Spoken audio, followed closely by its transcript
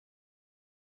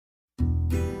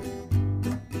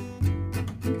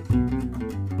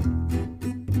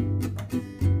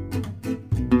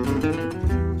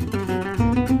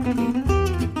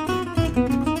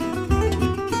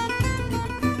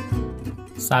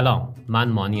سلام، من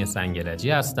مانی سنگرجی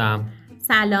هستم.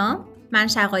 سلام، من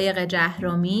شقایق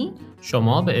جهرومی.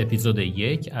 شما به اپیزود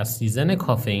 1 از سیزن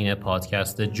کافئین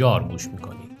پادکست جار گوش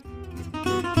میکنید.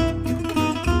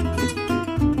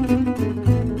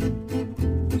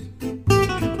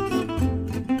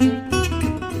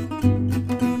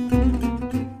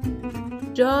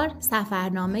 جار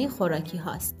سفرنامه خوراکی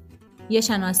هاست. یه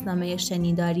شناسنامه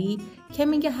شنیداری که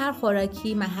میگه هر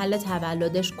خوراکی محل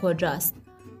تولدش کجاست،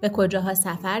 به کجاها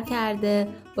سفر کرده،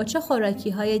 با چه خوراکی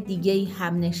های دیگه‌ای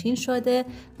همنشین شده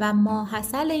و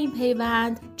ماحصل این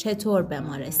پیوند چطور به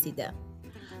ما رسیده.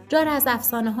 جار از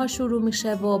افسانه ها شروع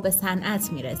میشه و به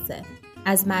صنعت میرسه.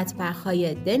 از مطبخ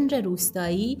های دنج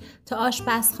روستایی تا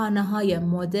آشپزخانه های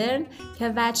مدرن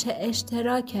که وجه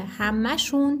اشتراک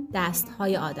همه‌شون دست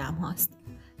های آدم هاست.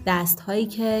 دست هایی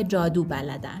که جادو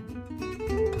بلدن.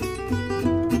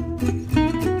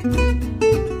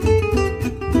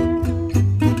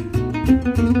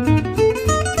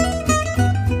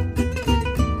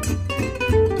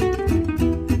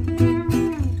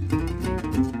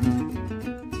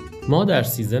 ما در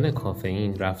سیزن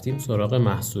کافئین رفتیم سراغ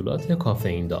محصولات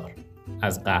کافئین دار،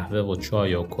 از قهوه و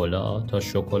چای و کلا تا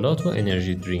شکلات و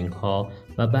انرژی درینک ها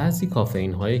و بعضی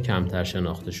کافئین های کمتر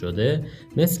شناخته شده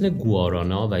مثل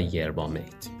گوارانا و یربا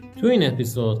میت. تو این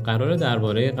اپیزود قراره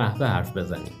درباره قهوه حرف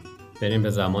بزنیم. بریم به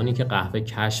زمانی که قهوه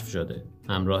کشف شده،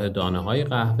 همراه دانه های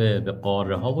قهوه به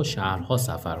قاره ها و شهرها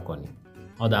سفر کنیم.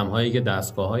 آدم هایی که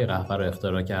دستگاه های قهوه رو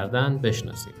اختراع کردن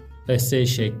بشناسیم. قصه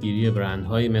شکل‌گیری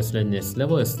برندهایی مثل نسله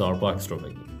و استارباکس رو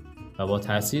بگیم و با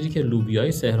تأثیری که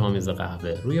لوبیای سحرآمیز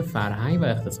قهوه روی فرهنگ و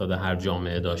اقتصاد هر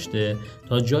جامعه داشته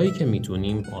تا جایی که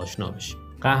میتونیم آشنا بشیم.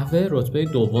 قهوه رتبه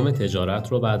دوم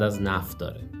تجارت رو بعد از نفت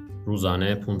داره.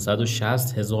 روزانه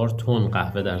 560,000 تن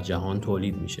قهوه در جهان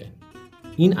تولید میشه.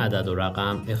 این عدد و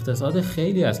رقم اقتصاد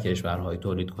خیلی از کشورهای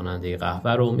تولید کننده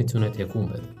قهوه رو میتونه تکون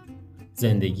بده.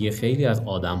 زندگی خیلی از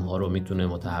آدم‌ها رو میتونه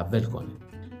متحول کنه.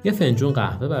 یه فنجون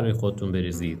قهوه برای خودتون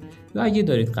بریزید یا اگه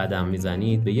دارید قدم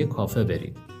میزنید به یه کافه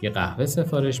برید، یه قهوه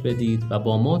سفارش بدید و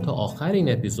با ما تا آخر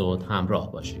این اپیزود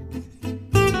همراه باشید.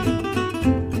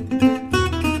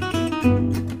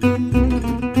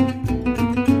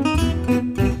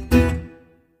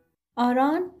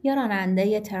 آران یا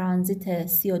راننده ترانزیت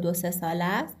 32 ساله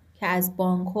است که از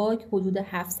بانکوک حدود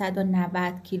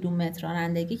 790 کیلومتر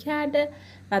رانندگی کرده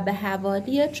و به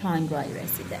حوالی چانگرای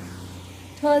رسیده.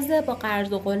 تازه با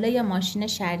قرض و قله ماشین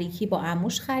شریکی با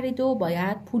عموش خرید و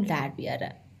باید پول در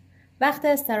بیاره. وقت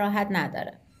استراحت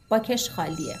نداره. باکش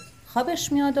خالیه.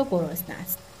 خوابش میاد و گرسنه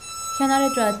است. کنار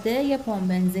جاده یه پمپ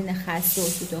بنزین خسته و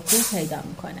سوتوکو پیدا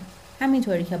میکنه.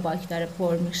 همینطوری که باک داره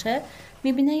پر میشه،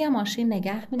 میبینه یه ماشین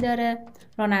نگه میداره.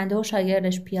 راننده و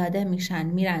شاگردش پیاده میشن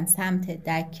میرن سمت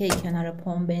دکه کنار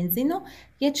پمپ بنزین و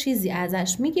یه چیزی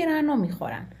ازش میگیرن و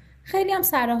میخورن. خیلی هم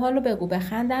سر حالو بگو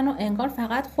بخندن و انگار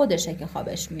فقط خودشه که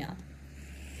خوابش میاد.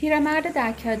 پیرمرد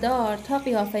دکه‌دار تا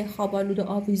قیافه خوابالود و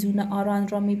آویزون آران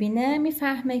رو میبینه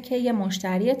میفهمه که یه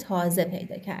مشتری تازه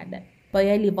پیدا کرده. با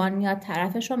یه لیوان میاد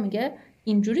طرفش و میگه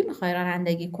اینجوری میخوای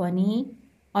رانندگی کنی؟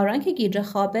 آران که گیج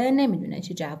خوابه نمیدونه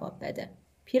چی جواب بده.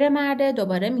 پیرمرد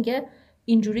دوباره میگه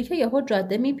اینجوری که یهو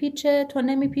جاده میپیچه تو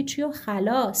نمیپیچی و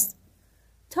خلاص.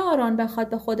 تا آران بخواد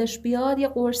به خودش بیاد یه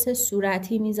قرص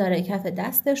صورتی میذاره کف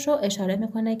دستش و اشاره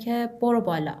میکنه که برو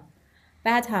بالا.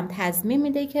 بعد هم تضمین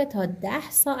میده که تا 10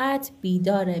 ساعت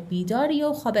بیداری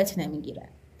و خوابت نمیگیره.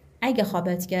 اگه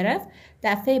خوابت گرفت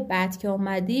دفعه بعد که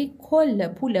اومدی کل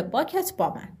پول باکت با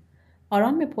من.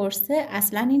 آران میپرسه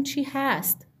اصلا این چی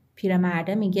هست؟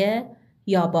 پیرمرده میگه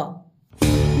یابا.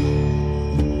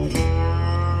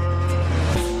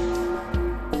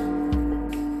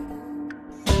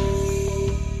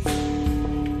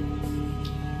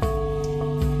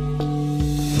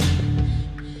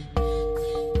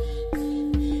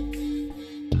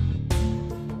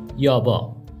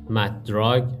 یابا،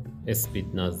 مدراگ،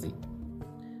 اسپیدنازی.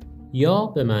 یا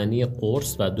به معنی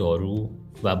قرص و دارو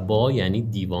و با یعنی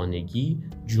دیوانگی،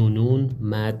 جنون،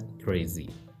 مد، کریزی.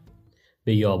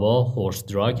 به یابا هورس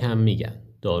دراگ هم میگن،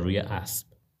 داروی اسب.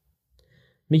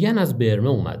 میگن از برمه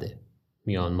اومده،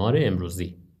 میانمار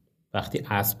امروزی. وقتی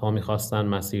اسب‌ها میخواستن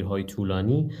مسیرهای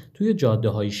طولانی توی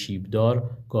جاده‌های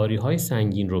شیبدار گاری‌های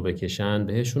سنگین رو بکشن،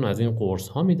 بهشون از این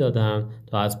قرص‌ها میدادن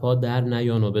تا از پا در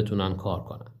نیان و بتونن کار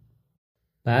کنن.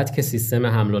 بعد که سیستم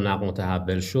حمل و نقل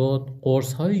متحول شد،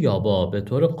 قرص‌های یابا به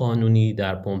طور قانونی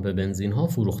در پمپ بنزین‌ها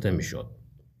فروخته میشد.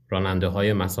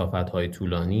 راننده‌های مسافت‌های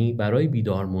طولانی برای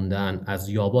بیدار موندن از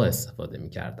یابا استفاده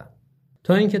می‌کردند.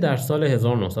 تا اینکه در سال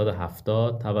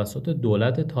 1970 توسط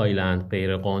دولت تایلند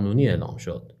غیرقانونی اعلام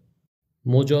شد.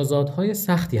 مجازات‌های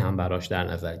سختی هم براش در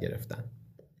نظر گرفتن.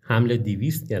 حمل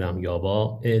 200 گرم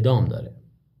یابا اعدام داره.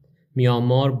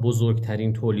 میانمار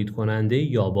بزرگترین تولید کننده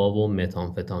یابا و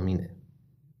متامفتامینه.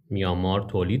 میانمار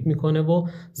تولید میکنه و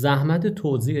زحمت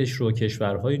توزیعش رو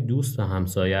کشورهای دوست و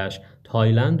همسایش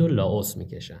تایلند و لاوس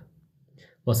میکشن.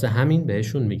 واسه همین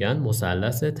بهشون میگن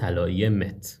مثلث طلایی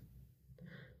مت.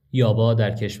 یابا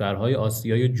در کشورهای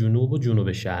آسیای جنوب و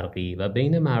جنوب شرقی و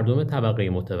بین مردم طبقه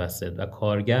متوسط و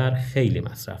کارگر خیلی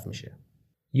مصرف میشه.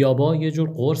 یابا یه جور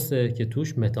قرصه که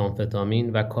توش متامفتامین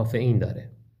و کافئین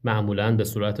داره. معمولاً به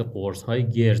صورت قرص‌های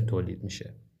گرد تولید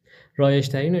میشه.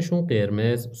 رایج‌ترینشون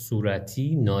قرمز،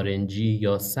 صورتی، نارنجی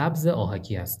یا سبز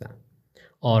آهکی هستن.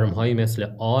 آرم‌هایی مثل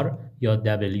R یا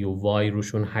WY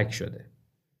روشون حک شده.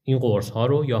 این قرص‌ها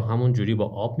رو یا همون جوری با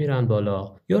آب میرن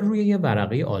بالا یا روی یه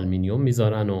ورقه آلومینیوم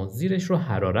میذارن و زیرش رو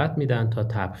حرارت میدن تا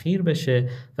تبخیر بشه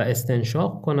و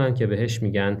استنشاق کنن که بهش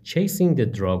میگن chasing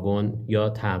the dragon یا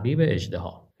تعقیب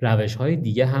اژدها. روش‌های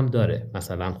دیگه هم داره،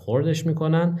 مثلا خوردش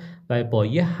میکنن و با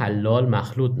یه حلال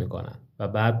مخلوط میکنن و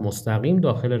بعد مستقیم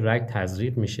داخل رگ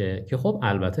تزریق میشه که خب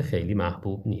البته خیلی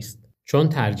محبوب نیست. چون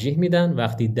ترجیح میدن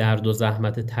وقتی درد و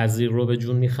زحمت تزریق رو به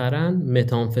جون میخرن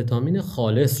متامفتامین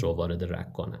خالص رو وارد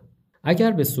رگ کنن.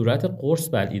 اگر به صورت قرص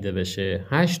بلعیده بشه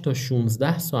 8 تا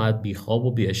 16 ساعت بیخواب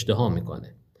و بی اشتها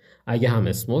میکنه. اگه هم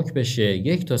اسموک بشه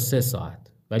 1 تا 3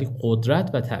 ساعت، ولی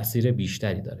قدرت و تأثیر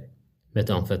بیشتری داره.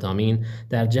 متامفتامین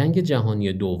در جنگ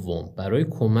جهانی دوم برای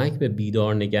کمک به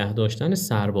بیدار نگه داشتن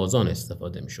سربازان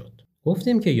استفاده میشد.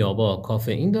 گفتیم که یابا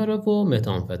کافئین داره و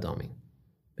متامفتامین.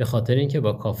 به خاطر اینکه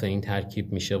با کافئین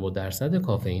ترکیب میشه و درصد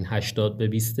کافئین 80 به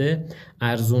 20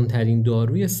 ارزون ترین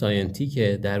داروی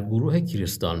ساینتیکه در گروه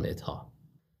کریستال مت‌ها.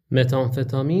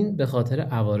 متامفتامین به خاطر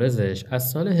عوارضش از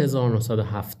سال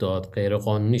 1970 غیر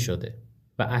قانونی شده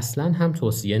و اصلاً هم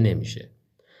توصیه نمیشه.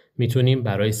 میتونیم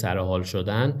برای سرحال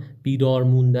شدن، بیدار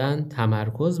موندن،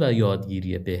 تمرکز و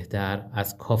یادگیری بهتر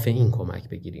از کافئین کمک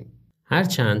بگیریم.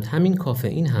 هرچند همین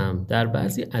کافئین هم در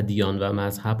بعضی ادیان و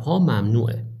مذهب‌ها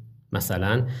ممنوعه.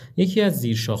 مثلا یکی از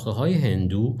زیرشاخه‌های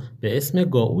هندو به اسم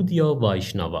گاودیا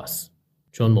وایشناواس،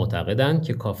 چون معتقدن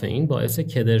که کافئین باعث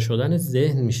کدر شدن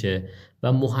ذهن میشه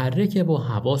و محرک و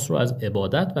حواس رو از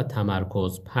عبادت و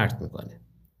تمرکز پرت میکنه.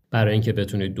 برای اینکه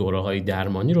بتونید دوره‌های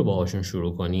درمانی رو باهاشون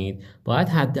شروع کنید، باید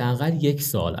حداقل 1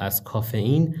 سال از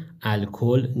کافئین،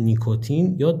 الکل،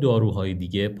 نیکوتین یا داروهای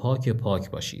دیگه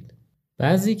پاک باشید.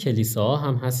 بعضی کلیساها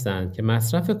هم هستن که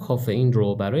مصرف کافئین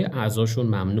رو برای اعضاشون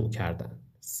ممنوع کردن.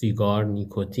 سیگار،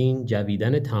 نیکوتین،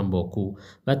 جویدن تنباکو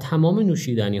و تمام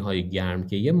نوشیدنی‌های گرم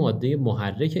که یه ماده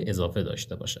محرک اضافه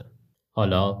داشته باشن.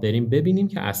 حالا بریم ببینیم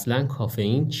که اصلاً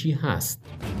کافئین چی هست.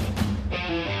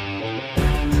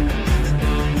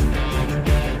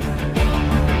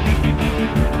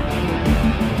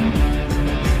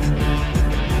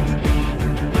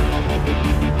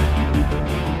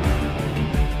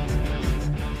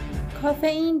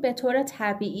 کافئین به طور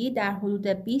طبیعی در حدود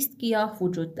 20 گیاه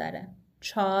وجود داره.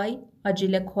 چای،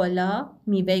 آجیل کلا،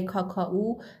 میوه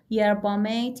کاکائو، یربا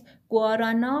میت،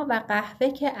 گوارانا و قهوه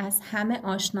که از همه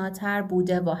آشناتر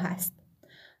بوده و هست.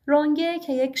 رونگه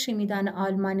که یک شیمیدان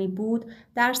آلمانی بود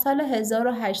در سال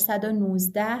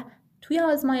 1819 توی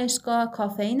آزمایشگاه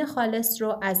کافئین خالص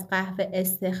رو از قهوه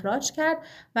استخراج کرد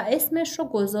و اسمش رو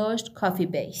گذاشت کافی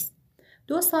بیس.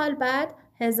 2 سال بعد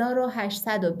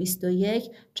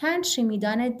 1821 چند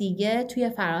شیمیدان دیگه توی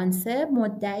فرانسه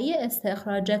مدعی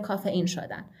استخراج کافئین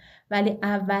شدن، ولی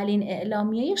اولین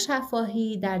اعلامیه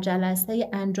شفاهی در جلسه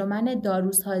انجمن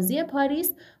داروسازی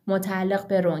پاریس متعلق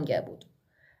به رونگه بود.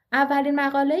 اولین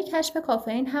مقاله کشف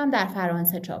کافئین هم در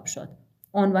فرانسه چاپ شد.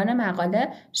 عنوان مقاله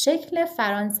شکل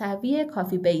فرانسوی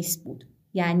کافی بیس بود،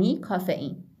 یعنی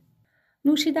کافئین.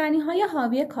 نوشیدنی‌های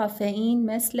حاوی کافئین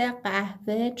مثل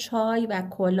قهوه، چای و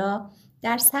کلا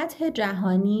در سطح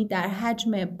جهانی در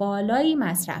حجم بالایی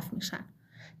مصرف میشن.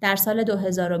 در سال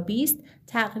 2020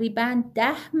 تقریباً 10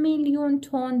 میلیون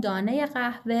تن دانه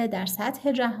قهوه در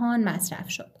سطح جهان مصرف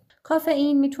شد.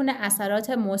 کافئین میتونه اثرات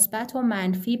مثبت و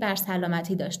منفی بر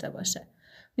سلامتی داشته باشه.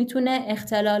 میتونه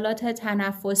اختلالات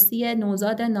تنفسی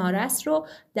نوزاد نارس رو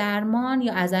درمان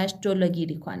یا ازش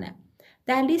جلوگیری کنه.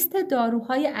 در لیست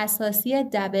داروهای اساسی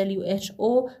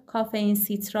WHO کافئین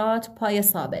سیترات پای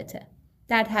ثابته.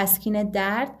 در تسکین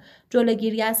درد،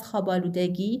 جلوگیری از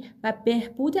خواب‌آلودگی و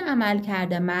بهبود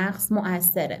عملکرد مغز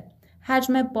مؤثره.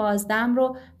 حجم بازدم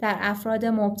رو در افراد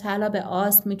مبتلا به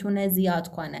آسم میتونه زیاد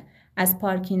کنه. از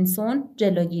پارکینسون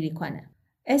جلوگیری کنه.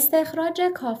 استخراج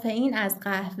کافئین از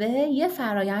قهوه یه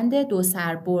فرایند 2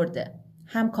 سربرده.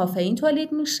 هم کافئین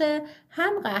تولید میشه،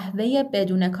 هم قهوه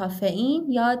بدون کافئین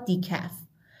یا دیکف.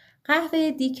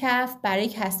 قهوه دیکف برای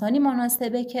کسانی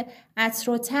مناسبه که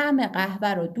عطر و طعم قهوه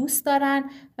رو دوست دارن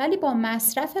ولی با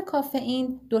مصرف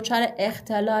کافئین دچار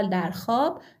اختلال در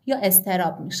خواب یا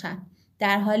اضطراب میشن،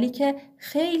 در حالی که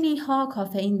خیلی ها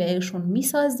کافئین بهشون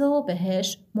میسازه و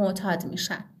بهش معتاد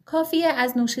میشن. کافیه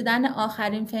از نوشیدن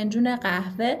آخرین فنجون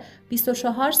قهوه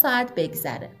 24 ساعت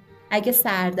بگذره. اگه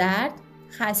سردرد،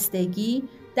 خستگی،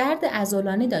 درد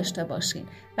عضلانی داشته باشین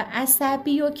و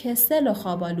عصبی و کسل و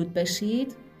خواب‌آلود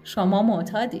بشید، شما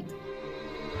معتادید.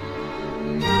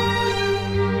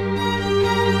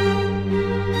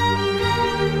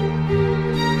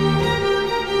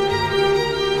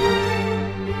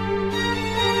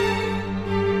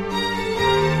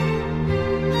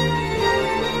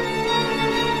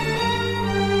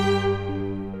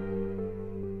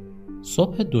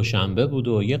 صبح دوشنبه بود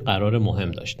و یه قرار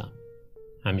مهم داشتم.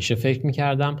 همیشه فکر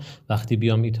میکردم وقتی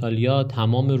بیام ایتالیا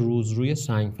تمام روز روی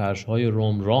سنگفرش‌های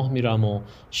روم راه میرم و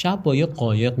شب با یه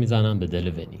قایق میزنم به دل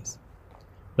ونیز.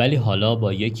 ولی حالا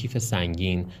با یه کیف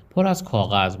سنگین پر از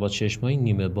کاغذ با چشمای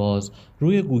نیمه باز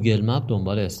روی گوگل مپ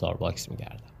دنبال استارباکس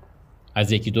میگردم.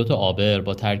 از یکی دوتا آبر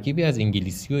با ترکیبی از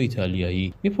انگلیسی و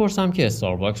ایتالیایی میپرسم که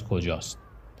استارباکس کجاست.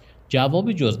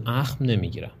 جوابی جز اخم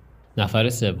نمیگیرم. نفر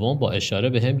سوم با اشاره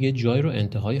به هم یه جای رو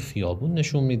انتهای خیابون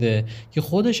نشون میده که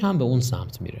خودش هم به اون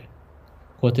سمت میره.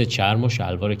 کت چرم و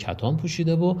شلوار کتان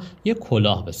پوشیده و یه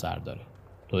کلاه به سر داره،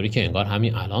 طوری که انگار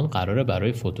همین الان قراره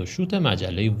برای فوتوشوت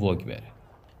مجله ووگ بره.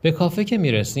 به کافه که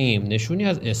میرسیم نشونی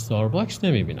از استارباکس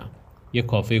نمیبینم. یه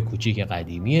کافه کوچیک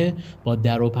قدیمیه با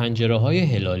در و پنجره های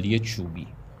هلالی چوبی.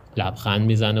 لبخند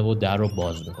میزنه و در رو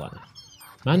باز میکنه.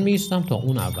 من میستم تا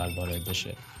اون اول وارد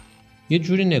بشه. یه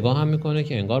جوری نگاه هم میکنه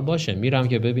که انگار باشه میرم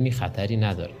که ببینی خطری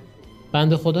نداره.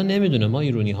 بنده خدا نمیدونه ما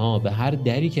ایرانی ها به هر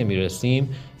دری که میرسیم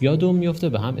یادمون میفته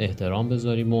به هم احترام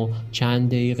بذاریم و چند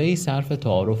دقیقه‌ای صرف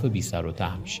تعارف بی سر و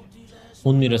ته میشه.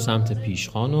 اون میره سمت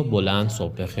پیشخوان و بلند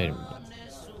صبح بخیر میگه.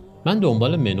 من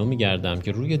دنبال منو میگردم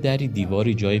که روی دری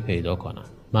دیواری جایی پیدا کنم.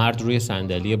 مرد روی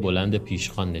صندلی بلند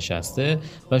پیشخوان نشسته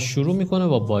و شروع میکنه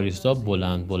با باریستا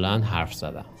بلند حرف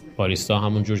زدن. باریستا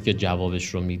همون جور که جوابش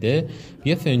رو میده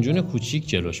یه فنجون کوچیک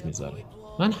جلوش میذاره.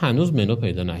 من هنوز منو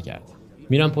پیدا نکردم.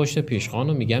 میرم پشت پیشخوان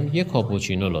و میگم یه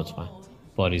کاپوچینو لطفاً.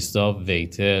 باریستا،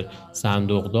 ویتر،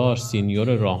 صندوقدار،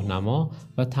 سینیور راهنما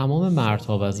و تمام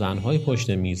مردها و زنهای پشت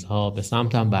میزها به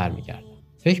سمتم برمیگردن.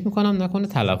 فکر میکنم نکنه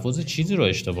تلفظ چیزی رو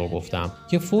اشتباه گفتم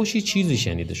که فوشی چیزی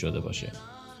شنیده شده باشه.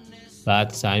 بعد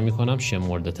سعی میکنم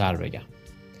شمرده تر بگم.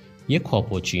 یه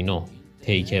کاپوچینو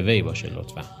تیک اوی باشه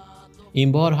لطفاً.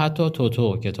 این بار حتی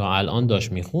توتو که تا الان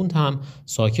داشت میخوند هم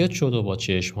ساکت شد و با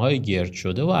چشمهای گرد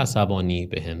شده و عصبانی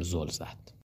به هم زل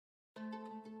زد.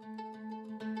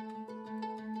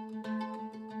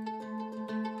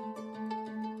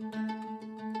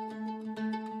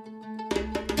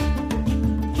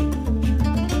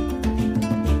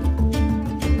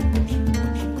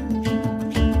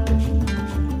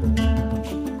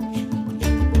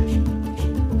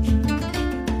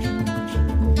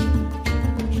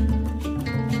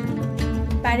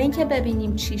 برای اینکه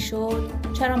ببینیم چی شد،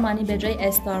 چرا مانی به جای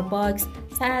استارباکس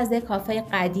سر از یک کافه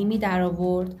قدیمی در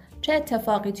آورد، چه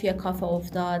اتفاقی توی کافه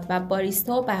افتاد و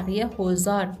باریستا و بقیه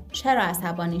حضار چرا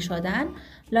عصبانی شدن،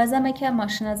 لازمه که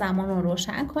ماشین زمان رو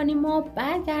روشن کنیم و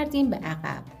برگردیم به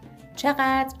عقب.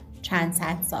 چقدر؟ چند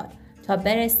صد سال تا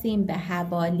برسیم به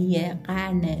حوالی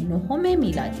قرن 9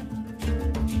 میلادی.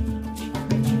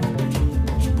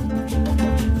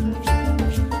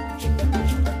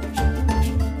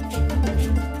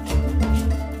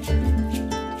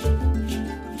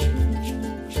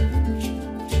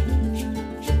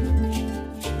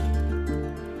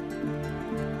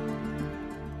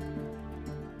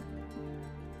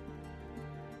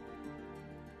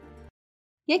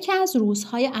 یکی از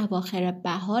روزهای اواخر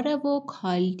بهاره و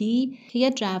کالدی که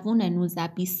یه جوون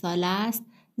 19-20 ساله است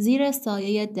زیر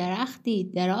سایه درختی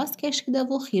دراز کشیده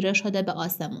و خیره شده به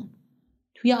آسمون.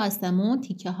 توی آسمون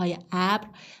تیکه های ابر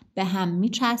به هم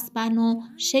میچسبن و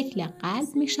شکل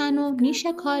قلب میشن و نیش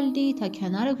کالدی تا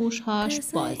کنار گوشهاش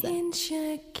بازه.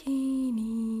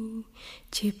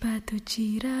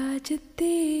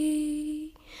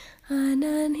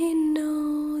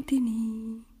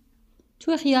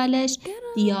 تو خیالش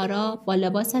دیارا با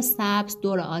لباس سبز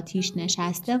دور آتیش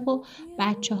نشسته و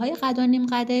بچه‌های قد و نیم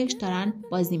قدش دارن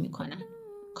بازی میکنن.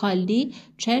 کالدی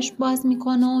چشم باز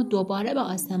میکنه و دوباره به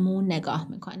آسمون نگاه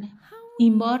میکنه.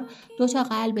 این بار 2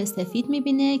 قلب سفید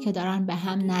میبینه که دارن به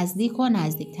هم نزدیک و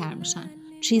نزدیکتر میشن.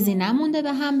 چیزی نمونده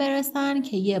به هم برسن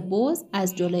که یه بز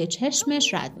از جلوی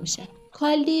چشمش رد میشه.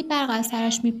 کالدی برق از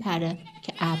سرش میپره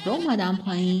که ابر اومدن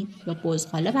پایین یا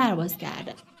بزغاله پرواز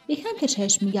کرده. یکم که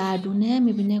چشم میگردونه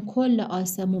میبینه کل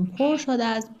آسمون پر شده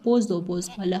از بز و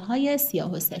بزغاله‌های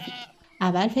سیاه و سفید.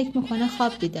 اول فکر میکنه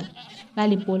خواب دیده،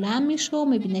 ولی بلند میشه و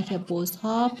میبینه که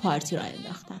بزها پارتی را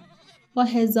انداختن. با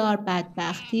هزار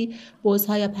بدبختی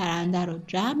بزهای پرنده رو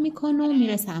جمع میکنه و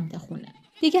میره سمت خونه.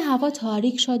 دیگه هوا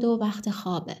تاریک شده و وقت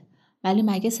خوابه، ولی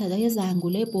مگه صدای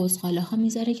زنگوله بزغاله‌ها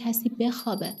میذاره کسی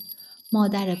بخوابه؟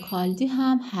 مادر کالدی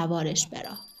هم هوارش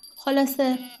برا.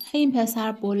 خلاصه این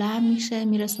پسر بلند میشه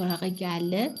میره سراغ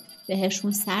گله،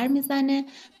 بهشون سر میزنه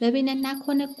ببینه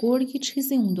نکنه گرگی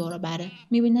چیزی اون دورو بره.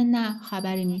 میبینه نه،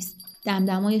 خبری نیست.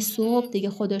 دمدمای صبح دیگه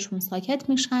خودشون ساکت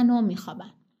میشن و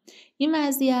میخوابن. این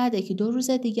وضعیت 1-2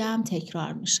 روز دیگه هم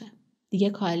تکرار میشه. دیگه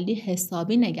کالدی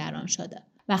حسابی نگران شده.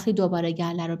 وقتی دوباره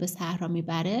گله رو به صحرا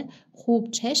میبره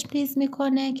خوب چشم ریز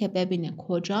میکنه که ببینه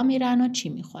کجا میرن و چی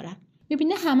میخورن.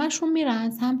 میبینه همشون میرن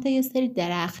سمت یه سری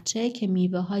درختچه که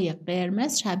میوه های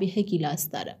قرمز شبیه گیلاس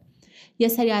داره. یه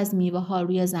سری از میوه ها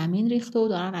روی زمین ریخته و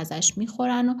دارن ازش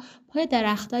میخورن و پای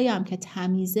درختایی هم که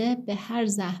تمیزه به هر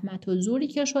زحمت و زوری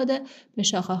که شده به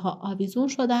شاخه ها آویزون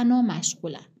شدن و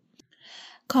مشغولن.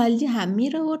 کالدی هم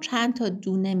میره و چند تا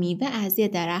دونه میوه از یه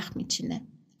درخت میچینه.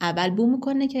 اول بو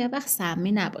میکنه که یه وقت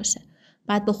سمی نباشه.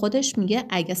 بعد به خودش میگه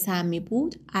اگه سمی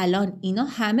بود الان اینا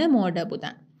همه مرده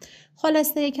بودن.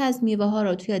 خلاصه یکی از میوه ها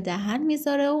رو توی دهن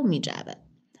میذاره و میجوه.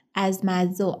 از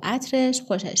مزه و عطرش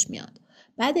خوشش میاد.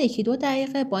 بعد 1-2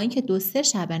 دقیقه با اینکه 2-3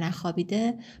 شب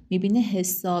نخوابیده میبینه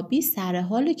حسابی سر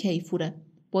حال و کیفوره.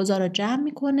 بزا رو جمع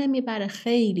میکنه میبره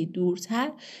خیلی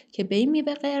دورتر که به این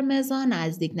میوه قرمزا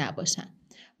نزدیک نباشن.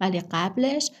 ولی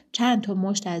قبلش چند تا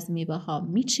مشت از میوه ها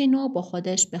میچینه و با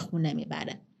خودش به خونه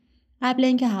میبره. قبل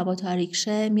اینکه هوا تاریک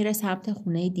شه میره سمت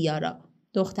خونه دیارا.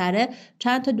 دختره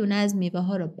چند تا دونه از میوه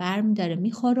ها رو برمی‌داره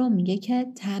میخوره و میگه که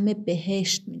طعم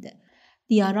بهشت میده.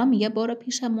 دیارا میگه برو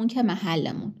پیش مونک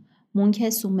محلمون، مونک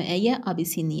صومعه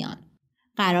آبیسینیان.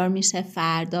 قرار میشه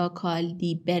فردا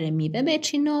کالدی بره میوه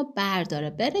بچینه و برداره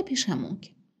بره پیش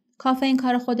مونک. کافه این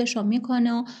کار خودش رو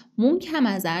میکنه و مونک هم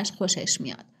ازش خوشش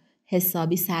میاد.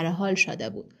 حسابی سرحال شده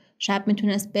بود. شب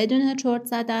میتونست بدون چرت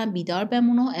زدن بیدار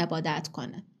بمونه و عبادت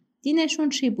کنه. دینشون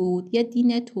چی بود؟ یه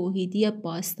دین توحیدی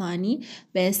باستانی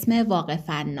به اسم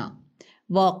واقفنا.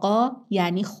 واقا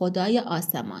یعنی خدای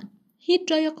آسمان. هیچ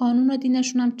جای قانون و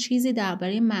دینشون هم چیزی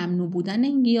درباره ممنوع بودن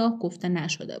این گیاه گفته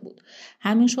نشده بود.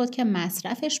 همین شد که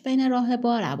مصرفش بین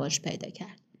راهبا رواج پیدا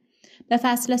کرد. به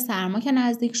فصل سرما که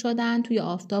نزدیک شدن توی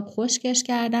آفتاب خشکش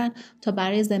کردن تا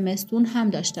برای زمستون هم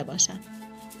داشته باشن.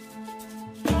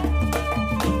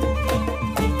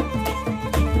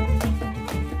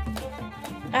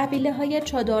 قبیله های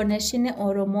چادرنشین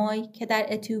اوروموی که در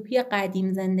اتیوپی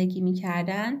قدیم زندگی می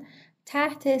کردن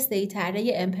تحت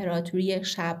سیطره امپراتوری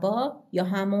شبا یا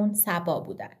همون سبا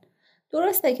بودن.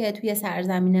 درسته که توی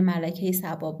سرزمین ملکه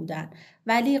سبا بودن،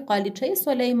 ولی قالیچه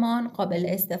سلیمان قابل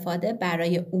استفاده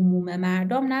برای عموم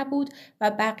مردم نبود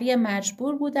و بقیه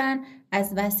مجبور بودن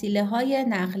از وسیله های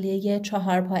نقلیه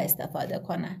 4 پا استفاده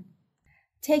کنن.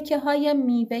 تکه های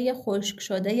میوه خشک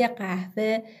شده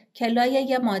قهوه که لای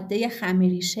یه ماده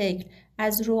خمیری شکل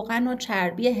از روغن و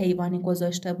چربی حیوانی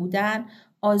گذاشته بودن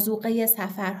آذوقه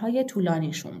سفرهای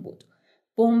طولانیشون بود.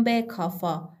 بمب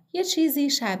کافا، یه چیزی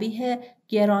شبیه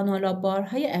گرانولا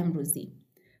بارهای امروزی.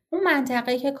 اون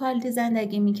منطقه‌ای که کالدی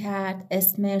زندگی میکرد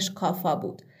اسمش کافا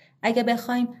بود. اگه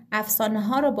بخوایم افسانه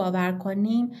ها رو باور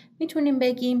کنیم میتونیم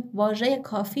بگیم واژه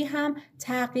کافی هم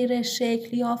تغییر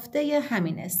شکل یافته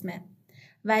همین اسمه.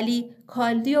 ولی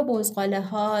کالدی و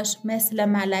بزغاله‌هاش مثل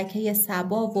ملکه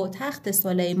سبا و تخت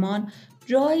سلیمان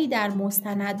جایی در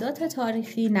مستندات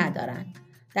تاریخی ندارن.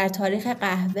 در تاریخ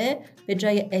قهوه به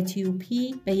جای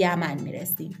اتیوپی به یمن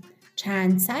میرسیم.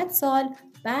 چند صد سال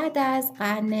بعد از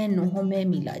قرن 9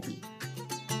 میلادی.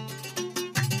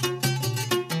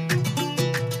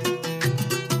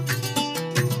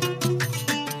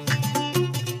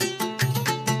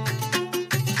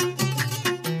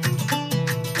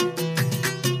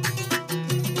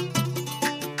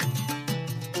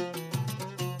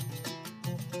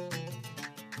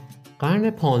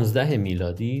 قرن 15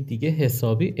 میلادی دیگه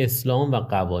حسابی اسلام و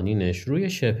قوانینش روی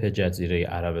شبه جزیره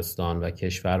عربستان و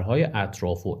کشورهای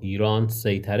اطراف و ایران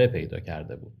سیطره پیدا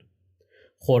کرده بود.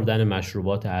 خوردن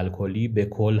مشروبات الکلی به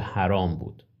کل حرام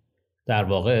بود. در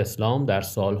واقع اسلام در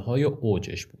سالهای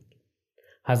اوجش بود.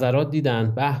 حضرات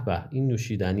دیدن به به این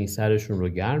نوشیدنی سرشون رو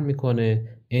گرم میکنه،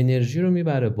 انرژی رو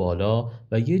میبره بالا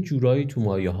و یه جورایی تو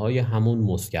مایه‌های همون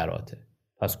مسکراته.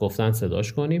 پس گفتن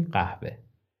صداش کنیم قهوه.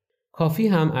 کافی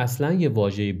هم اصلاً یه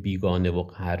واژه بیگانه و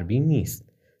غربی نیست.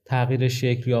 تغییر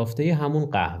شکل یافته همون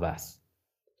قهوه است.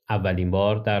 اولین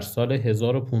بار در سال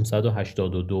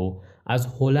 1582 از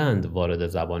هلند وارد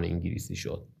زبان انگلیسی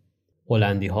شد.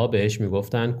 هلندی‌ها بهش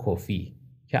میگفتن کافی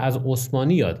که از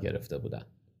عثمانی یاد گرفته بودن.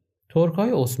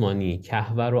 ترکای عثمانی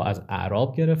قهوه رو از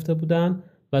اعراب گرفته بودن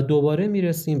و دوباره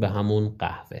میرسیم به همون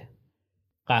قهوه.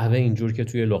 قهوه اینجور که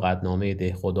توی لغتنامه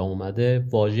دهخدا اومده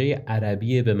واژه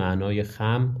عربی به معنای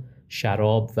خم،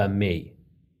 شراب و می.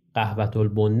 قهوة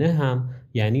البنه هم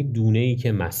یعنی دونه‌ای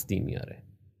که مستی میاره.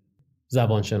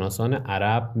 زبانشناسان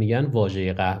عرب میگن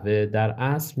واژه قهوه در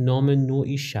اصل نام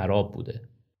نوعی شراب بوده.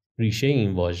 ریشه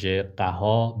این واژه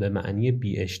قها به معنی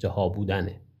بی اشتها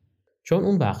بودنه. چون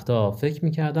اون وقتا فکر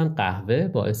میکردن قهوه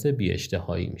باعث بی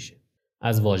اشتهایی میشه.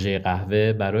 از واژه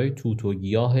قهوه برای توت و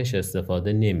گیاهش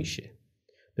استفاده نمیشه.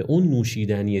 به اون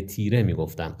نوشیدنی تیره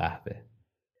میگفتن قهوه.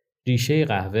 ریشه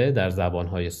قهوه در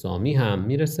زبانهای سامی هم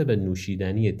میرسه به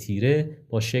نوشیدنی تیره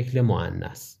با شکل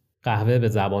مؤنث. قهوه به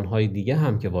زبانهای دیگه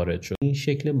هم که وارد شد این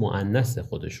شکل مؤنث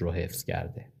خودش رو حفظ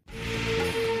کرده.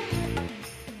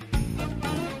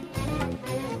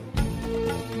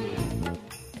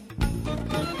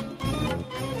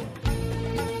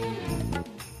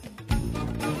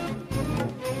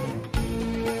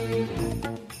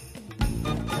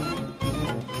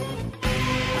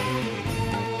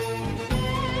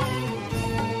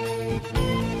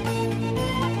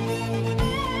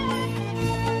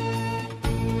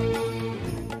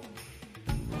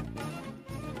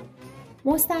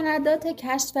 مستندات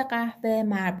کشف قهوه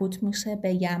مربوط میشه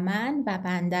به یمن و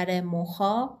بندر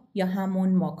موخا یا همون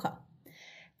موکا.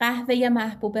 قهوه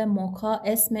محبوب موکا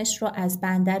اسمش رو از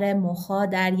بندر موخا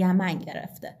در یمن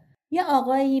گرفته. یه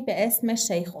آقایی به اسم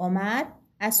شیخ عمر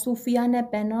از صوفیان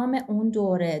به نام اون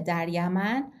دوره در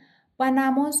یمن با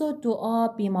نماز و دعا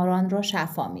بیماران رو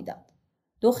شفا میداد.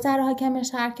 دختر حاکم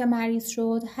شهر که مریض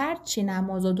شد هر چی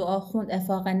نماز و دعا خوند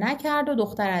افاقه نکرد و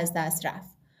دختر از دست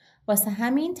رفت. واسه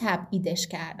همین تبعیدش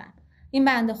کردن. این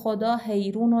بنده خدا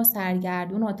حیرون و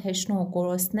سرگردون و تشنه و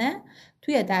گرسنه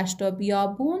توی دشت و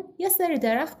بیابون یه سری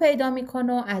درخت پیدا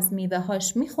میکنه و از میوه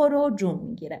هاش میخوره و جون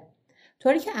میگیره.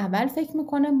 طوری که اول فکر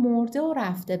میکنه مرده و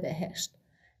رفته بهشت.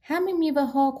 همین میوه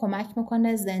ها کمک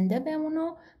میکنه زنده بمونه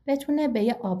و بتونه به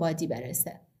یه آبادی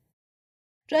برسه.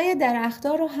 جای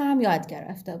درخت‌ها رو هم یاد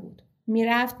گرفته بود.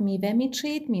 میرفت میوه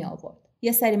میچید میآورد.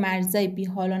 یه سری مریضای بی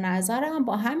حال و نزار هم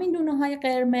با همین دونه‌های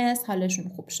قرمز حالشون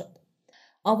خوب شد.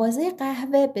 آوازه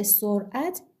قهوه به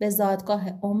سرعت به زادگاه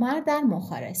عمر در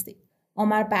موخا رسید.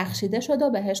 عمر بخشیده شد و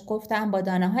بهش گفتن با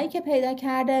دانه‌هایی که پیدا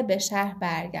کرده به شهر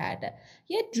برگرده.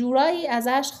 یه جورایی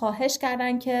ازش خواهش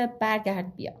کردن که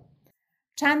برگرد بیا.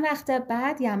 چند وقت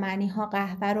بعد یمنی‌ها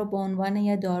قهوه رو به عنوان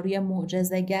یه داروی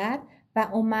معجزه‌گر و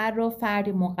عمر رو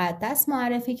فردی مقدس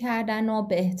معرفی کردن و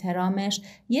به احترامش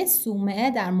یه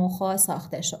صومعه در موخا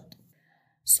ساخته شد.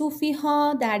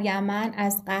 صوفی‌ها در یمن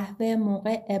از قهوه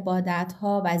موقع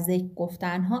عبادت‌ها و ذکر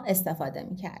گفتن‌ها استفاده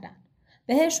می‌کردن.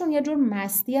 بهشون یه جور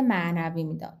مستی معنوی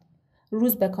میداد.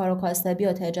 روز به کار و کاسبی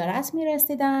و تجارت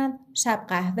می‌رسیدن، شب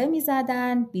قهوه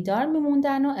می‌زدن، بیدار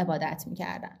می‌موندن و عبادت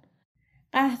می‌کردن.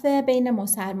 قهوه بین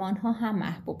مسلمان‌ها هم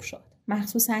محبوب شد.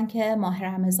 مخصوصاً که ماه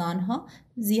رمضان‌ها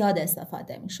زیاد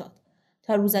استفاده می‌شد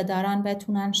تا روزه‌داران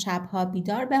بتونن شب‌ها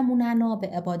بیدار بمونن و به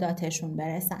عباداتشون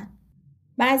برسن.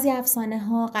 بعضی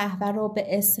افسانه‌ها قهوه رو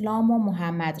به اسلام و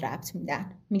محمد ربط میدن.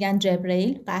 میگن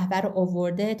جبرئیل قهوه رو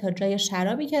آورده تا جای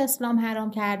شرابی که اسلام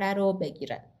حرام کرده رو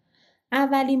بگیره.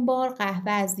 اولین بار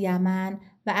قهوه از یمن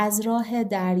و از راه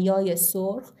دریای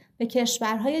سرخ به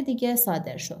کشورهای دیگه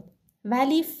صادر شد.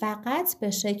 ولی فقط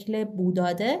به شکل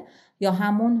بوداده یا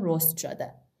همون رست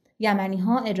شده.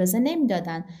 یمنی‌ها اجازه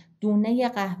نمیدادن دونه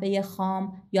قهوه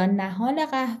خام یا نهال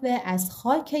قهوه از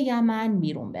خاک یمن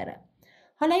بیرون بره.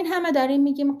 حالا این همه داریم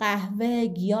میگیم قهوه،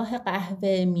 گیاه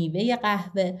قهوه، میوه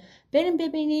قهوه. بریم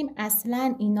ببینیم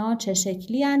اصلاً اینا چه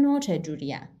شکلی هن و چه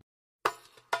جوری هن.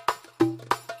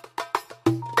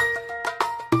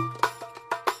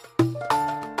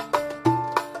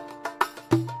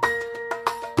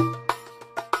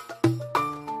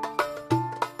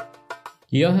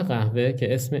 گیاه قهوه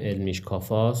که اسم علمیش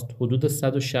کافاست حدود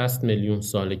 160 میلیون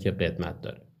ساله که قدمت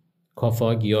داره.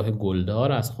 کافا گیاه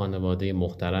گلدار از خانواده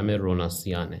محترم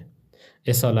روناسیانه.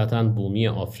 اصالتاً بومی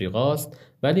آفریقاست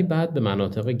ولی بعد به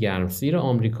مناطق گرمسیر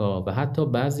آمریکا و حتی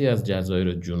بعضی از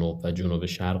جزایر جنوب و جنوب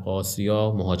شرق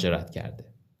آسیا مهاجرت کرده.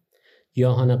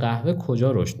 گیاهان قهوه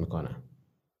کجا رشد میکنن؟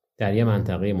 در یه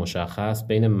منطقه مشخص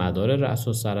بین مدار رأس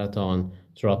و سرطان،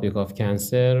 تراپیک آف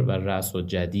کنسر و رأس و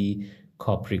جدی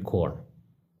کاپریکورن.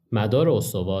 مدار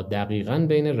استوا دقیقاً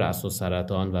بین رأس و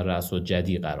سرطان و رأس و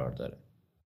جدی قرار داره.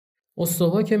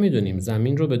 استوا که میدونیم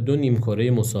زمین رو به 2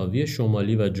 نیمکره مساوی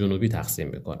شمالی و جنوبی تقسیم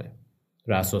میکنه.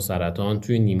 رأس و سرطان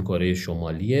توی نیمکره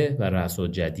شمالیه و رأس و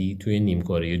جدی توی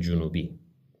نیمکره جنوبی.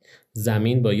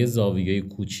 زمین با یه زاویه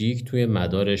کوچیک توی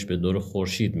مدارش به دور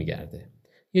خورشید میگرده.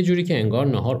 یه جوری که انگار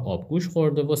نهار آبگوش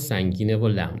خورده و سنگینه و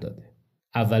لم داده.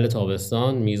 اول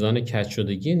تابستان میزان کج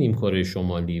شدگی نیمکره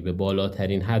شمالی به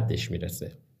بالاترین حدش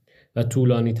میرسه و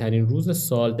طولانی ترین روز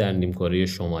سال در نیمکره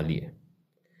شمالیه.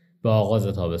 به آغاز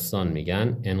تابستان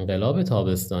میگن انقلاب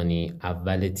تابستانی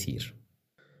اول تیر.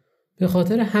 به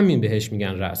خاطر همین بهش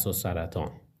میگن رأس و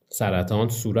سرطان. سرطان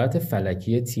صورت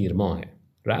فلکی تیر ماهه.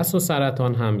 رأس و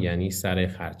سرطان هم یعنی سر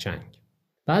خرچنگ.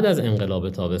 بعد از انقلاب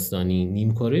تابستانی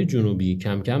نیمکره جنوبی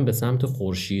کم کم به سمت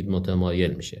خورشید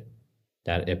متمایل میشه.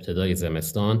 در ابتدای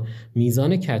زمستان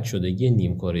میزان کج شدگی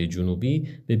نیمکره جنوبی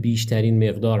به بیشترین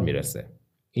مقدار میرسه.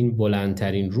 این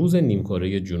بلندترین روز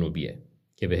نیمکره جنوبیه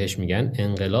که بهش میگن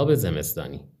انقلاب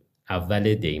زمستانی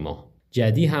اول دیماه.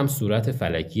 جدی هم صورت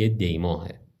فلکی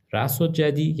دیماهه. رأس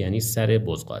الجدی یعنی سر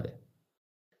بزغاله.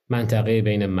 منطقه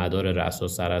بین مدار رأس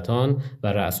السرطان و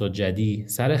رأس الجدی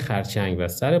سر خرچنگ و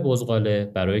سر بزغاله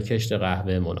برای کشت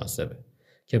قهوه مناسبه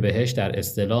که بهش در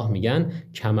اصطلاح میگن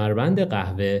کمربند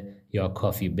قهوه یا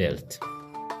کافی بلت.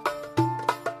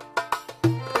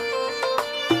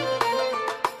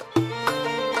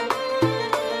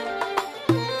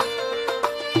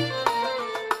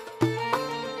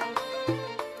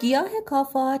 گیاه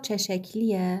کافا چه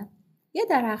شکلیه؟ یه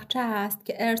درخچه است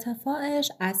که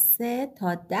ارتفاعش از 3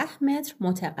 تا 10 متر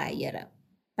متغیره.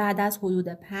 بعد از حدود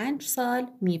 5 سال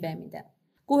میوه میده.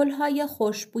 گل‌های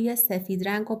خوشبوی سفید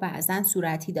رنگ و بعضن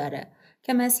صورتی داره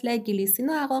که مثل گلیسین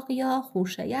و عقاقیا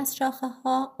خوشه‌ای از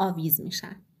شاخه‌ها آویز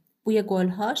میشن. بوی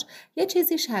گل‌هاش یه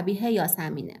چیزی شبیه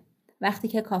یاسمینه. وقتی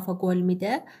که کافا گل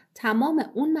میده، تمام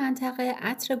اون منطقه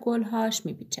عطر گل‌هاش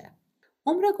میپیچه.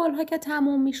 عمر گل‌ها که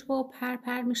تموم میشه و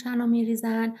پرپر میشن و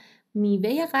میریزن،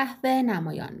 میوه قهوه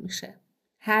نمایان میشه.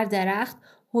 هر درخت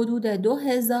حدود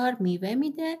 2000 میوه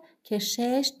میده که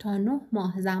 6 تا 9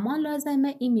 ماه زمان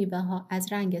لازمه این میوه ها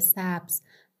از رنگ سبز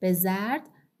به زرد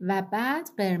و بعد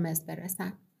قرمز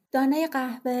برسن. دانه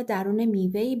قهوه درون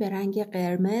میوه‌ای به رنگ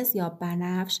قرمز یا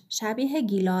بنفش شبیه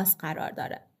گیلاس قرار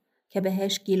داره که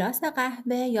بهش گیلاس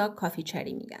قهوه یا کافی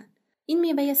چری میگن. این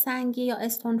میوه سنگی یا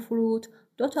استون فروت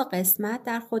 2 تا قسمت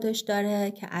در خودش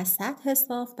داره که از سطح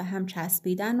صاف به هم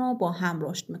چسبیدن و با هم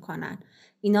رشد میکنن.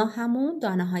 اینا همون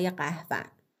دانه های قهوه.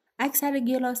 اکثر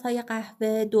گیلاس های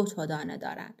قهوه 2 تا دانه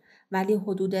دارن ولی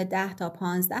حدود 10 تا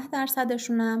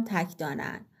 15% هم تک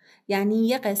دانه‌ان. یعنی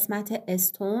یه قسمت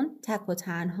استون تک و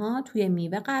تنها توی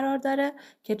میوه قرار داره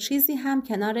که چیزی هم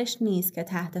کنارش نیست که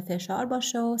تحت فشار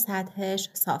باشه و سطحش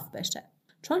صاف بشه.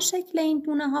 چون شکل این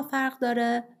دونه ها فرق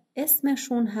داره،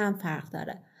 اسمشون هم فرق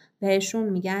داره. بهشون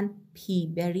میگن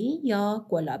پی بری یا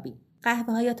گلابی.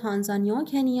 قهوه های تانزانیا و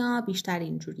کنیا بیشتر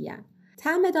اینجورین.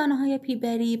 طعم دانه های پی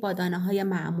بری با دانه های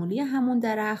معمولی همون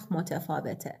درخت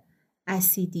متفاوته.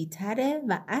 اسیدی تره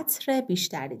و عطر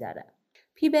بیشتری داره.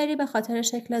 پی بری به خاطر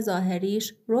شکل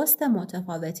ظاهریش رست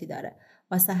متفاوتی داره.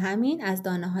 واسه همین از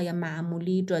دانه های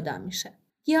معمولی جدا میشه.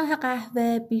 گیاه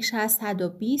قهوه بیش از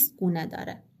 120 گونه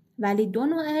داره. ولی 2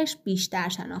 نوعش بیشتر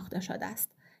شناخته شده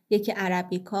است. یکی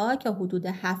عربیکا که حدود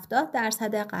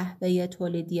 70% قهوه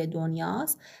تولیدی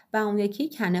دنیاست و اون یکی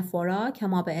کنفورا که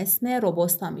ما به اسم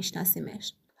روبوستا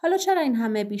میشناسیمش. حالا چرا این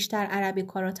همه بیشتر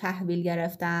عربیکا رو تحویل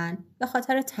گرفتن؟ به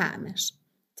خاطر طعمش.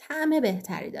 طعم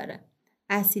بهتری داره.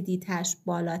 اسیدیتش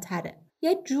بالاتره.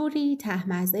 یه جوری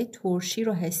طعم‌مزه ترشی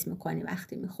رو حس می‌کنی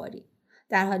وقتی می‌خوری.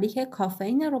 در حالی که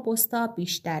کافئین روبوستا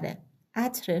بیشتره.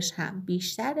 عطرش هم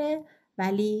بیشتره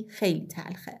ولی خیلی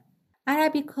تلخه.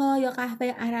 عربیکا یا قهوه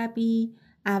عربی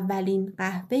اولین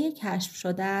قهوه کشف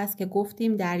شده است که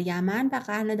گفتیم در یمن و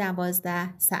قرن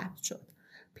 12 ثبت شد.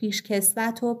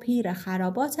 پیشکسوت و پیر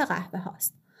خرابات قهوه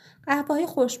هاست. قهوه های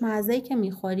خوشمزه‌ای که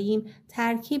میخوریم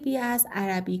ترکیبی از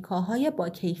عربیکاهای با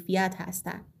کیفیت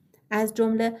هستند. از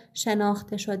جمله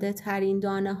شناخته شده ترین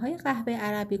دانه های قهوه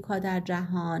عربیکا در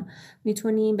جهان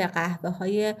میتونیم به قهوه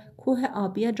های کوه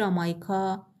آبی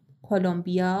جامائیکا،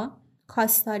 کلمبیا،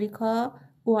 کاستاریکا،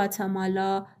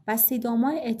 گواتمالا و سیدوما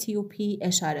اتیوپی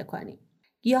اشاره کنیم.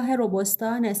 گیاه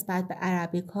روبوستا نسبت به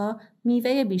عربیکا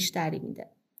میوه بیشتری میده.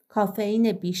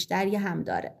 کافئین بیشتری هم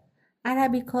داره.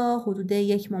 عربیکا حدود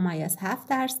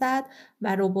 1.7%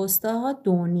 و روبوستا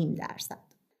 2.5%.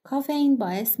 کافئین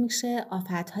باعث میشه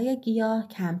آفتهای گیاه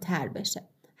کمتر بشه.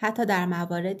 حتی در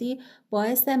مواردی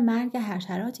باعث مرگ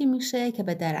حشراتی میشه که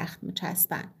به درخت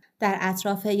میچسبن. در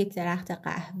اطراف یک درخت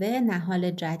قهوه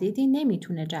نهال جدیدی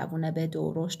نمیتونه جوونه به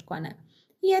دو رشد کنه.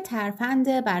 یه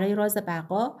ترفنده برای راز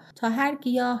بقا تا هر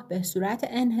گیاه به صورت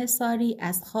انحصاری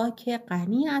از خاک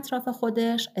غنی اطراف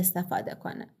خودش استفاده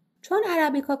کنه. چون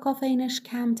عربیکا کافئینش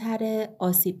کمتره،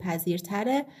 آسیب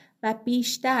پذیرتره و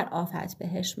بیشتر آفت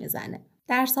بهش میزنه.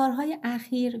 در سالهای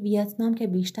اخیر ویتنام که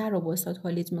بیشتر روبوستا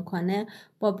تولید میکنه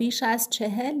با بیش از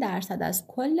 40% از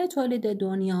کل تولید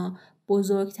دنیا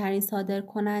بزرگترین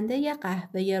صادرکننده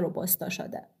قهوه روبوستا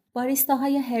شده.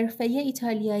 باریستاهای حرفه‌ای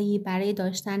ایتالیایی برای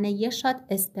داشتن یک شات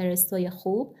اسپرسوی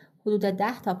خوب حدود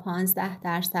 10 تا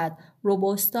 15%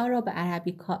 روبوستا را به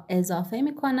عربیکا اضافه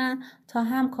میکنن تا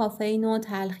هم کافئین و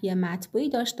تلخی مطبوعی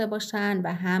داشته باشن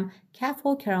و هم کف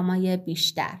و کرامای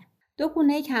بیشتر. دو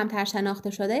گونه کمتر شناخته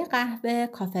شده قهوه،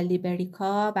 کافه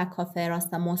لیبریکا و کافه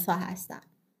راستاموسا هستند.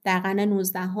 در قرن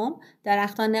 19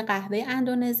 درختان قهوه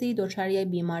اندونزی دچار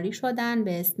بیماری شدن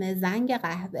به اسم زنگ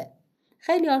قهوه.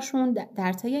 خیلی هاشون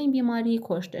در طی این بیماری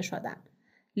کشته شدن.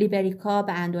 لیبریکا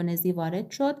به اندونزی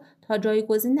وارد شد تا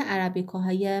جایگزین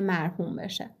عربیکاهای مرحوم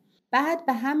بشه. بعد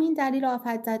به همین دلیل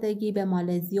آفت‌زدگی به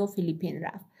مالزی و فیلیپین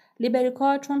رفت.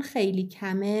 لیبریکا چون خیلی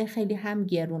کمه، خیلی هم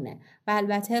گرونه و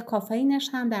البته کافئینش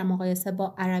هم در مقایسه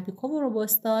با عربیکا و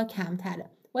روبوستا کمتره.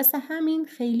 واسه همین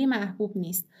خیلی محبوب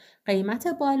نیست. قیمت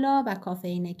بالا و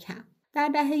کافئین کم. در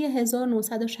دهه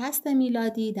 1960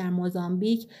 میلادی در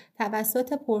موزامبیک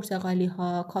توسط پرتغالی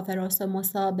ها کافه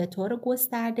راستاموسا به طور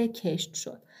گسترده کشت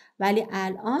شد، ولی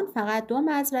الان فقط 2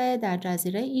 مزرعه در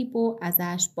جزیره ایبو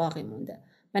ازش باقی مونده.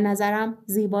 به نظرم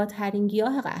زیباترین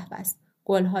گیاه قهوه است.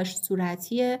 گلهاش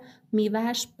صورتیه،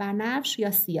 میوهش بنفش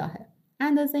یا سیاهه.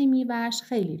 اندازه میوهش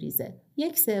خیلی ریزه،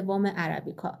 1/3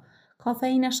 عربیکا.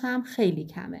 کافئینش هم خیلی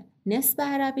کمه، نصف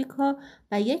عربیکا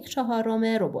و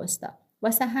 1/4 روبوستا.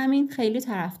 واسه همین خیلی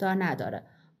طرفدار نداره.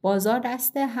 بازار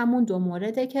دست همون 2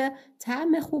 مورده که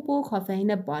طعم خوب و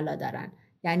کافئین بالا دارن،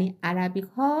 یعنی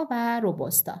عربیکا و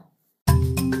روبوستا.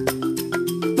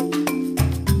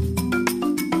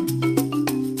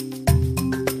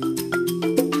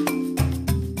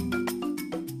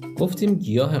 گفتیم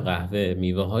گیاه قهوه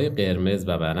میوه‌های قرمز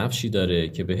و بنفشی داره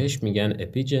که بهش میگن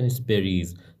اپیجنس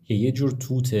بریز که یه جور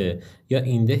توته یا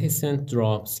ایندهیسنت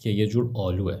دراپس که یه جور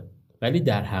آلوه، ولی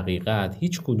در حقیقت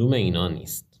هیچ کدوم اینا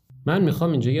نیست. من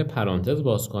میخوام اینجا یه پرانتز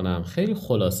باز کنم، خیلی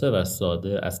خلاصه و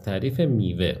ساده از تعریف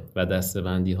میوه و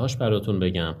دسته‌بندی‌هاش براتون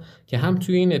بگم که هم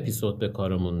توی این اپیزود به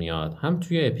کارمون میاد، هم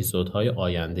توی اپیزودهای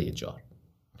آینده جار.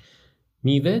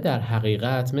 میوه در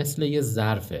حقیقت مثل یه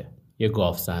ظرفه، یه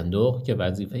گاف صندوق که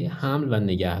وظیفه حمل و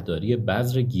نگهداری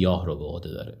بذر گیاه رو به عهده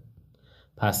داره.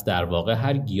 پس در واقع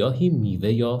هر گیاهی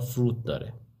میوه یا فروت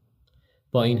داره.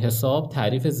 با این حساب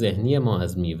تعریف ذهنی ما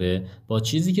از میوه با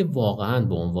چیزی که واقعاً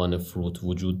به عنوان فروت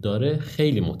وجود داره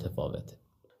خیلی متفاوته.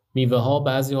 میوه ها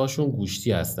بعضی هاشون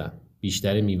گوشتی هستن.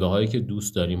 بیشتر میوه هایی که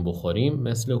دوست داریم بخوریم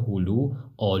مثل هلو،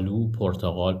 آلو،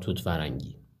 پرتقال، توت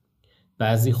فرنگی.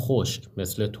 بعضی خشک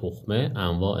مثل تخمه،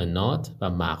 انواع نات و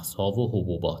مغزها و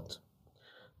حبوبات.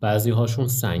 بعضی هاشون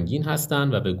سنگین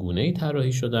هستن و به گونه‌ای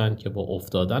طراحی شدن که با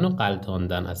افتادن و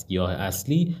غلتاندن از گیاه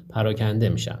اصلی پراکنده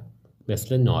میشن،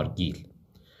 مثل نارگیل.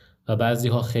 و بعضی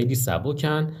ها خیلی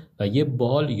سبکن و یه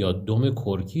بال یا دم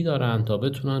کرکی دارن تا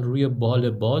بتونن روی بال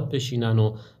باد بشینن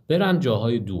و برن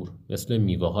جاهای دور، مثل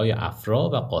میوه های افرا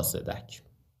و قاصدک.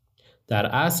 در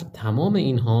اصل تمام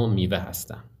اینها میوه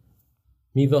هستن.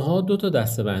 میوه ها 2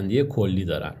 دسته‌بندی کلی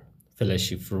دارن،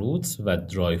 فلشی فروتس و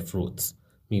درای فروتس،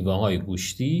 میوه های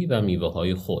گوشتی و میوه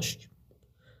های خشک.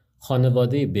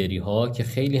 خانواده بری ها که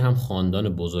خیلی هم خاندان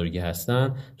بزرگی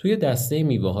هستن توی دسته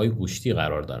میوه های گوشتی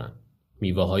قرار دارن.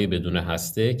 میوه های بدون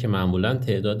هسته که معمولاً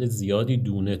تعداد زیادی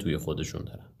دونه توی خودشون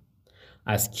دارن.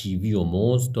 از کیوی و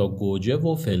موز تا گوجه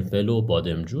و فلفل و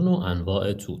بادمجون و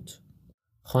انواع توت.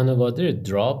 خانواده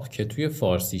دراپ که توی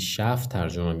فارسی شفت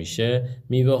ترجمه میشه،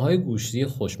 میوه های گوشتی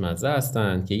خوشمزه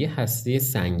هستن که یه هسته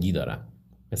سنگی دارن،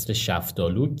 مثل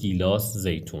شفتالو، گیلاس،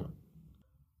 زیتون.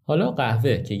 حالا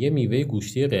قهوه که یه میوه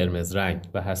گوشتی قرمز رنگ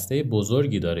و هسته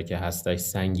بزرگی داره که هستش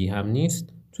سنگی هم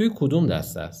نیست، توی کدوم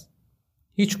دسته است؟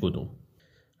 هیچ کدوم.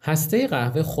 هسته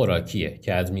قهوه خوراکیه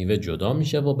که از میوه جدا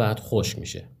میشه و بعد خشک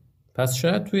میشه. پس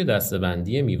شاید توی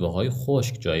دسته‌بندی میوه های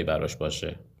خشک جایی براش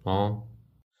باشه.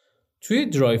 توی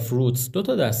درای فروتس 2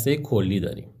 دسته کلی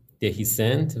داریم،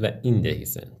 دهیسنت و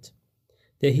ایندهیسنت.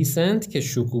 دهیسنت که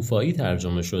شکوفایی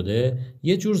ترجمه شده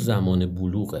یه جور زمان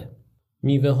بلوغه.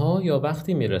 میوه ها یا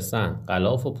وقتی میرسن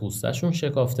غلاف و پوستشون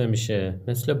شکافته میشه،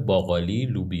 مثل باقالی،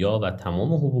 لوبیا و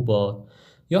تمام حبوبات،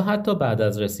 یا حتی بعد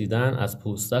از رسیدن از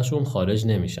پوستشون خارج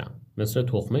نمیشن، مثل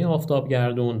تخمه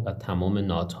آفتابگردون و تمام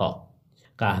نات‌ها.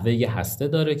 قهوه یه هسته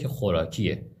داره که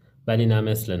خوراکیه، ولی نه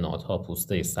مثل نات‌ها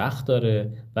پوسته سخت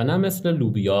داره و نه مثل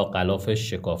لوبیا غلافش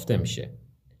شکافته میشه.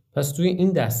 پس توی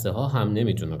این دسته ها هم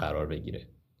نمیتونه قرار بگیره.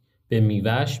 به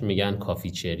میوهش میگن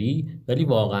کافی چری ولی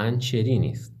واقعاً چری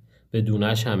نیست. به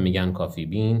دونش هم میگن کافی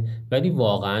بین ولی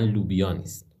واقعاً لوبیا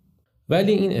نیست.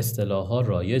 ولی این اصطلاحات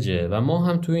رایجه و ما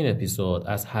هم توی این اپیزود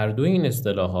از هر دوی این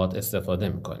اصطلاحات استفاده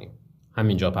میکنیم.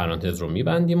 همینجا پرانتز رو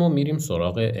میبندیم و میریم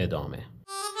سراغ ادامه.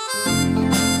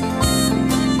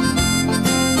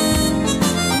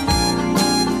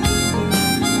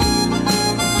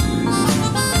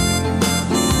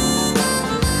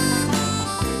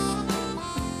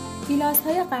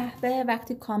 گیلاس‌های قهوه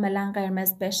وقتی کاملا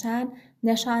قرمز بشن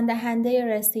نشان دهنده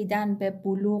رسیدن به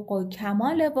بلوغ و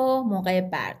کمال و موقع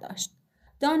برداشت.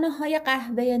 دانه‌های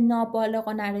قهوه نابالغ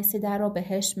و نرسیده رو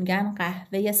بهش میگن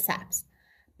قهوه سبز.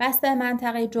 بسته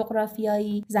منطقه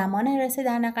جغرافیایی زمان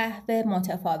رسیدن قهوه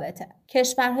متفاوته.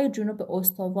 کشورهای جنوب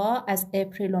استوا از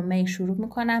اپریل و می شروع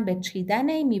میکنن به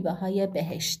چیدن میوه‌های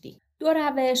بهشتی. 2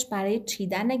 روش برای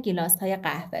چیدن گیلاس‌های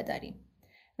قهوه داریم.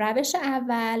 روش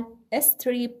اول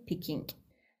استریپ پیکینگ.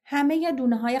 همه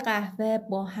دونه‌های قهوه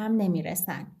با هم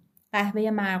نمیرسن.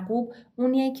 قهوه مرغوب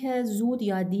اونیه که زود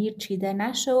یا دیر چیده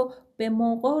نشه و به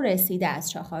موقع و رسیده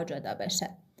از شاخه‌ها جدا بشه.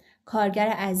 کارگر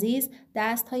عزیز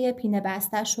دست‌های پینه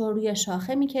بستش رو روی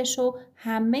شاخه میکشه و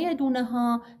همه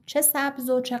دونه‌ها چه سبز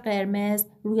و چه قرمز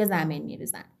روی زمین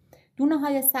میریزن.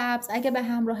 دونه‌های سبز اگه به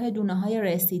همراه دونه‌های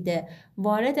رسیده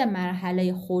وارد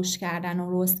مرحله خشک کردن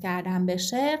و رست کردن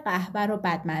بشه قهوه رو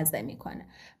بدمزه میکنه.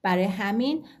 برای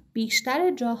همین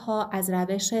بیشتر جاها از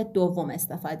روش دوم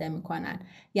استفاده میکنن،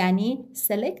 یعنی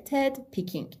selected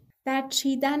picking. در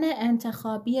چیدن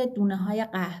انتخابی دونه‌های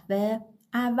قهوه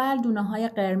اول دونه‌های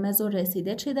قرمز و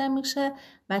رسیده چیده میشه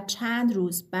و چند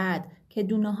روز بعد که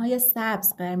دونه‌های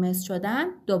سبز قرمز شدن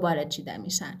دوباره چیده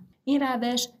میشن. این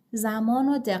روش زمان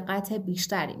و دقت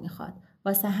بیشتری میخواد.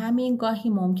 واسه همین گاهی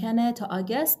ممکنه تا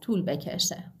آگست طول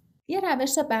بکشه. یه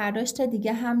روش برداشت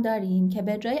دیگه هم داریم که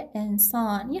به جای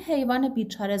انسان یه حیوان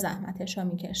بیچاره زحمتشو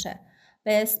میکشه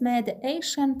به اسم The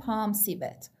Asian Palm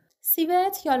Civet.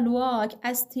 سیوت یا لواک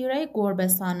از تیره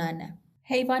گربه‌سانانه.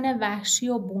 حیوان وحشی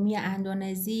و بومی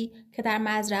اندونزی که در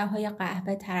مزرعه‌های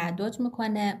قهوه تردد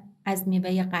میکنه، از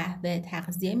میوه قهوه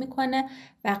تغذیه میکنه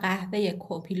و قهوه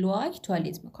کپی لواک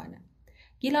تولید میکنه.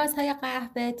 گیلاس‌های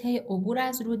قهوه طی عبور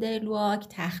از روده لواک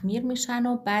تخمیر میشن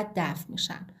و بعد دفع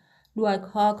میشن.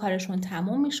 لواک‌ها کارشون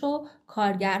تموم میشه و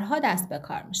کارگرها دست به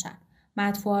کار میشن.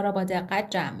 مدفوعا را با دقت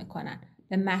جمع میکنن.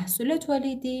 به محصول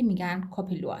تولیدی میگن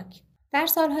کپی لواک. در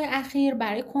سالهای اخیر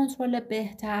برای کنترل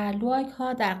بهتر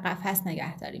لواک‌ها در قفس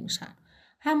نگهداری میشن.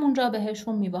 همونجا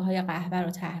بهشون میوه‌های قهوه رو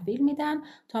تحویل میدن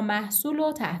تا محصول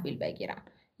رو تحویل بگیرن.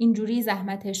 اینجوری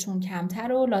زحمتشون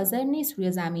کمتر و لازم نیست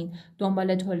روی زمین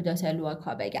دنبال تولیدات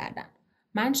لواک‌ها بگردن.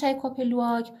 منشأ کپی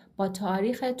لواک با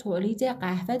تاریخ تولید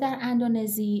قهوه در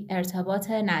اندونزی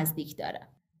ارتباط نزدیک داره.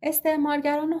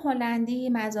 استعمارگران هلندی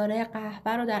مزارع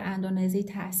قهوه رو در اندونزی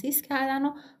تأسیس کردن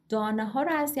و دانه‌ها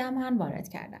رو از یمن وارد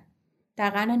کردن. در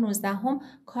قرن 19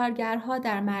 کارگرها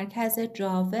در مرکز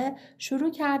جاوه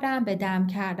شروع کردن به دم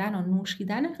کردن و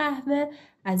نوشیدن قهوه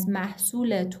از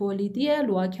محصول تولیدی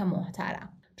لواک محترم.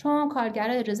 چون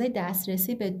کارگرها اجازه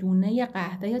دسترسی به دونه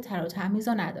قهوه تر و تمیز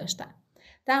رو نداشتن.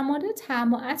 در مورد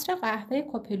طعم و عطر قهوه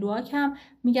کپی لواک هم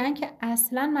میگن که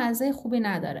اصلاً مزه خوبی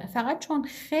نداره، فقط چون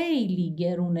خیلی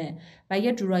گرونه و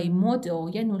یه جورایی مد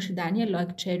و یه نوشیدنی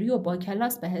لاکچری و با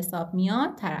کلاس به حساب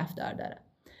میاد طرفدار داره.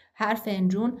 هر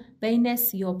فنجون بین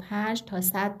 35 تا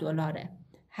 100 دلاره.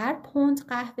 هر پوند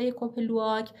قهوه کپی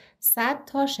لواک 100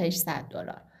 تا 600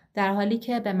 دلار. در حالی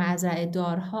که به مزرعه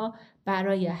دارها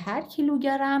برای هر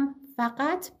کیلوگرم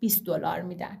فقط 20 دلار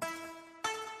میدن.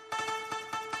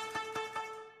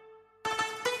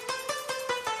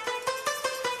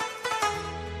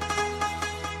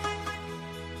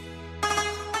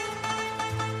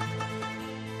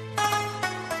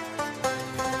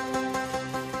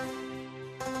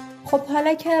 خب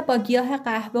حالا که با گیاه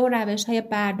قهوه و روش‌های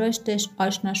برداشتش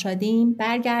آشنا شدیم،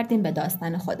 برگردیم به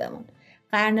داستان خودمون.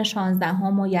 قرن 16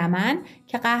 و یمن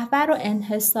که قهوه رو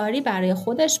انحصاری برای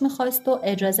خودش می‌خواست و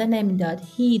اجازه نمیداد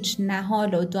هیچ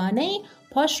نهال و دانه‌ای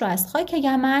پاش رو از خاک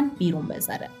یمن بیرون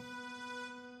بذاره.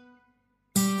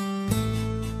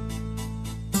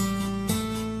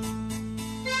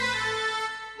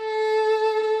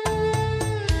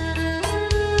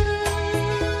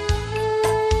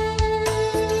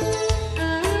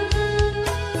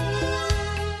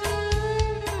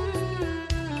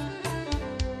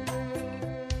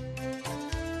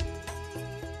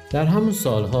 در همون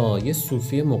سالها یه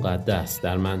صوفی مقدس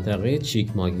در منطقه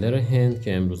چیکماگلر هند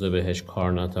که امروزه بهش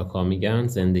کارناتاکا میگن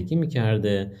زندگی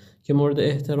میکرده که مورد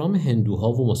احترام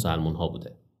هندوها و مسلمانها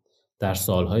بوده. در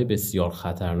سالهای بسیار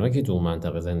خطرناکی تو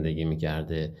منطقه زندگی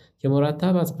میکرده که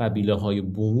مرتب از قبیله‌های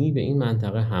بومی به این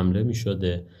منطقه حمله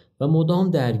میشده و مدام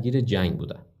درگیر جنگ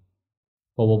بودن.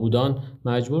 بابا بودان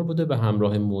مجبور بوده به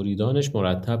همراه مریدانش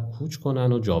مرتب کوچ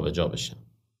کنن و جابجا بشن.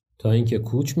 تا اینکه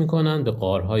کوچ میکنن به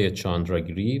غارهای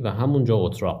چاندراگیری و همونجا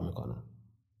اتراق میکنن.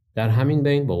 در همین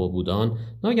بین بابا بودان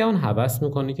ناگهان هوس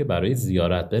میکنه که برای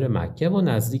زیارت بره مکه و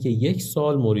نزدیک 1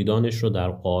 سال مریدانش رو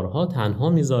در غارها تنها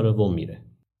میذاره و میره.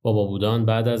 بابا بودان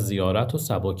بعد از زیارت و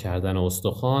سبک کردن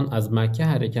استخوان از مکه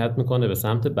حرکت میکنه به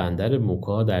سمت بندر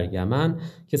موکا در یمن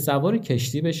که سوار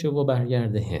کشتی بشه و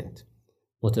برگرده هند.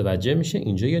 متوجه میشه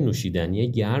اینجا یه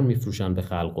نوشیدنی گرم میفروشن به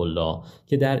خلق الله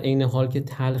که در عین حال که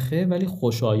تلخه ولی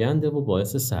خوشاینده و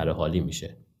باعث سرحالی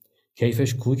میشه.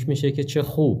 کیفش کوک میشه که چه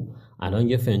خوب، الان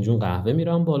یه فنجون قهوه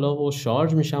میرم بالا و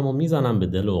شارژ میشم و میزنم به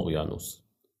دل اقیانوس.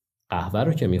 قهوه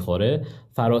رو که میخوره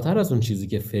فراتر از اون چیزی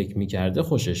که فکر میکرده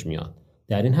خوشش میاد.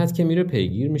 در این حد که میره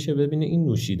پیگیر میشه ببینه این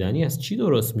نوشیدنی از چی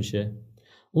درست میشه.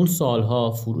 اون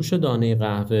سالها فروش دانه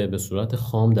قهوه به صورت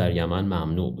خام در یمن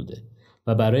ممنوع بوده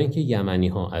و برای اینکه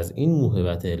یمنی‌ها از این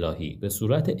موهبت الهی به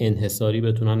صورت انحصاری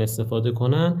بتونن استفاده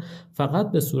کنن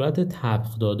فقط به صورت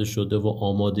طبخ داده شده و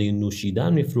آماده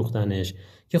نوشیدن میفروختنش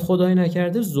که خدای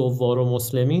نکرده زوار و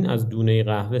مسلمین از دونه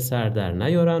قهوه سر در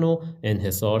نیارن و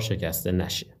انحصار شکسته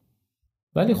نشه.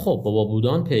 ولی خب بابا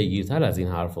بودان پیگیرتر از این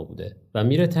حرفا بوده و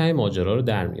میره ته ماجرا رو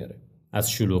در میاره.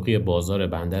 از شلوغی بازار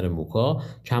بندر موکا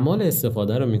کمال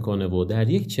استفاده رو میکنه و در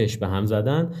یک چشم به هم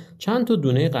زدن چند تا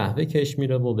دونه قهوه کش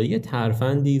میره و به یه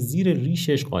ترفندی زیر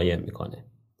ریشش قایم میکنه.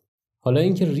 حالا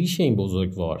اینکه ریش این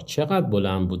بزرگوار چقدر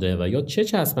بلند بوده و یا چه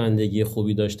چسبندگی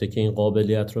خوبی داشته که این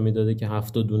قابلیت رو میداده که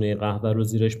 7 دونه قهوه رو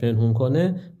زیرش پنهون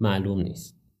کنه معلوم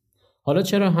نیست. حالا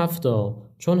چرا 7؟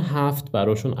 چون 7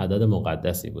 براشون عدد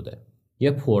مقدسی بوده.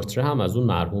 یه پورتره هم از اون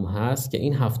مرحوم هست که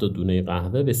این 7 دونه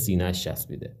قهوه به سینه‌اش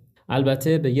چسبیده.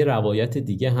 البته به یه روایت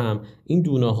دیگه هم این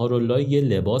دونه ها رو لای یه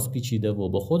لباس پیچیده و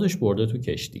با خودش برده تو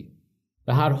کشتی.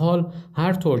 به هر حال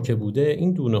هر طور که بوده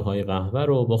این دونه های قهوه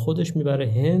رو با خودش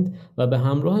میبره هند و به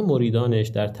همراه مریدانش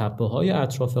در تپه های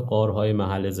اطراف غارهای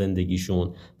محل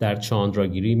زندگیشون در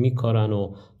چاندراگیری میکارن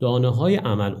و دانه های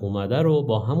عمل اومده رو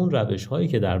با همون روش هایی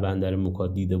که در بندر موکا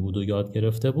دیده بود و یاد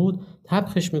گرفته بود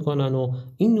طبخش میکنن و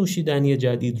این نوشیدنی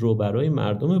جدید رو برای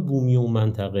مردم بومی اون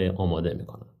منطقه آماده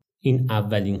میکنن. این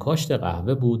اولین کاشت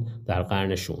قهوه بود در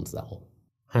قرن 16.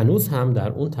 هنوز هم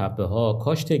در اون تپه ها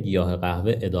کاشت گیاه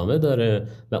قهوه ادامه داره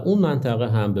و اون منطقه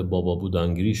هم به بابا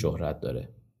بودانگیری شهرت داره.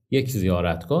 یک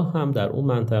زیارتگاه هم در اون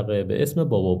منطقه به اسم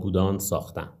بابا بودان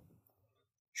ساختن.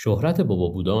 شهرت بابا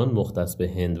بودان مختص به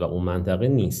هند و اون منطقه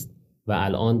نیست و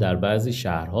الان در بعضی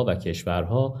شهرها و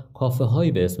کشورها کافه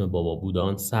هایی به اسم بابا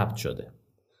بودان ثبت شده.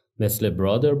 مثل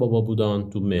برادر بابا بودان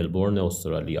تو ملبورن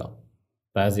استرالیا.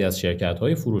 بعضی از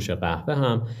شرکت‌های فروش قهوه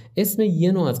هم اسم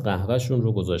یه نوع از قهوهشون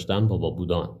رو گذاشتن بابا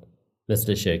بودان.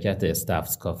 مثل شرکت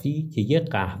استفز کافی که یه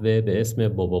قهوه به اسم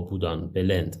بابا بودان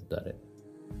بلند داره.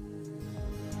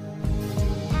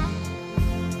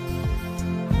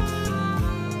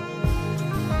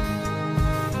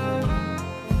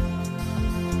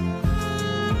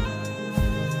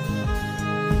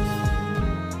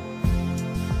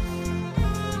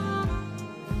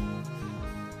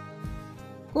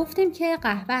 گفتیم که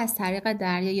قهوه از طریق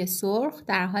دریای سرخ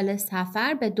در حال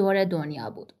سفر به دور دنیا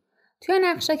بود. توی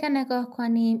نقشه که نگاه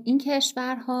کنیم این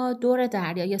کشورها دور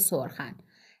دریای سرخن.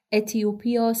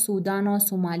 اتیوپی و سودان و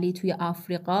سومالی توی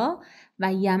آفریقا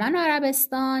و یمن و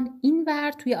عربستان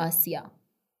اینور توی آسیا.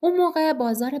 اون موقع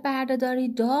بازار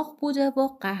بردهداری داغ بوده و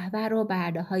قهوه رو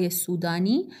برده‌های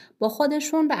سودانی با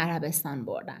خودشون به عربستان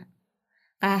بردن.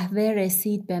 قهوه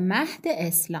رسید به مهد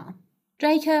اسلام.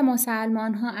 جایی که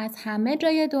مسلمان ها از همه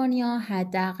جای دنیا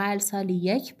حداقل سالی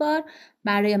 1 بار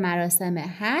برای مراسم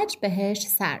حج بهش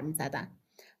سر می زدن.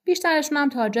 بیشترشون هم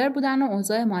تاجر بودن و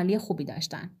اوضاع مالی خوبی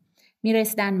داشتن. می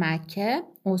رسیدن مکه،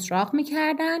 اسراق می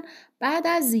کردن، بعد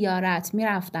از زیارت می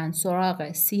رفتن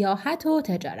سراغ سیاحت و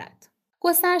تجارت.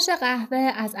 گسترش قهوه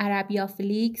از عربیا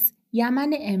فلیکس،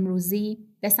 یمن امروزی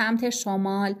به سمت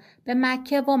شمال به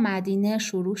مکه و مدینه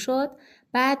شروع شد.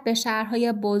 بعد به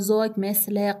شهرهای بزرگ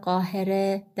مثل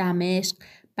قاهره، دمشق،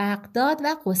 بغداد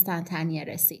و قسطنطنیه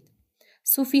رسید.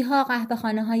 صوفی‌ها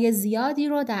قهوه‌خانه‌های زیادی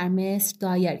رو در مصر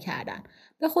دایر کردند،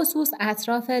 به خصوص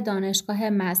اطراف دانشگاه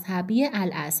مذهبی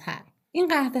الازهر. این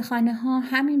قهوه‌خانه‌ها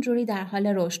همینجوری در حال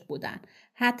رشد بودند،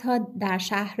 حتی در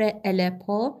شهر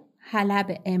الپو،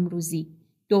 حلب امروزی،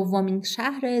 دومین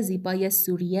شهر زیبای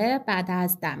سوریه بعد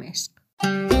از دمشق.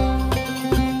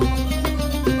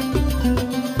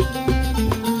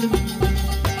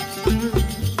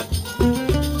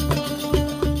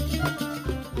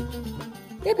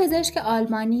 یه پزشک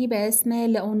آلمانی به اسم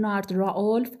لئونارد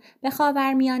راولف به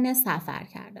خاورمیانه سفر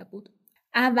کرده بود.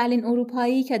 اولین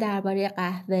اروپایی که درباره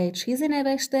قهوه چیزی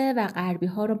نوشته و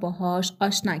غربی‌ها رو باهاش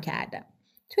آشنا کرده.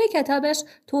 توی کتابش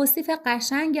توصیف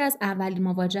قشنگی از اولین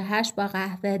مواجهش با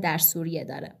قهوه در سوریه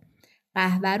داره.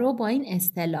 قهوه رو با این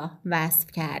اصطلاح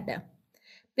وصف کرده: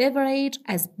 beverage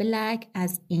از black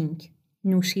از ink،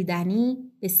 نوشیدنی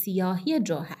به سیاهی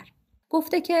جوهر.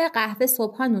 گفته که قهوه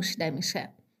صبحا نوشیده میشه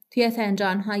توی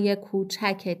فنجان‌های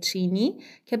کوچک چینی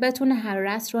که بتونه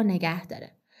حرارت رو نگه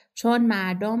داره، چون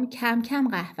مردم کم کم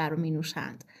قهوه رو می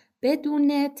نوشند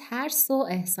بدون ترس و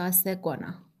احساس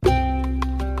گناه.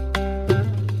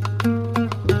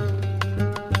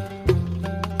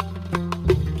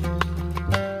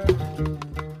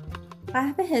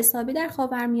 قهوه حسابی در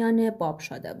خاورمیانه باب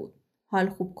شده بود. حال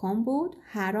خوب کن بود،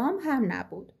 حرام هم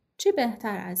نبود. چی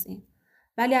بهتر از این؟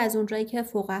 ولی از اونجایی که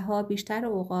فقها بیشتر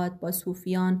اوقات با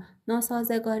صوفیان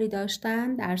ناسازگاری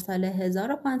داشتن، در سال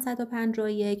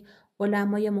 1551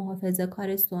 علمای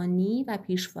محافظه‌کار سنی و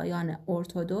پیشوایان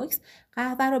ارتدوکس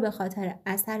قهوه رو به خاطر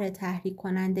اثر تحریک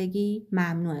کنندگی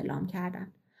ممنوع اعلام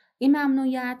کردند. این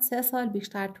ممنوعیت 3 سال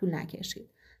بیشتر طول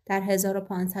نکشید. در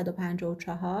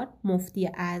 1554 مفتی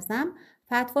اعظم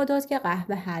فتوا داد که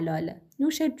قهوه حلاله،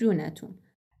 نوش جونتون.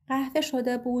 قهوه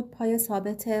شده بود پای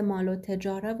ثابت مال و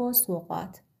تجاره و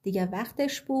سوغات. دیگه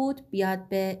وقتش بود بیاد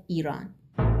به ایران.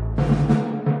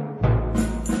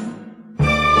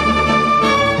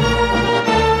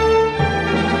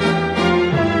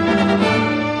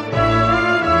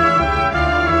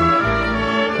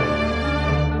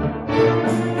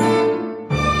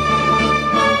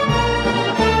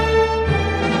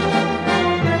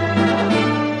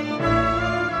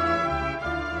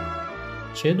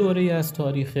 چه دوره‌ای از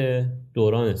تاریخ؟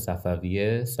 دوران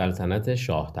صفویه، سلطنت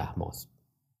شاه طهماسب.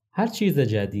 هر چیز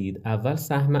جدید اول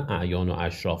سهم اعیان و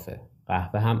اشرافه.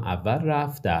 قهوه هم اول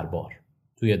رفت دربار.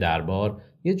 توی دربار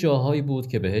یه جاهایی بود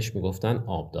که بهش میگفتن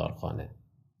آبدارخانه.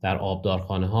 در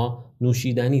آبدارخانه ها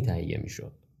نوشیدنی تهیه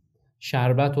میشد.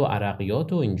 شربت و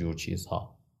عرقیات و اینجور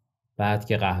چیزها. بعد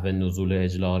که قهوه نزول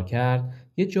اجلال کرد،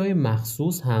 یه جای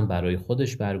مخصوص هم برای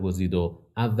خودش برگزید و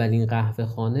اولین قهوه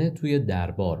خانه توی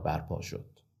دربار برپا شد.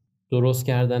 درست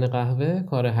کردن قهوه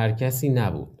کار هر کسی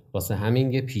نبود. واسه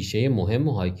همین یه پیشه مهم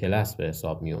و های کلاس به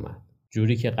حساب می اومد.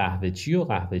 جوری که قهوه چی و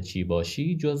قهوه چی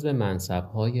باشی جزو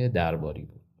منصب‌های درباری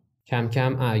بود. کم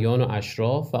کم اعیان و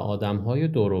اشراف و آدم‌های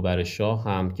دور و بر شاه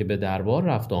هم که به دربار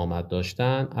رفت و آمد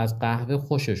داشتن از قهوه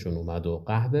خوششون اومد و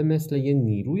قهوه مثل یه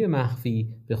نیروی مخفی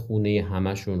به خونه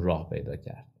همشون راه پیدا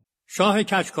کرد. شاه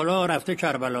کچکلا رفته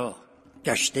کربلا،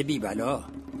 گشته بی بلا،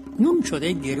 نون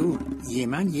شده گرون،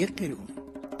 یمن یک قرون،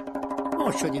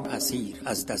 ما شدیم اسیر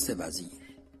از دست وزیر.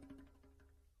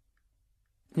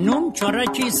 نون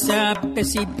چارکی سب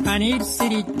بسی پنیر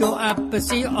سری دو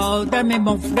عبسی، آدم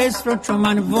مفلس رو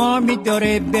چون وامی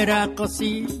داره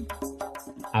برقصی.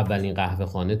 اولین قهوه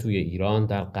خانه توی ایران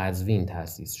در قزوین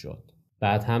تأسیس شد.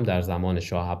 بعد هم در زمان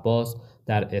شاه عباس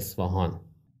در اصفهان.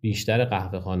 بیشتر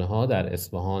قهوه خانه ها در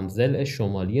اصفهان ضلع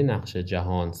شمالی نقش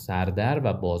جهان سردر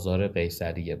و بازار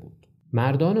قیصریه بود.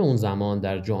 مردان اون زمان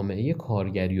در جامعه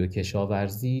کارگری و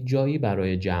کشاورزی جایی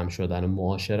برای جمع شدن و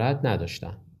معاشرت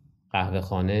نداشتن. قهوه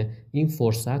خانه این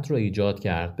فرصت رو ایجاد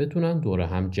کرد بتونن دور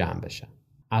هم جمع بشن.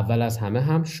 اول از همه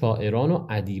هم شاعران و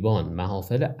ادیبان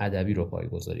محافل ادبی رو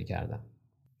پایه‌گذاری کردن.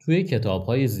 توی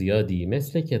کتاب‌های زیادی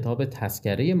مثل کتاب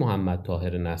تذکره محمد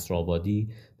طاهر نصرآبادی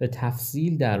به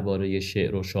تفصیل درباره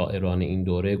شعر و شاعران این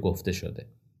دوره گفته شده.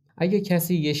 اگه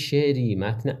کسی یه شعری،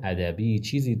 متن ادبی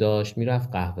چیزی داشت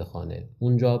میرفت قهوه خانه.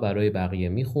 اونجا برای بقیه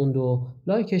میخوند و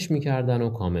لایکش میکردن و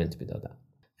کامنت میدادن.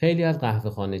 خیلی از قهوه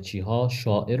خانه چیها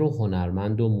شاعر و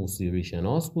هنرمند و موسیقی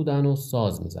شناس بودن و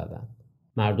ساز میزدن.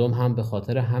 مردم هم به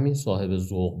خاطر همین صاحب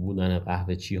ذوق بودن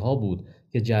قهوه چیها بود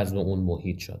که جذب اون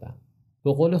محیط شدن.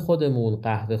 به قول خودمون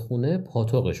قهوه خونه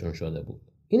پاتوقشون شده بود.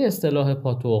 این اصطلاح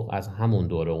پاتوق از همون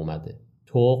دوره اومده.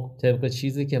 توق طبق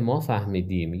چیزی که ما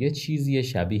فهمیدیم یه چیزی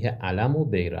شبیه علم و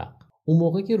بیرق. اون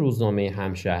موقع که روزنامه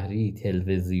همشهری،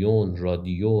 تلویزیون،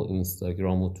 رادیو،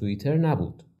 اینستاگرام و توییتر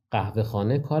نبود. قهوه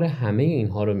خانه کار همه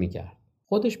اینها رو میکرد.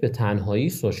 خودش به تنهایی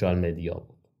سوشال مدیا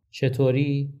بود.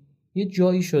 چطوری؟ یه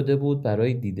جایی شده بود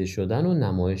برای دیده شدن و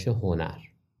نمایش هنر.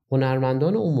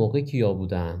 هنرمندان اون موقع کیا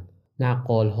بودن؟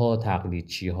 نقال‌ها،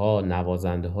 تقلیدچی‌ها،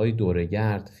 نوازنده‌های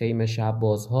دوره‌گرد، خیمه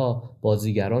شب‌بازها،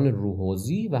 بازیگران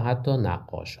روحوزی و حتی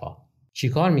نقاش‌ها.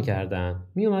 چیکار می‌کردن؟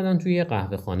 می‌اومدن توی یه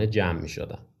قهوه خانه جمع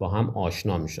می‌شدن، با هم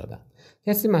آشنا می‌شدن.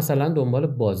 کسی مثلا دنبال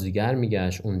بازیگر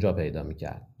می‌گشت، اونجا پیدا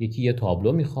می‌کرد. یکی یه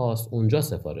تابلو می‌خواست، اونجا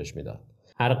سفارش می‌داد.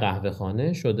 هر قهوه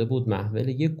خانه شده بود محول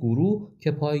یه گروه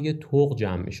که پای یه طوق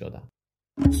جمع می‌شدن.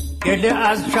 گله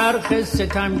از چرخ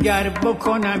ستمگر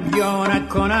بکنم یا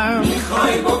نکنم،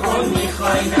 میخوای بکن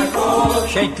میخوای نکن،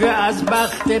 شکوه از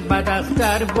بخت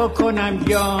بداختر بکنم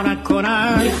یا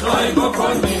نکنم، میخوای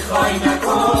بکن میخوای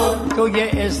نکن، توی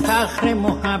استخر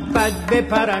محبت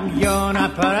بپرم یا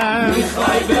نپرم،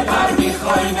 میخوای بپر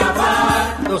میخوای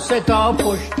نپر، 2 سه تا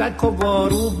پشتک و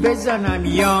وارو بزنم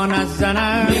یا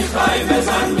نزنم؟ میخوای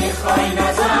بزن میخوای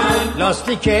نزن.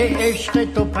 لاستیک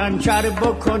عشق تو پنچر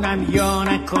بکنم یا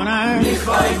نکنم؟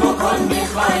 میخوای بکن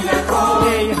میخوای نکن.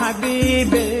 ای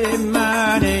حبیب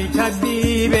من ای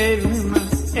طبیب من،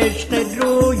 عشق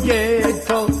روی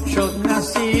تو شد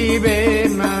نصیب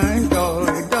من.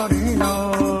 دای دای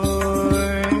دای.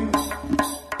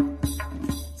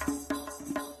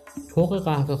 طوق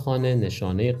قهوه خانه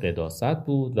نشانه قداست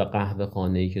بود و قهوه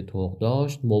خانه‌ای که طوق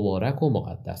داشت مبارک و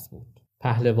مقدس بود.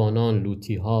 پهلوانان،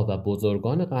 لوطی‌ها و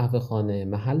بزرگان قهوه خانه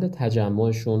محل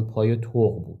تجمعشون پای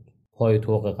طوق بود. پای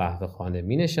طوق قهوه خانه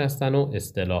می نشستن و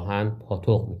اصطلاحاً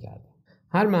پاتوق می کردن.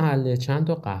 هر محله چند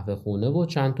تا قهوه خونه و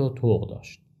چند تا طوق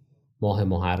داشت. ماه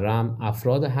محرم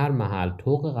افراد هر محل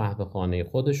طوق قهوه خانه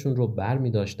خودشون رو بر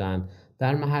می داشتن،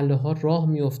 در محله ها راه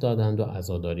می افتادند و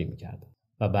عزاداری می کردن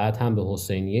و بعد هم به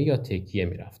حسینیه یا تکیه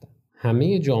می رفتن.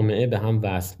 همه جامعه به هم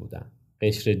وصل بودن.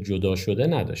 قشر جدا شده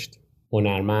نداشتیم.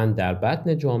 هنرمند در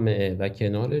بطن جامعه و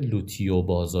کنار لوطی و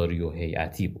بازاری و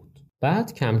هیئتی بود.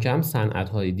 بعد کم کم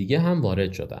صنعت‌های دیگه هم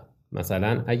وارد شدن.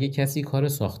 مثلا اگه کسی کار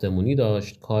ساختمونی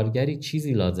داشت، کارگری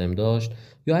چیزی لازم داشت،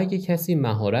 یا اگه کسی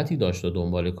مهارتی داشت و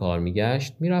دنبال کار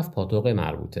میگشت، میرفت پاتوق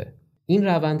مربوطه. این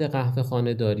روند قهوه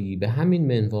خانه داری به همین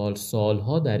منوال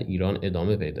سالها در ایران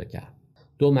ادامه پیدا کرد.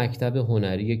 2 مکتب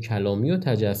هنری کلامی و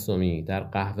تجسمی در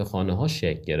قهوه خانه ها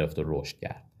شکل گرفت و رشد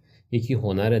کرد. یکی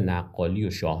هنر نقالی و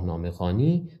شاهنامه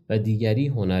خوانی و دیگری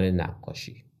هنر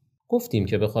نقاشی. گفتیم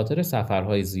که به خاطر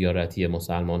سفرهای زیارتی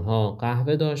مسلمان‌ها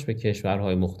قهوه داشت به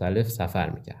کشورهای مختلف سفر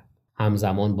می‌کرد.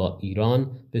 همزمان با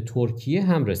ایران به ترکیه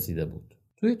هم رسیده بود.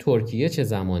 توی ترکیه چه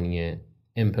زمانیه؟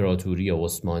 امپراتوری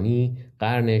عثمانی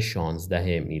قرن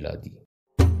 16 میلادی.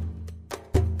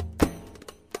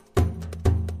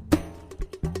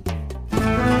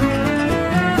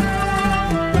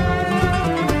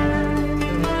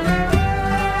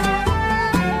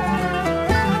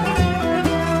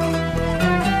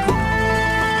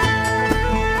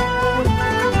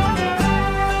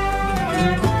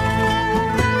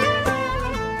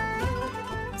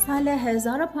 سال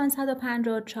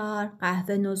 1554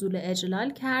 قهوه نزول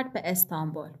اجلال کرد به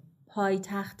استانبول،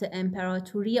 پایتخت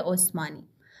امپراتوری عثمانی،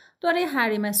 دوره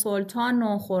حریم سلطان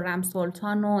و خرم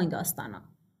سلطان و این داستانا.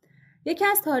 یکی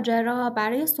از تاجرها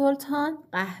برای سلطان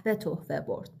قهوه تحفه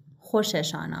برد.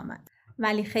 خوششان آمد.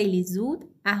 ولی خیلی زود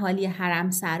اهالی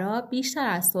حرمسرا بیشتر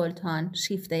از سلطان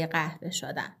شیفته قهوه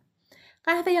شدن.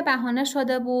 قهوه یه بهانه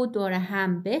شده بود دور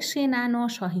هم بشینن و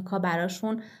شاهیکا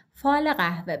براشون فال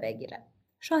قهوه بگیره.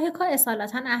 شاهیکا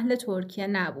اصالتاً اهل ترکیه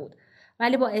نبود،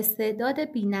 ولی با استعداد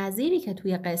بی‌نظیری که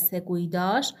توی قصه گویی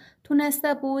داشت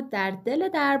تونسته بود در دل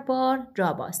دربار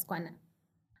جا باز کنه.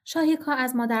 شاهیکا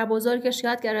از مادر بزرگش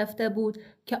یاد گرفته بود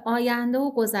که آینده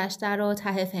و گذشته رو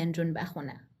ته فنجون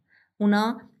بخونه.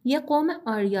 اونا یه قوم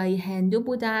آریایی هندو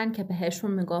بودن که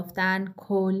بهشون میگفتن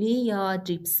کولی یا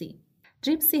جیپسی.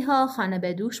 جیپسی ها خانه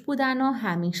به دوش بودن و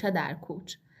همیشه در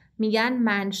کوچ. میگن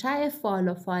منشأ فال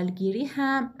و فالگیری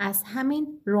هم از همین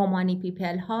رومانی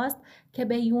پیپل هاست که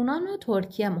به یونان و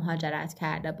ترکیه مهاجرت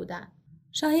کرده بودن.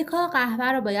 شاهیکا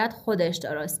قهوه رو باید خودش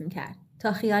درست میکرد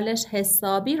تا خیالش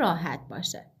حسابی راحت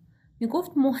باشه.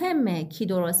 میگفت مهمه کی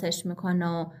درستش میکنه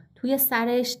و توی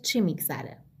سرش چی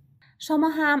میگذره. شما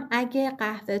هم اگه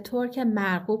قهوه ترک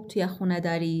مرغوب توی خونه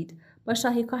دارید با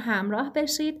شاهیکا همراه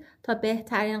بشید تا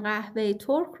بهترین قهوه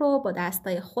ترک رو با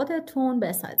دستای خودتون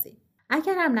بسازید.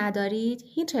 اگر هم ندارید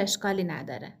هیچ اشکالی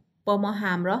نداره. با ما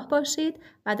همراه باشید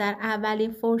و در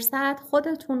اولین فرصت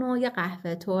خودتون رو یه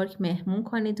قهوه ترک مهمون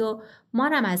کنید و ما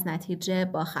هم از نتیجه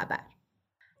باخبر.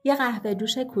 یه قهوه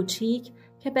دوش کوچیک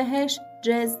که بهش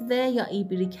جزوه یا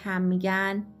ایبریک هم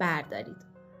میگن بردارید.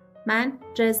 من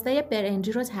جزوه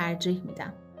برنجی رو ترجیح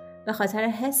میدم به خاطر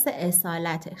حس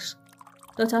اصالتش.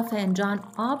 2 فنجان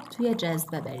آب توی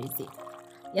جزوه بریزید.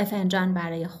 1 فنجان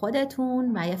برای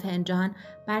خودتون و 1 فنجان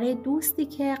برای دوستی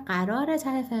که قراره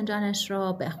ته فنجانش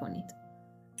رو بخونید.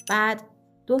 بعد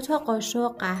 2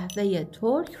 قاشق قهوه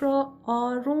ترک رو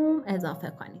آروم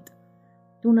اضافه کنید.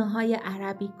 دونه‌های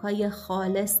عربیکای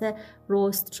خالص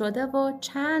رست شده و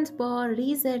چند بار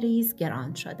ریز ریز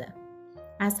گران شده.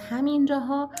 از همین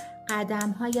جاها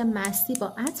قدم‌های مستی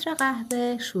با عطر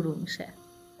قهوه شروع میشه.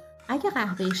 اگه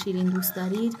قهوه شیرین دوست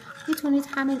دارید میتونید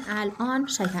همین الان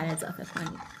شکر اضافه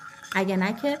کنید. اگه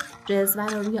نه که جزوه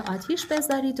رو روی آتیش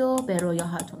بذارید و به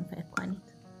رویاهاتون فکر کنید.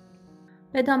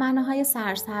 به دامنه‌های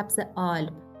سرسبز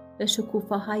آلپ، به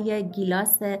شکوفه‌های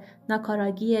گیلاس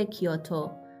ناکاراگی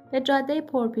کیوتو، به جاده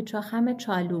پرپیچ و خم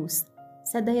چالوس،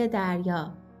 صدای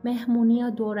دریا، مهمونی و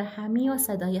دور همی و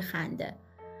صدای خنده.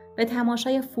 به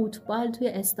تماشای فوتبال توی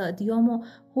استادیوم و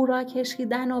هورا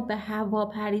کشیدن و به هوا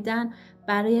پریدن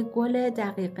برای گل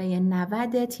دقیقه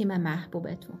 90 تیم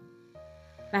محبوبتون.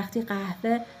 وقتی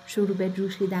قهوه شروع به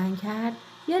جوشیدن کرد،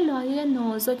 یه لایه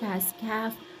نازک از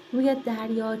کف روی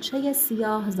دریاچه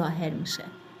سیاه ظاهر میشه.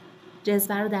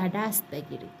 جزوه رو در دست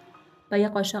بگیرید. با یه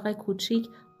قاشق کوچیک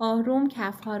آروم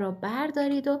کفها رو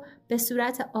بردارید و به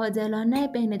صورت عادلانه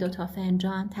بین 2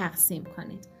 فنجان تقسیم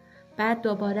کنید. بعد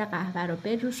دوباره قهوه رو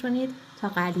بجوشونید تا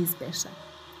غلیظ بشه.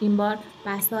 این بار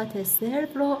بساط سرو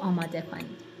رو آماده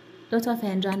کنید. 2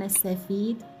 فنجان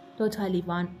سفید، 2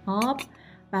 لیوان آب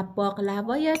و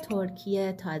باقلوای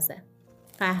ترکی تازه.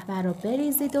 قهوه رو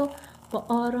بریزید و با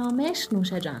آرامش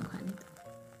نوش جان کنید.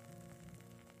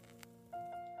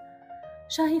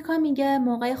 شاهیکا میگه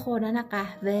موقع خوردن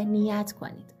قهوه نیت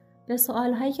کنید. به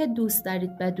سوالهایی که دوست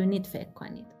دارید بدونید فکر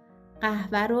کنید.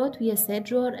 قهوه رو توی 3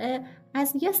 جرعه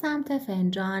از یه سمت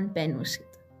فنجان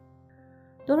بنوشید.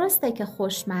 درسته که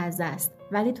خوشمزه است،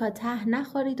 ولی تا ته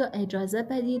نخورید و اجازه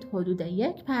بدید حدود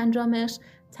 1/5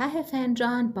 ته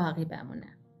فنجان باقی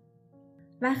بمونه.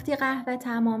 وقتی قهوه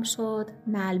تمام شد،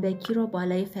 نلبکی رو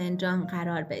بالای فنجان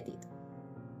قرار بدید.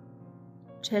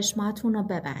 چشماتون رو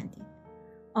ببندید.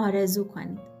 آرزو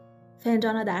کنید.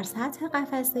 فنجان رو در سطح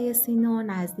قفسه سینه و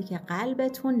نزدیک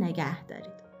قلبتون نگه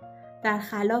دارید. در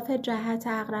خلاف جهت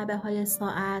عقربه های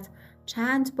ساعت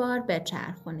چند بار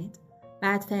بچرخونید.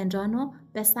 بعد فنجان رو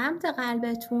به سمت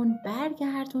قلبتون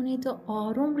برگردونید و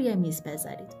آروم روی میز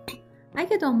بذارید.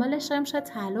 اگه دنبال شمش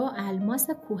طلا و الماس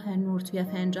کوهنور توی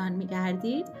فنجان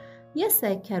میگردید، یه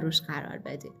سکه روش قرار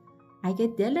بدید. اگه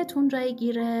دلتون جای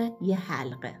گیره، یه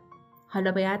حلقه.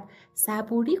 حالا باید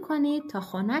صبوری کنید تا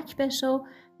خنک بشه و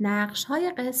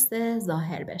نقش‌های قصه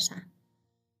ظاهر بشن.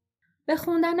 به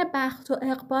خوندن بخت و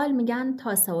اقبال میگن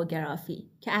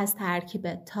تاسئوگرافی که از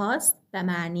ترکیب تاس به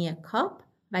معنی کاپ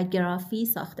و گرافی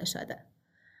ساخته شده.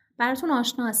 براتون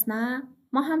آشناست نه؟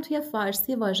 ما هم توی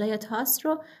فارسی واژه تاس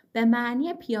رو به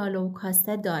معنی پیاله و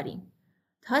کاسه داریم.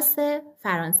 تاس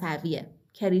فرانسویه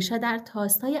که ریشه در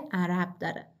تاسای عرب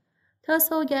داره.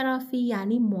 تاسئوگرافی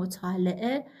یعنی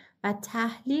مطالعه و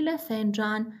تحلیل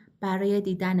فنجان برای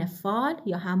دیدن فال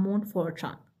یا همون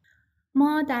فورتون.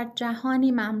 ما در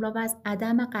جهانی مملو از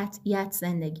عدم قطعیت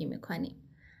زندگی میکنیم.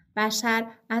 بشر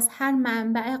از هر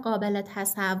منبع قابل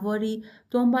تصوری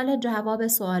دنبال جواب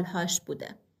سوالهاش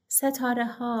بوده. ستاره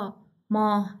ها،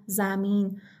 ماه،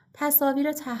 زمین،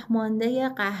 تصاویر تهمانده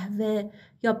قهوه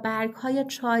یا برگ های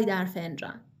چای در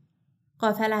فنجان.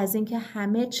 غافل از این که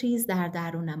همه چیز در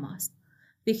درون ماست.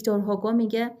 ویکتور هوگو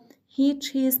میگه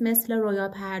هیچ چیز مثل رویا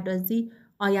پردازی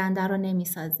آینده رو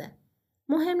نمیسازه.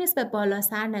 مهم نیست به بالا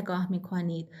سر نگاه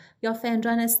میکنید یا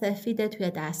فنجان سفید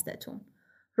توی دستتون.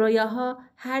 رویاها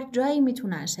هر جایی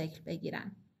میتونن شکل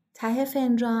بگیرن. ته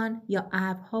فنجان یا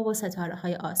ابرها و ستاره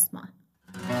های آسمان.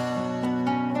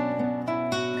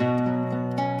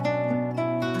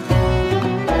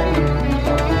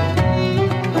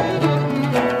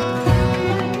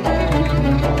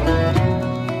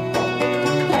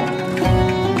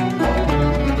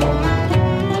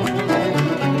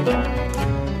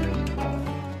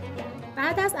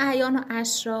 و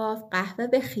اشراف قهوه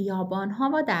به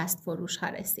خیابان‌ها و دستفروش‌ها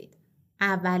رسید.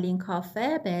 اولین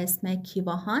کافه به اسم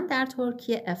کیواهان در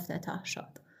ترکیه افتتاح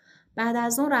شد. بعد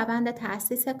از اون روند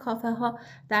تأسیس کافه ها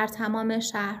در تمام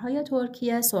شهرهای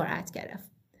ترکیه سرعت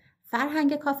گرفت.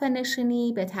 فرهنگ کافه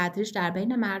نشینی به تدریج در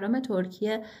بین مردم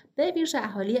ترکیه به ویژه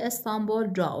اهالی استانبول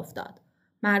جا افتاد.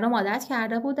 مردم عادت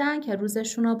کرده بودند که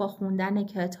روزشون رو با خوندن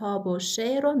کتاب و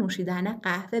شعر و نوشیدن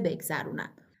قهوه بگذرونن.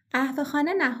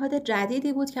 قهوه‌خانه نهاد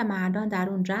جدیدی بود که مردان در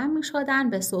اون جمع می شدن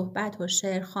به صحبت و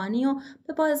شعرخوانی و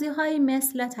به بازی‌هایی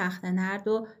مثل تخت نرد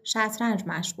و شطرنج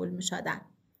مشغول می شدن.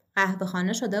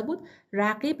 قهوه‌خانه شده بود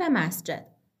رقیب مسجد،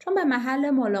 چون به محل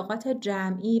ملاقات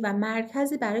جمعی و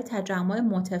مرکزی برای تجمع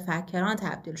متفکران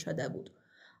تبدیل شده بود.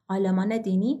 عالمان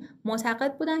دینی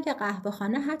معتقد بودند که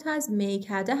قهوه‌خانه حتی از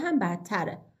میکده هم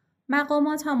بدتره.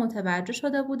 مقامات هم متوجه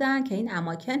شده بودند که این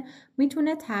اماکن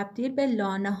میتونه تبدیل به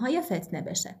لانه‌های فتنه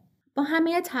بشه. با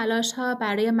همه تلاش‌ها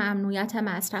برای ممنوعیت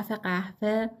مصرف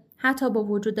قهوه، حتی با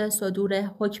وجود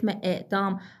صدور حکم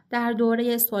اعدام در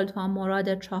دوره سلطان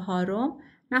مراد چهارم،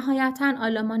 نهایتاً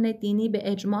عالمان دینی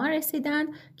به اجماع رسیدند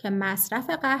که مصرف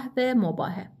قهوه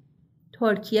مباحه.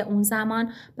 ترکیه اون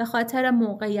زمان به خاطر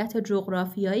موقعیت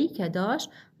جغرافیایی که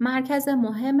داشت، مرکز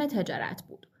مهم تجارت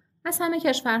بود. از همه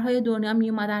کشورهای دنیا می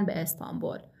اومدن به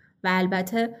استانبول و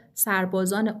البته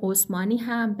سربازان عثمانی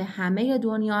هم به همه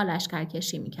دنیا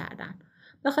لشکرکشی می کردن.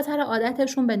 به خاطر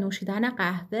عادتشون به نوشیدن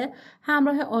قهوه،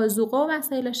 همراه آذوقه و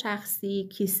وسایل شخصی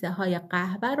کیسه های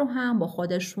قهوه رو هم با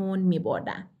خودشون می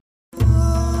بردن.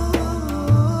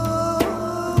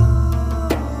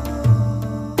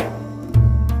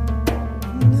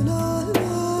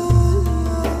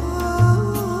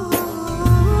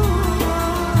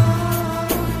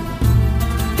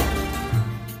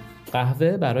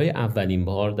 قهوه برای اولین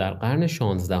بار در قرن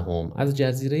 16 از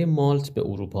جزیره مالت به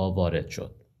اروپا وارد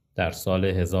شد در سال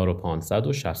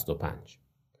 1565.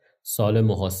 سال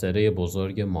محاصره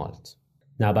بزرگ مالت،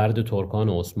 نبرد ترکان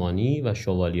عثمانی و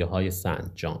شوالیه‌های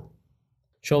سنت جان.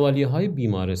 شوالیه‌های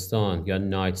بیمارستان یا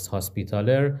نایتس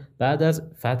هاسپیتالر بعد از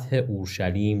فتح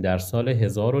اورشلیم در سال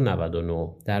 1099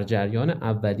 در جریان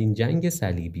اولین جنگ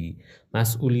صلیبی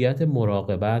مسئولیت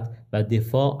مراقبت و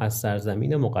دفاع از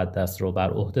سرزمین مقدس را بر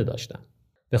عهده داشتند.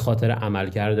 به خاطر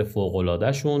عملکرد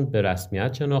فوق‌العاده‌شون به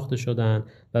رسمیت شناخته شدند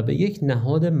و به یک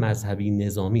نهاد مذهبی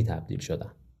نظامی تبدیل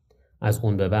شدند. از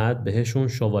اون به بعد بهشون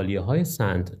شوالیه‌های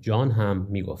سنت جان هم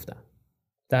میگفتن.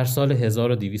 در سال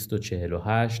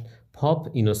 1248 پاپ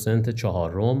اینوسنت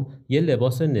چهارم یه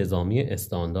لباس نظامی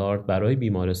استاندارد برای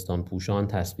بیمارستان پوشان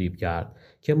تصویب کرد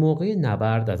که موقع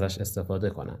نبرد ازش استفاده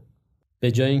کنن.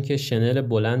 به جای اینکه شنل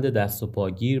بلند دست و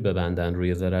پاگیر ببندن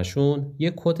روی زرشون،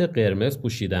 یه کت قرمز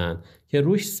پوشیدن که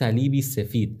روش صلیبی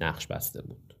سفید نقش بسته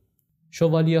بود.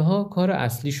 شوالیه‌ها کار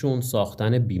اصلیشون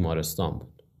ساختن بیمارستان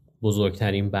بود.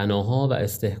 بزرگترین بناها و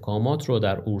استحکامات رو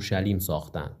در اورشلیم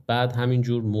ساختن. بعد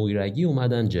همینجور مویرگی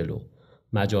اومدن جلو،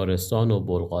 مجارستان و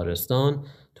بلغارستان،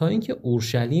 تا اینکه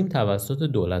اورشلیم توسط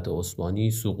دولت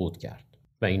عثمانی سقوط کرد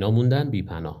و اینا موندن بی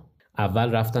پناه.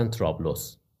 اول رفتن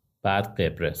ترابلوس، بعد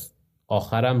قبرس،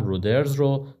 آخرم رودرز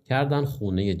رو کردن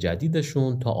خونه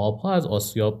جدیدشون تا آبها از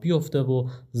آسیاب بیفته و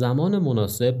زمان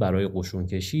مناسب برای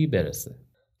قشونکشی برسه.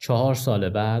 4 سال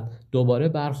بعد دوباره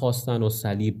برخاستن و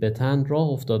صلیب به تن راه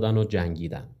افتادن و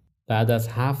جنگیدن. بعد از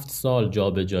 7 سال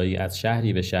جابجایی از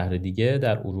شهری به شهر دیگه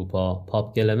در اروپا،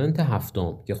 پاپ کلمنت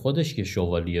هفتم که خودش که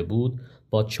شوالیه بود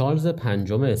با چارلز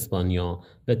پنجم اسپانیا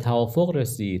به توافق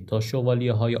رسید تا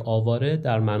شوالیه‌های آواره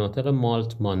در مناطق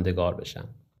مالت ماندگار بشن.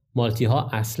 مالتی‌ها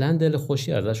اصلاً دل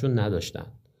خوشی ازشون نداشتن.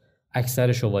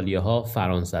 اکثر شوالیه‌ها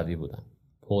فرانسوی بودن.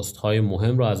 پست‌های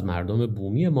مهم را از مردم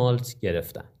بومی مالت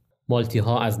گرفتن.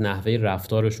 مالتی‌ها از نحوه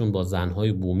رفتارشون با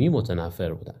زن‌های بومی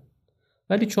متنفر بودن.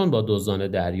 ولی چون با دزدان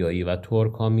دریایی و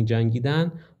ترک‌ها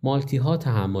می‌جنگیدن، مالتی‌ها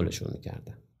تحملشون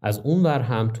می‌کردن. از اونور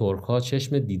هم ترک‌ها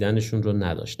چشم دیدنشون رو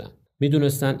نداشتن.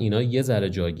 می‌دونستن اینا یه ذره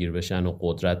جاگیر بشن و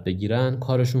قدرت بگیرن،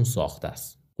 کارشون ساخته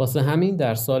است. واسه همین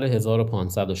در سال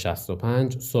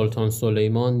 1565 سلطان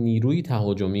سلیمان نیروی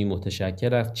تهاجمی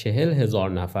متشکل از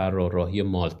 40,000 نفر را راهی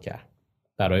مالت کرد.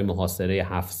 برای محاصره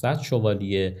 700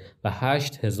 شوالیه و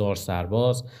 8,000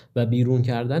 سرباز و بیرون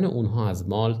کردن اونها از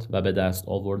مالت و به دست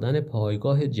آوردن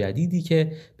پایگاه جدیدی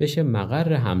که بشه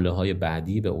مقر حمله‌های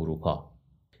بعدی به اروپا.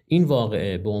 این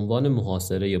واقعه به عنوان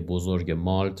محاصره بزرگ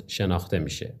مالت شناخته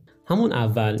میشه. همون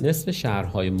اول نصف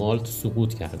شهرهای مالت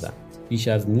سقوط کردند. بیش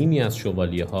از نیمی از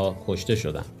شوالیه‌ها کشته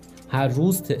شدند. هر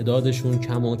روز تعدادشون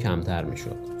کم و کمتر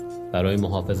میشد. برای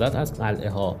محافظت از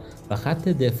قلعه‌ها و خط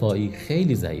دفاعی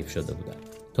خیلی ضعیف شده بودند.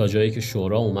 تا جایی که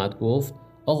شورا اومد گفت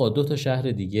آقا 2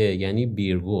 شهر دیگه یعنی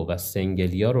بیرگو و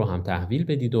سنگلیا رو هم تحویل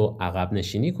بدید و عقب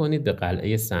نشینی کنید به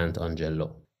قلعه سنت آنجلو.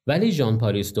 ولی ژان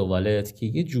پاریس دووالت که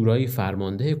یه جورایی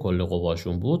فرمانده کل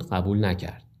قواشون بود قبول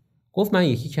نکرد. گفت من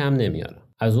یکی کم نمیارم.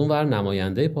 از اونور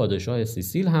نماینده پادشاه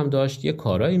سیسیل هم داشت یه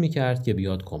کارایی میکرد که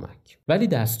بیاد کمک. ولی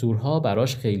دستورها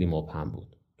براش خیلی مبهم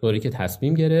بود. طوری که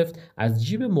تصمیم گرفت از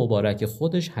جیب مبارک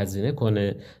خودش هزینه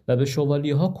کنه و به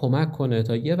شوالیه‌ها کمک کنه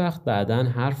تا یه وقت بعداً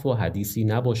حرف و حدیثی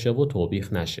نباشه و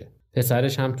توبیخ نشه.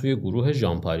 پسرش هم توی گروه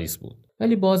ژان پاریس بود،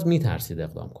 ولی باز میترسید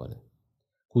اقدام کنه.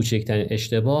 کوچکترین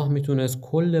اشتباه میتونست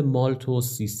کل مالت و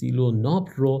سیسیل و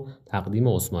ناپل رو تقدیم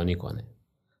عثمانی کنه.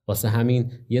 واسه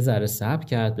همین یه ذره صبر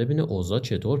کرد ببینه اوضاع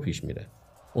چطور پیش میره.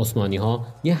 عثمانی‌ها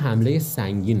یه حمله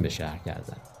سنگین به شهر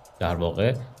کردن. در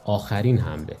واقع آخرین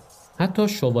حمله. حتی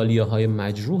شوالیه‌های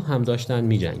مجروح هم داشتن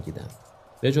می‌جنگیدن.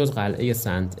 به جز قلعه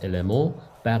سنت المو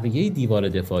بقیه دیوار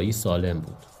دفاعی سالم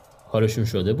بود. کارشون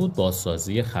شده بود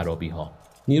بازسازی خرابی‌ها.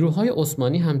 نیروهای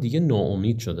عثمانی هم دیگه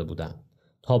ناامید شده بودن.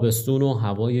 تابستون و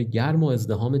هوای گرم و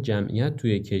ازدحام جمعیت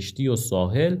توی کشتی و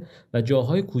ساحل و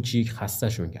جاهای کوچیک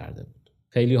خسته‌شون کرده بود.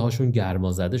 خیلی هاشون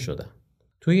گرمازده شدن.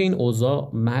 توی این اوضاع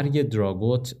مرگ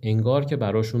دراگوت انگار که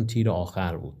براشون تیر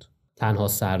آخر بود. تنها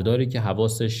سرداری که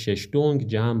حواسش 6 دنگ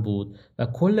جمع بود و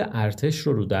کل ارتش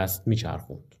رو دست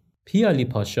میچرخوند. پیالی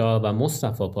پاشا و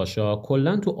مصطفی پاشا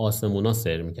کلاً تو آسمونا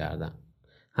سیر میکردن.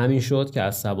 همین شد که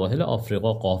از سواحل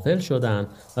آفریقا غافل شدن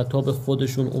و تا به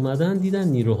خودشون اومدن دیدن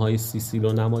نیروهای سیسیل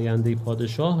و نماینده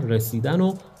پادشاه رسیدن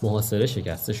و محاصره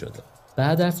شکسته شده.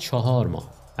 بعد از 4 ماه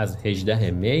از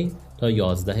 18 می تا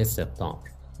 11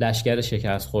 سپتامبر لشکر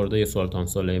شکست خورده سلطان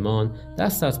سلیمان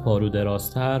دست از پارو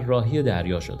درازتر راهی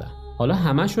دریا شدن. حالا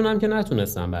همشون هم که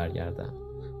نتونستن برگردن.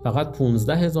 فقط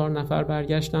 15,000 نفر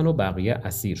برگشتن و بقیه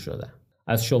اسیر شدن.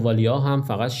 از شوالیه‌ها هم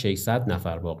فقط 600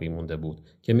 نفر باقی مونده بود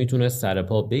که میتونست سر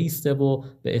پا بایسته و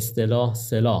به اصطلاح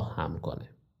سلاح حمل کنه.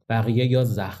 بقیه یا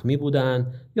زخمی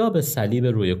بودن یا به صلیب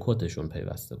روی کتشون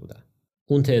پیوسته بودن.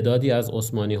 اون تعدادی از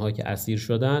عثمانی‌ها که اسیر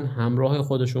شدن همراه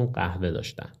خودشون قهوه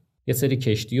داشتن. یه سری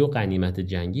کشتی و غنیمت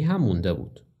جنگی هم مونده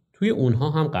بود. توی اونها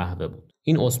هم قهوه بود.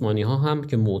 این عثمانی‌ها هم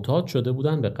که معتاد شده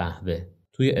بودن به قهوه،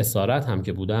 توی اسارت هم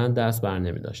که بودن دست بر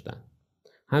نمی‌داشتن.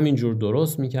 همینجور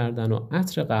درست می‌کردن و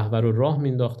عطر قهوه رو راه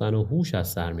مینداختن و هوش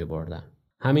از سر می‌بردن.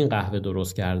 همین قهوه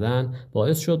درست کردن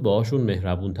باعث شد باهاشون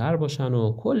مهربون‌تر باشن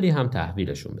و کلی هم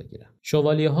تحویلشون بگیرن.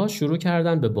 شوالیه‌ها شروع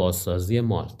کردن به بازسازی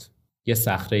مالت. یه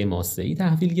صخره ماسه‌ای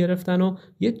تحویل گرفتن و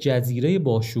یه جزیره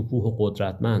با شکوه و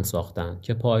قدرتمند ساختن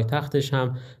که پایتختش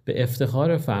هم به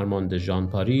افتخار فرمانده ژان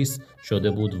پاریس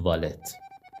شده بود والت،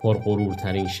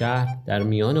 پرغرورترین شهر در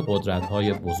میان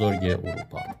قدرت‌های بزرگ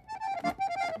اروپا.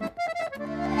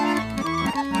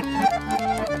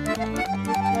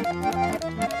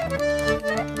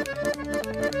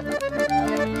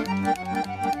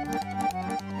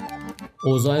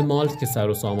 اوضاع مالت که سر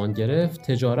و سامان گرفت،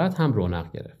 تجارت هم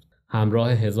رونق گرفت.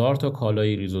 همراه 1000 تا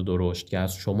کالای ریز و درشت که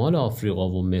از شمال آفریقا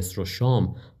و مصر و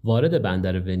شام وارد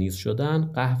بندر ونیز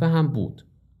شدن، قهوه هم بود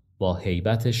با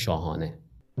هیبت شاهانه.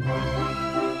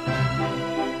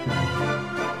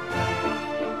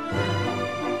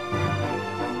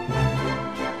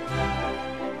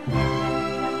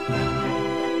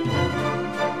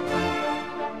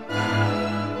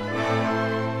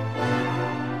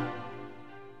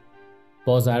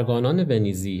 بازرگانان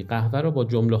ونیزی قهوه را با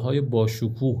جمله‌های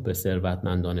باشکوه به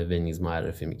ثروتمندان ونیز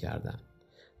معرفی می‌کردند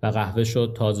و قهوه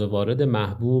شد تازه وارد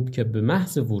محبوب که به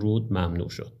محض ورود ممنوع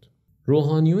شد.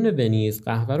 روحانیون ونیز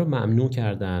قهوه را ممنوع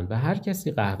کردند و هر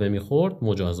کسی قهوه می‌خورد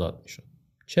مجازات می‌شد.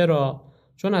 چرا؟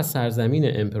 چون از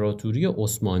سرزمین امپراتوری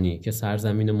عثمانی که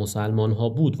سرزمین مسلمان‌ها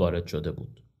بود وارد شده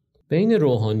بود. بین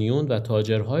روحانیون و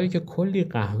تاجرهایی که کلی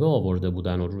قهوه آورده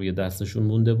بودن و روی دستشون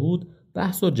مونده بود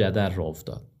بحث و جدل راه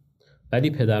افتاد. ولی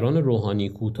پدران روحانی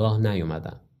کوتاه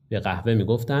نیومدن. به قهوه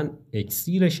میگفتن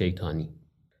اکسیر شیطانی.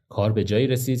 کار به جایی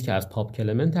رسید که از پاپ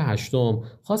کلمنت هشتم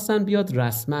خواستن بیاد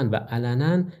رسما و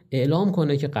علنا اعلام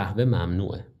کنه که قهوه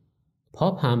ممنوعه.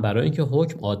 پاپ هم برای اینکه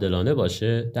حکم عادلانه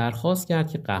باشه درخواست کرد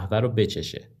که قهوه رو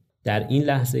بچشه. در این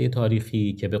لحظه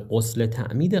تاریخی که به غسل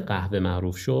تعمید قهوه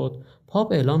معروف شد،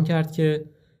 پاپ اعلام کرد که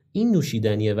این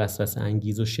نوشیدنی وسوسه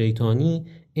انگیز و شیطانی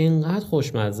اینقدر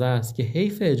خوشمزه است که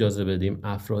حیف اجازه بدیم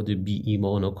افراد بی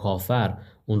ایمان و کافر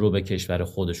اون رو به کشور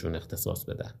خودشون اختصاص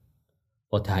بدن.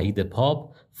 با تایید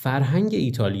پاپ فرهنگ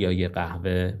ایتالیایی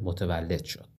قهوه متولد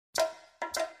شد.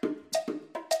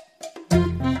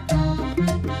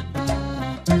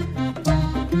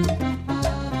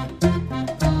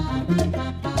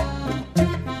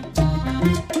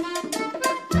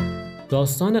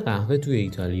 داستان قهوه توی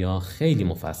ایتالیا خیلی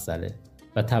مفصله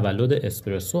و تولد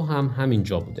اسپرسو هم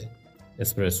همینجا بوده.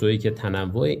 اسپرسویی که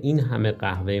تنوع این همه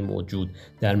قهوه موجود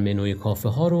در منوی کافه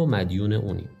ها رو مدیون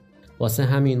اونیم. واسه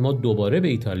همین ما دوباره به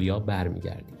ایتالیا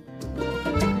برمیگردیم.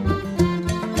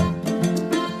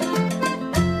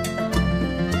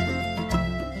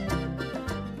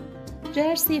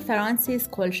 جرسی فرانسیس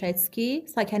کولشتسکی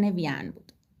ساکن وین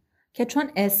بود که چون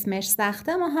اسمش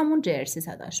سخته ما همون جرسی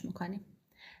صداش میکنیم.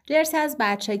 جرسی از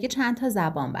بچگی چند تا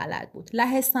زبان بلد بود.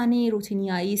 لهستانی،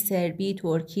 روتینیایی، سربی،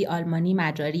 ترکی، آلمانی،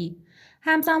 مجاری.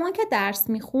 همزمان که درس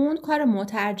میخوند کار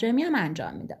مترجمی هم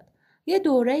انجام میداد. یه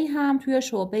دوره‌ای هم توی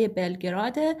شعبه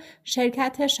بلگراد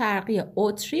شرکت شرقی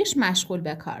اتریش مشغول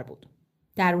به کار بود.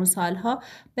 در اون سالها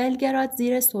بلگراد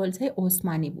زیر سلطه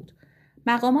عثمانی بود.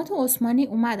 مقامات عثمانی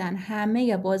اومدن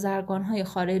همه بازرگان‌های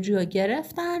خارجی رو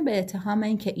گرفتن به اتهام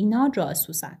اینکه اینا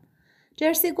جاسوسن.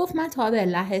 جرسی گفت من تابع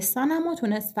لهستانم و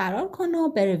تونست فرار کنه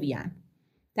و بره وین.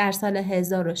 در سال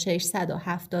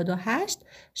 1678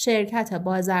 شرکت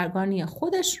بازرگانی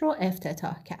خودش رو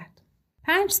افتتاح کرد.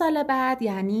 5 سال بعد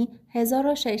یعنی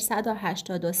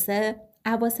 1683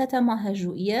 اواسط ماه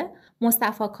ژوئیه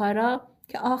مصطفی کارا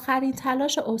که آخرین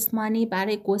تلاش عثمانی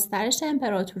برای گسترش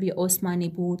امپراتوری عثمانی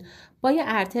بود با یه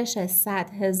ارتش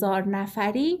 100,000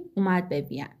 نفری اومد به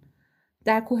وین.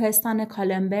 در کوهستان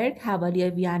کالنبرگ حوالی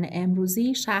وین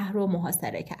امروزی شهر رو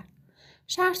محاصره کرد.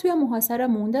 شهر توی محاصره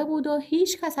مونده بود و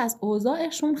هیچ کس از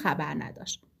اوضاعشون خبر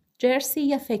نداشت. جرسی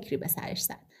یه فکری به سرش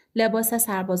زد. لباس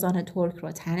سربازان ترک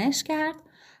رو تنش کرد.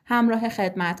 همراه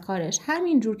خدمتکارش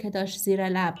همینجور که داشت زیر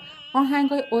لب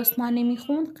آهنگای عثمانی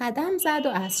میخوند قدم زد و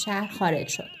از شهر خارج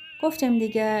شد. گفتیم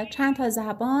دیگه چند تا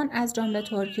زبان از جمله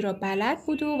ترکی رو بلد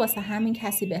بود و واسه همین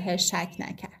کسی بهش شک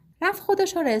نکرد. رفت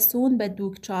خودش رو رسون به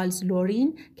دوک چارلز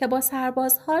لورین که با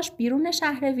سربازهاش بیرون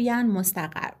شهر وین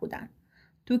مستقر بودن.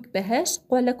 دوک بهش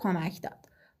قول کمک داد.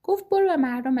 گفت برو به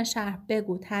مردم شهر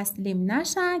بگو تسلیم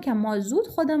نشن که ما زود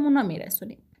خودمون رو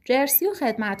میرسونیم. جرسی و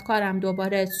خدمتکارم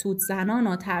دوباره سود زنان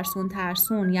و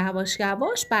ترسون یواش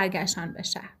یواش برگشتن به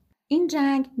شهر. این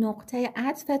جنگ نقطه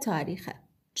عطف تاریخه.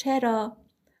 چرا؟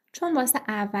 چون واسه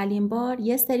اولین بار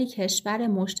یه سری کشور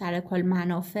مشترک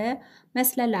المنافع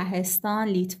مثل لهستان،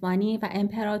 لیتوانی و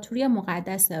امپراتوری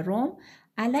مقدس روم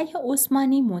علیه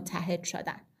عثمانی متحد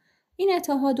شدن. این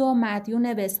اتحادها مدیون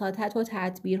وساطت و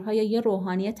تدبیرهای یه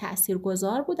روحانی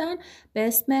تاثیرگذار بودن به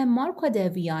اسم مارکو د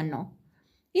ویانو.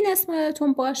 این اسم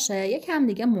یادتون باشه، یکم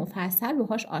دیگه مفصل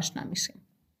باهاش آشنا میشیم.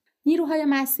 نیروهای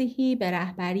مسیحی به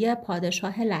رهبری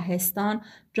پادشاه لهستان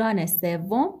جان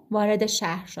سوم وارد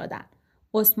شهر شدند.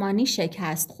 عثمانی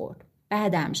شکست خورد.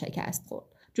 بعدم شکست خورد.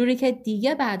 جوری که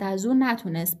دیگه بعد از اون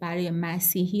نتونست برای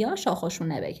مسیحی‌ها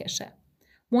شاخشونه بکشه.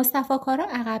 مصطفی‌کارا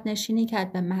عقب نشینی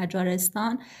کرد به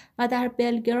مجارستان و در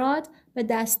بلگراد به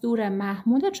دستور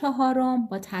محمود چهارم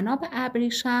با طناب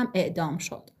ابریشم اعدام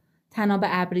شد. طناب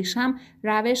ابریشم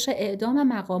روش اعدام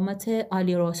مقامات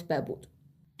عالی رتبه بود.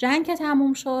 جنگ که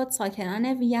تموم شد، ساکنان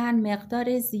وین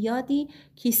مقدار زیادی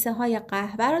کیسه های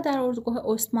قهوه را در اردوگاه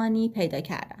عثمانی پیدا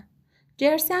کردند.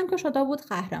 جرسی هم که شده بود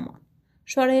قهرمان.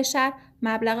 شورای شهر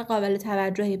مبلغ قابل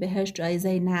توجهی بهش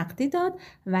جایزه نقدی داد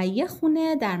و یه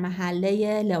خونه در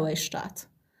محله لوشتات.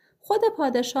 خود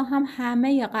پادشاه هم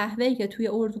همه قهوه‌ای که توی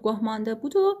اردوگاه مانده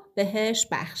بود و بهش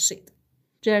بخشید.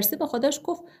 جرسی به خودش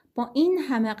گفت با این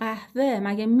همه قهوه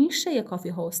مگه میشه یه کافی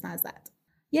هاوس نزد؟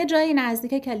 یه جایی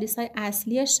نزدیک کلیسای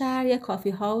اصلی شهر یه کافی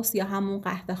هاوس یا همون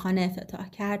قهوه خانه افتتاح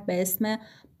کرد به اسم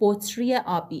بطری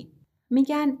آبی.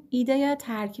 میگن ایده یا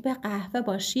ترکیب قهوه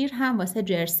با شیر هم واسه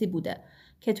جرسی بوده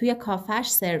که توی کافش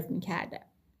سرو میکرده.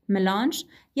 ملانش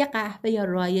یه قهوه یا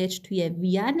رایج توی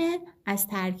وین از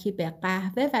ترکیب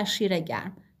قهوه و شیر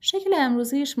گرم. شکل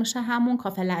امروزیش میشه همون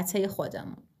کافه لته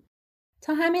خودمون.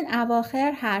 تا همین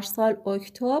اواخر هر سال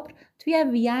اکتبر توی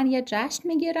وین یه جشن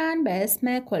میگیرن به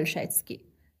اسم کلشتسکی.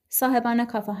 صاحبان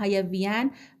کافه های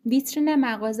وین ویترین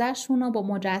مغازه‌شون رو با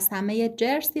مجسمه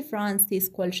جرسی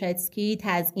فرانسیس کلشتسکی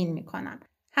تزیین میکنن.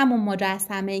 همون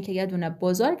مجسمه‌ای که یه دونه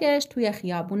بزرگش توی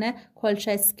خیابون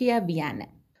کلشتسکی وینه.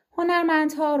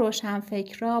 هنرمندها،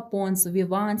 روشنفکرا، بونز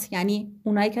ویوانت یعنی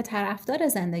اونایی که طرفدار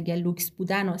زندگی لوکس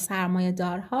بودن و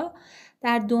سرمایه‌دارها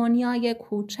در دنیای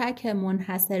کوچک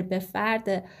منحصر به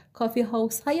فرد کافی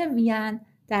هاوس های وین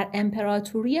در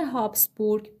امپراتوری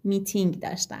هابسبورگ میتینگ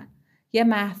داشتن. یه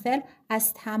محفل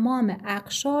از تمام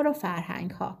اقشار و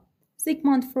فرهنگ ها.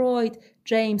 زیگموند فروید،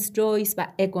 جیمز جویس و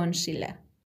اگون شیله.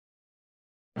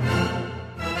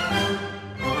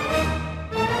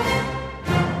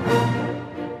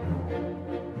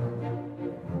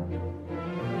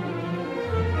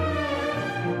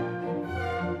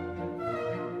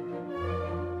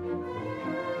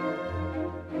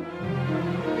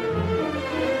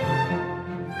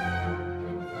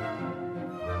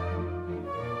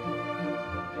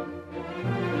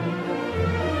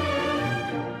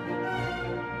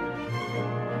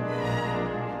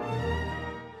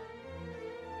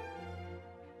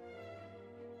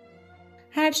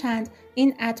 هرچند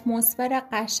این اتمسفر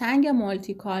قشنگ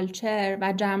مولتی کالچر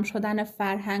و جمع شدن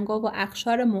فرهنگ‌ها و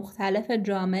اقشار مختلف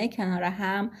جامعه کنار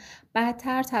هم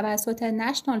بعدتر توسط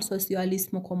نشنال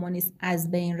سوسیالیسم و کمونیسم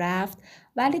از بین رفت،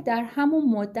 ولی در همون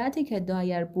مدتی که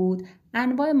دایر بود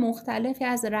انواع مختلفی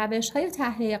از روش‌های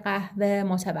تهیه قهوه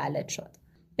متولد شد.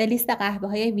 به لیست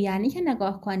قهوه‌های وینی که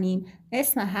نگاه کنیم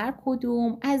اسم هر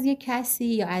کدوم از یک کسی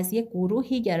یا از یک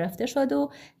گروهی گرفته شد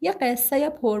و یک قصه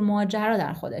پرماجرا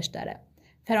در خودش داره.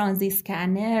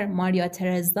 فرانزیسکانر، ماریا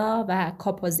ترزا و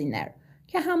کاپوزینر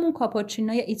که همون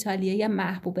کاپوچینوی ایتالیایی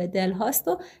محبوب دل هاست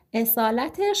و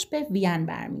اصالتش به وین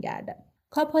برمیگرده.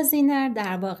 کاپوزینر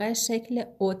در واقع شکل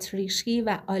اتریشی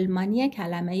و آلمانی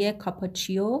کلمه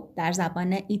کاپوچیو در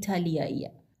زبان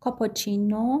ایتالیاییه.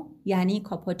 کاپوچینو یعنی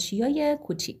کاپوچیوی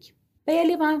کوچیک. به یه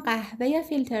لیوان قهوه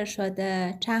فیلتر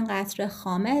شده چند قطره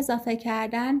خامه اضافه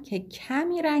کردن که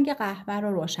کمی رنگ قهوه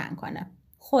رو روشن کنه.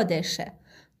 خودشه.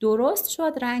 درست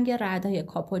شد رنگ ردای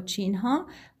کاپوچین ها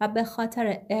و به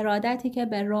خاطر ارادتی که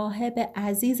به راهب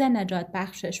عزیز نجات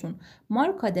بخششون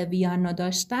مارکو د ویانو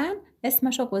داشتن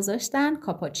اسمشو گذاشتن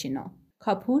کاپوچینو.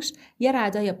 کاپوش یه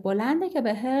ردای بلنده که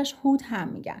بهش هود هم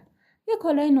میگن. یه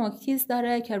کلاه نوک‌تیز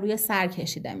داره که روی سر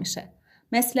کشیده میشه.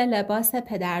 مثل لباس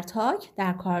پدرتاک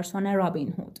در کارتون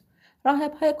رابین هود.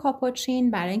 راهب‌های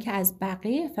کاپوچین برای اینکه از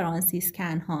بقیه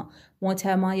فرانسیسکن‌ها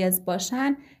متمایز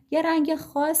باشن یه رنگ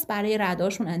خاص برای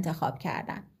رداشون انتخاب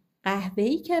کردن.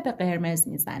 قهوه‌ای که به قرمز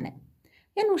میزنه.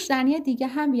 یه نوشیدنی دیگه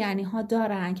هم وینی‌ها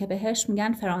دارن که بهش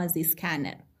میگن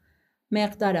فرانزیسکنر.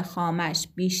 مقدار خامش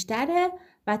بیشتره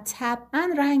و طبعاً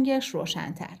رنگش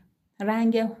روشن‌تر.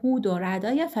 رنگ هود و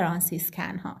ردای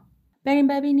فرانسیسکن ها. بریم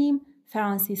ببینیم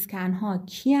فرانسیسکن ها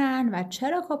کیان و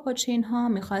چرا کاپوچین ها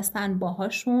میخواستن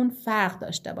باهاشون فرق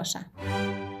داشته باشن.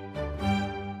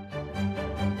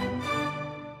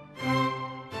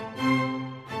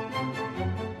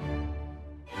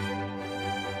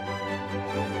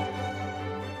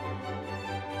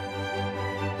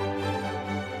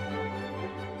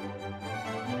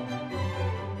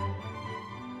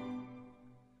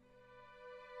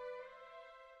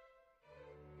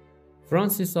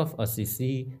 فرانسیس آف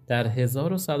آسیسی در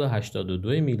 1182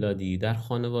 میلادی در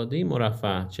خانواده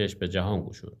مرفه چشم به جهان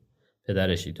گشود.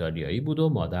 پدرش ایتالیایی بود و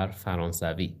مادر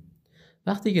فرانسوی.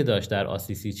 وقتی که داشت در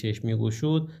آسیسی چشم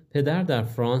می‌گشود، پدر در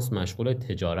فرانس مشغول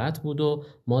تجارت بود و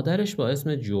مادرش با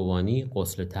اسم جوانی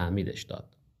غسل تعمیدش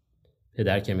داد.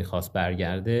 پدر که می‌خواست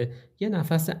برگرده، یه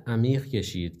نفس عمیق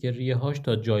کشید که ریه‌هاش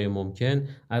تا جای ممکن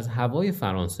از هوای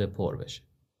فرانسه پر بشه.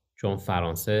 چون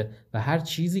فرانسه و هر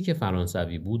چیزی که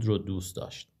فرانسوی بود رو دوست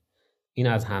داشت. این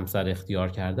از همسر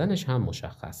اختیار کردنش هم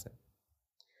مشخصه.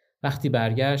 وقتی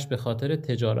برگشت به خاطر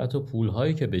تجارت و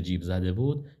پولهایی که به جیب زده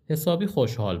بود، حسابی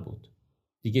خوشحال بود.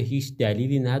 دیگه هیچ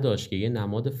دلیلی نداشت که یه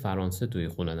نماد فرانسه توی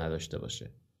خونه نداشته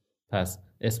باشه. پس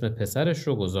اسم پسرش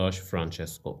رو گذاشت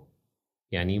فرانچسکو،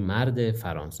 یعنی مرد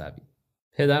فرانسوی.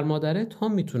 پدر مادره تا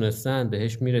میتونستن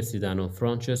بهش میرسیدن و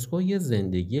فرانچسکو یه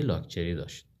زندگی لاکچری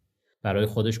داشت. برای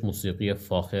خودش موسیقی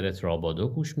فاخر ترابادو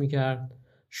گوش میکرد،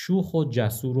 شوخ و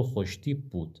جسور و خوشتیپ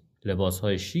بود،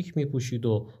 لباسهای شیک میپوشید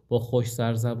و با خوش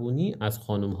سرزبونی از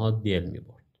خانمها دل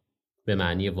میبرد. به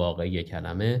معنی واقعی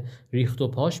کلمه ریخت و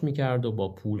پاش میکرد و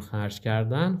با پول خرج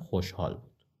کردن خوشحال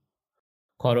بود.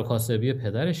 کار و کاسبی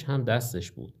پدرش هم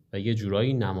دستش بود و یه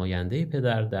جورایی نماینده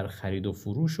پدر در خرید و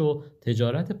فروش و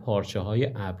تجارت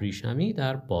پارچه‌های ابریشمی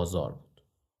در بازار بود.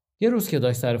 یه روز که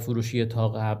داشت سر فروشی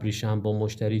طاق ابریشم با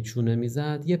مشتری چونه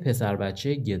میزد، یه پسر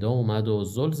بچه گدا اومد و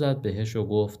زل زد بهش و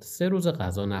گفت 3 روز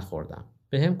غذا نخوردم،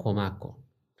 بهم کمک کن.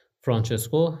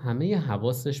 فرانچسکو همه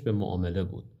حواسش به معامله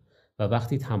بود و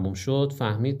وقتی تموم شد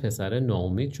فهمید پسر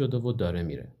ناامید شده و داره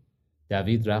میره.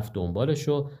 دوید رفت دنبالش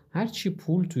و هرچی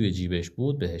پول توی جیبش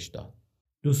بود بهش داد.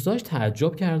 دوستاش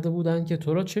تعجب کرده بودن که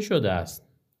تو را چه شده است؟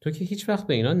 تو که هیچ وقت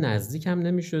به اینا نزدیک هم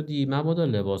نمی‌شدی، مبادا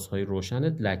لباسهای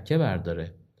روشنت لکه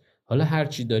برداره. حالا هر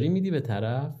چی داری میدی به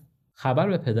طرف؟ خبر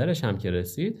به پدرش هم که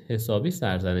رسید حسابی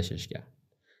سرزنشش کرد.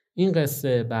 این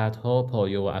قصه بعدها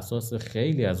پایه و اساس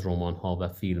خیلی از رمان‌ها و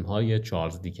فیلم‌های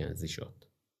چارلز دیکنزی شد.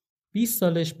 20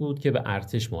 سالش بود که به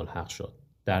ارتش ملحق شد.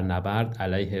 در نبرد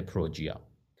علیه پروجیا.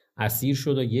 اسیر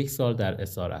شد و 1 سال در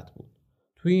اسارت بود.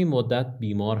 توی این مدت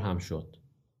بیمار هم شد.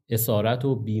 اسارت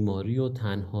و بیماری و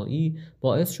تنهایی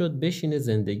باعث شد بشینه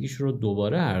زندگیش رو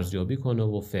دوباره ارزیابی کنه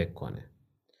و فکر کنه.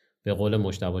 به قول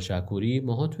مجتبی شکوری،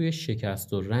 ماها توی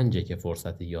شکست و رنجه که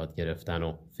فرصت یاد گرفتن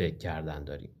و فکر کردن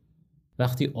داریم.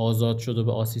 وقتی آزاد شد و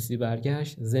به آسیسی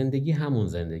برگشت، زندگی همون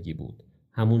زندگی بود.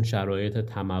 همون شرایط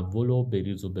تمول و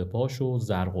بریز و بپاش و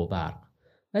زرق و برق.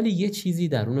 ولی یه چیزی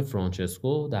درون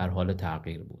فرانچسکو در حال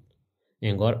تغییر بود.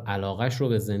 انگار علاقش رو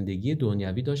به زندگی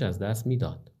دنیوی داشت از دست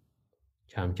میداد.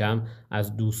 کم کم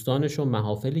از دوستانش و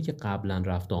محافلی که قبلا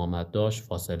رفت و آمد داشت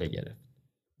فاصله گرفت.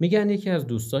 میگن یکی از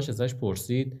دوستاش ازش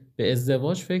پرسید به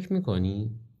ازدواج فکر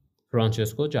میکنی؟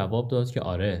 فرانچسکو جواب داد که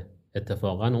آره،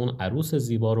 اتفاقا اون عروس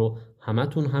زیبا رو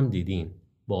همتون هم دیدین،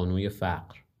 بانوی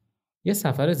فقر. یه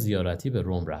سفر زیارتی به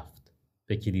روم رفت،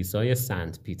 به کلیسای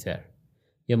سنت پیتر.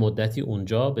 یه مدتی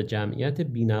اونجا به جمعیت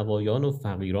بینوایان و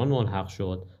فقیران ملحق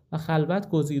شد و خلوت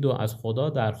گزید و از خدا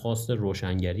درخواست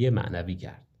روشنگری معنوی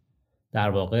کرد. در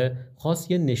واقع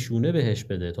خواست یه نشونه بهش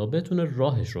بده تا بتونه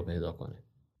راهش رو پیدا کنه.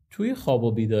 توی خواب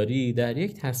و بیداری در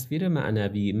یک تصویر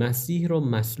معنوی مسیح رو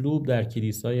مصلوب در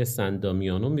کلیسای سن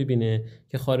دامیانو میبینه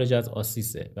که خارج از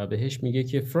آسیسه و بهش میگه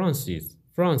که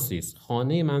فرانسیس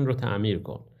خانه من رو تعمیر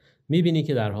کن. میبینی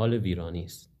که در حال ویرانی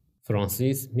است.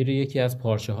 فرانسیس میره یکی از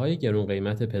پارچه‌های گرون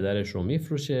قیمت پدرش رو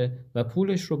میفروشه و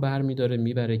پولش رو برمیداره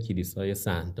میبره کلیسای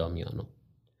سن دامیانو.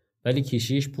 ولی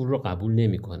کشیش پول رو قبول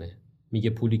نمیکنه. میگه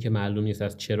پولی که معلوم نیست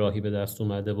از چه راهی به دست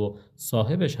اومده و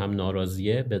صاحبش هم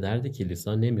ناراضیه به درد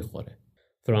کلیسا نمیخوره.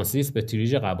 فرانسیس به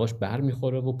تریج قباش بر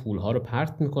میخوره و پولها رو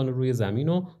پرت میکنه روی زمین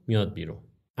و میاد بیرون.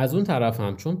 از اون طرف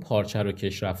هم چون پارچه رو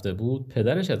کش رفته بود،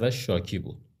 پدرش ازش شاکی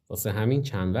بود. واسه همین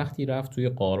چند وقتی رفت توی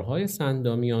غارهای سن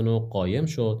دامیانو قایم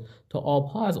شد تا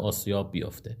آبها از آسیاب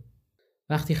بیفته.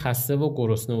 وقتی خسته و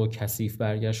گرسنه و کثیف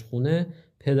برگشت خونه،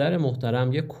 پدر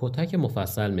محترم یک کتک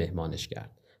مفصل مهمانش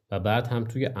کرد و بعد هم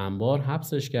توی انبار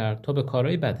حبسش کرد تا به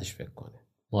کارهای بدش فکر کنه.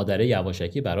 مادره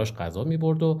یواشکی براش غذا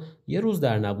می‌برد و یه روز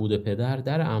در نبود پدر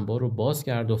در انبار رو باز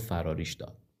کرد و فراریش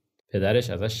داد. پدرش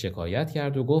ازش شکایت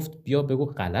کرد و گفت بیا بگو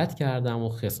غلط کردم و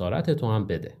خسارت تو هم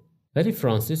بده. ولی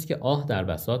فرانسیس که آه در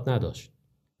بساط نداشت.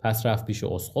 پس رفت پیش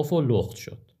اسقف و لخت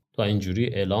شد تا اینجوری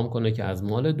اعلام کنه که از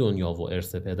مال دنیا و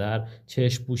ارث پدر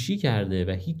چشم پوشی کرده و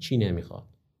هیچی نمیخواد.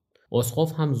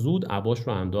 اسقف هم زود عباش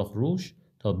رو انداخت روش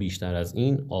تا بیشتر از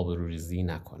این آبروریزی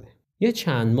نکنه. یه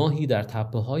چند ماهی در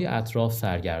تپه‌های اطراف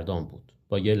سرگردان بود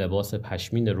با یه لباس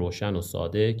پشمین روشن و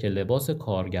ساده که لباس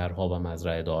کارگرها و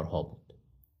مزرعه‌دارها بود.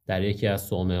 در یکی از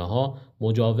صومعه‌ها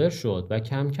مجاور شد و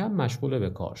کم کم مشغول به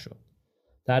کار شد.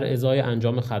 در ازای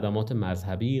انجام خدمات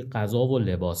مذهبی غذا و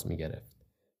لباس می‌گرفت.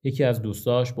 یکی از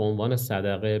دوستاش به عنوان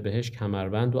صدقه بهش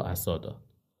کمربند و عصا داد.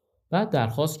 بعد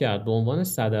درخواست کرد به عنوان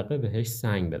صدقه بهش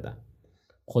سنگ بدن.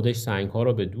 خودش سنگ‌ها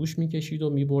رو به دوش می‌کشید و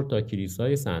می‌برد تا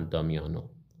کلیسای سنت دامیانو.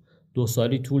 2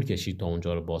 سالی طول کشید تا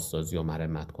اونجا رو بازسازی و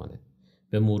مرمت کنه.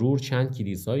 به مرور چند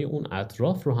کلیسای اون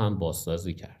اطراف رو هم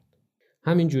بازسازی کرد.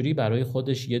 همینجوری برای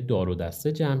خودش یه دار و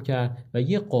دسته جمع کرد و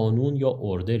یه قانون یا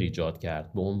اردر ایجاد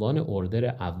کرد به عنوان اردر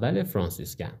اول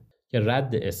فرانسیسکن که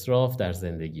رد اسراف در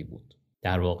زندگی بود.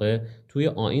 در واقع توی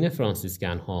آیین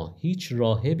فرانسیسکن ها هیچ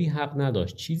راهبی حق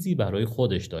نداشت چیزی برای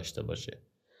خودش داشته باشه.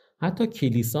 حتی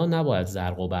کلیسا نباید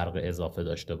زرق و برق اضافه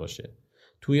داشته باشه.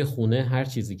 توی خونه هر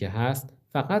چیزی که هست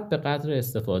فقط به قدر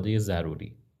استفاده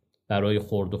ضروری. برای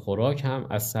خورد و خوراک هم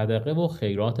از صدقه و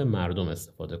خیرات مردم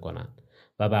استفاده کنند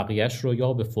و بقیهش رو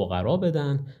یا به فقرا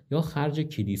بدن یا خرج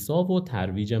کلیسا و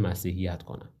ترویج مسیحیت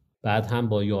کنن. بعد هم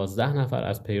با 11 نفر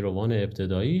از پیروان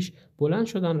ابتداییش بلند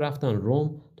شدن رفتن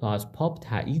روم تا از پاپ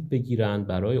تایید بگیرن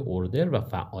برای اردر و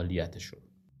فعالیتشون.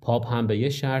 پاپ هم به یه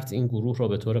شرط این گروه رو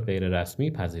به طور غیر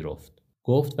رسمی پذیرفت.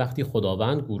 گفت وقتی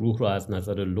خداوند گروه رو از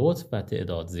نظر لطف و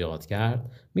تعداد زیاد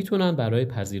کرد میتونن برای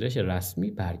پذیرش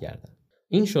رسمی برگردن.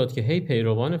 این شد که هی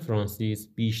پیروان فرانسیس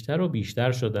بیشتر و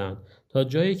بیشتر شدند تا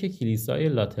جایی که کلیسای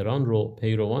لاتران رو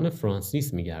پیروان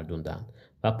فرانسیس میگردوندن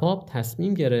و پاپ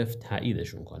تصمیم گرفت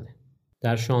تاییدشون کنه.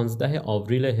 در 16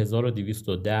 آوریل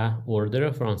 1210 اردر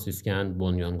فرانسیسکن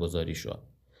بنیانگذاری شد.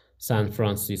 سن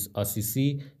فرانسیس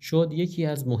آسیسی شد یکی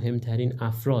از مهمترین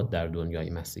افراد در دنیای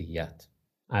مسیحیت.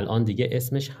 الان دیگه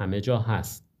اسمش همه جا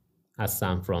هست، از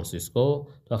سان فرانسیسکو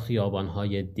تا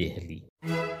خیابان‌های دهلی.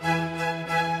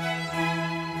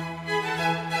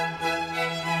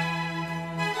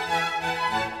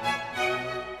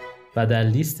 و در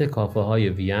لیست کافه های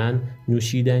وین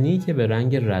نوشیدنی که به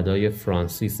رنگ ردای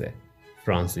فرانسیسه،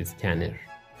 فرانسیس کنر.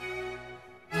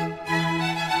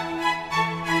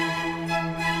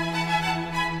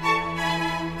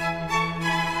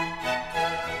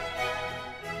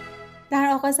 در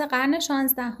آغاز قرن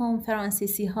 16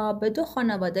 فرانسیسی ها به 2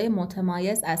 خانواده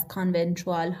متمایز از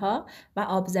کانونچوال ها و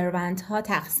ابزرونت ها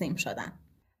تقسیم شدند.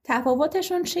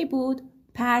 تفاوتشون چی بود؟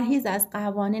 پرهیز از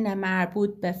قوانین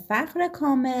مربوط به فقر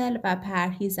کامل و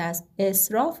پرهیز از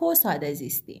اسراف و ساده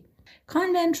زیستی.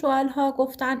 کانونچوال ها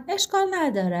گفتن اشکال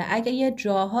نداره اگه یه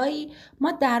جاهایی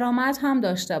ما درآمد هم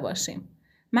داشته باشیم.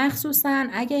 مخصوصاً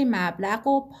اگه این مبلغ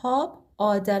و پاپ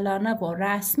عادلانه و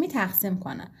رسمی تقسیم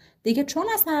کنه. دیگه چون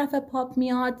از طرف پاپ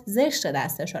میاد زشت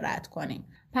دستش رو رد کنیم.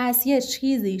 پس یه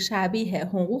چیزی شبیه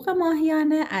حقوق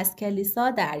ماهیانه از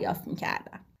کلیسا دریافت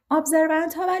میکردن.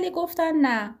 ابزرونت ها ولی گفتن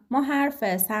نه، ما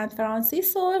حرف سنت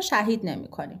فرانسیس رو شهید نمی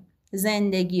کنیم.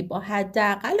 زندگی با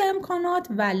حداقل امکانات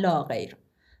و لا غیر.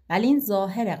 ولی این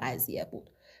ظاهر قضیه بود.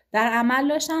 در عمل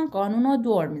داشتن قانون رو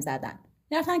دور می زدن.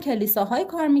 رفتن کلیساهای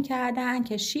کار می کردن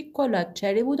که شیک و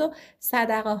لاکچری بود و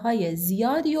صدقه های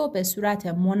زیادی و به صورت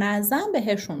منظم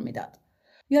بهشون می داد.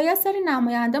 یا یه سری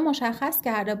نماینده مشخص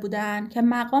کرده بودن که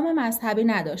مقام مذهبی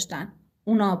نداشتن.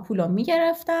 اونا پولو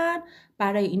میگرفتن،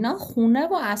 برای اینا خونه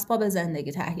و اسباب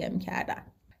زندگی تهیه میکردن.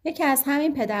 یکی از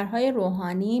همین پدرهای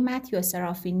روحانی متیو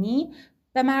سرافینی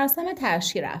به مراسم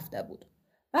ترشیح رفته بود.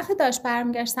 وقتی داشت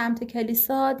برمیگشت سمت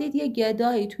کلیسا دید یه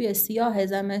گدایی توی سیاه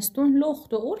زمستون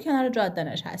لخت و اور کنار جاده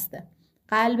نشسته.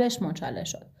 قلبش مچاله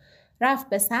شد. رفت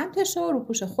به سمتش و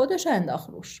روپوش خودش انداخت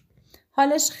روش.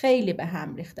 حالش خیلی به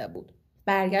هم ریخته بود.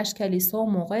 برگشت کلیسا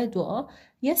و موقع دعا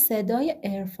یه صدای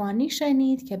عرفانی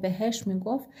شنید که بهش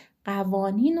میگفت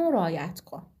قوانین رو رعایت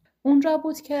کن. اونجا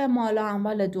بود که مال و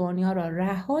اموال دنیا رو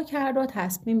رها کرد و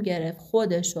تصمیم گرفت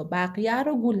خودش و بقیه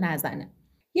رو گول نزنه.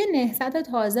 یه نهضت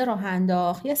تازه رو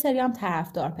انداخت، یه سری هم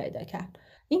طرفدار پیدا کرد.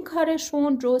 این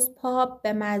کارشون جز پاپ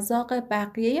به مذاق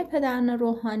بقیه پدران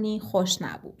روحانی خوش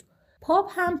نبود. پاپ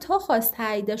هم تا خواست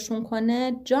تاییدشون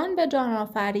کنه جان به جان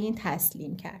آفرین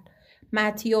تسلیم کرد.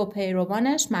 متیو و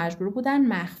پیروانش مجبور بودن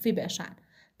مخفی بشن.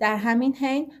 در همین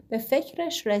حین به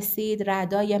فکرش رسید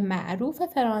ردای معروف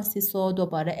فرانسیسو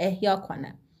دوباره احیا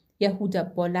کنه. یه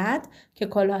هود بلند که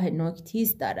کلاه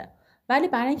نوک‌تیز داره. ولی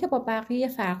برای اینکه با بقیه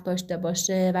فرق داشته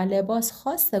باشه و لباس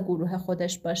خاص گروه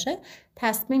خودش باشه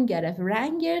تصمیم گرفت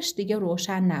رنگش دیگه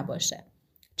روشن نباشه.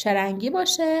 چه رنگی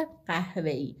باشه؟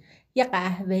 قهوه‌ای. یه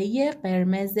قهوه‌ای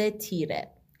قرمز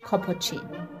تیره، کاپوچین.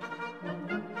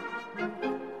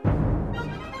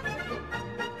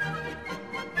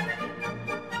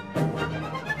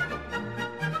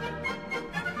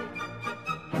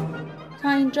 تا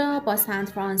اینجا با سنت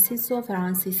فرانسیس و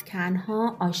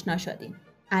فرانسیسکن‌ها آشنا شدیم.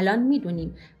 الان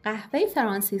میدونیم قهوه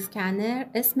فرانسیسکنر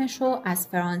اسمشو از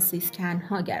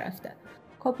فرانسیسکن‌ها گرفته.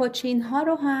 کاپوچین‌ها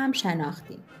رو هم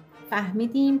شناختیم.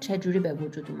 فهمیدیم چجوری به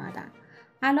وجود اومدن.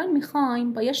 الان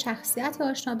میخوایم با یه شخصیت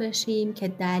آشنا بشیم که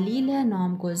دلیل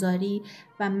نامگذاری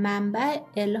و منبع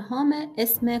الهام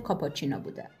اسم کاپوچینو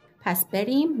بوده. پس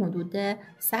بریم حدود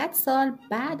 100 سال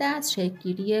بعد از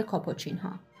شکل‌گیری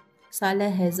کاپوچین‌ها. سال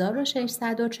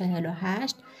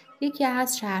 1648 یکی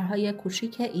از شهرهای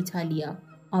کوچیک ایتالیا،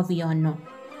 آویانو.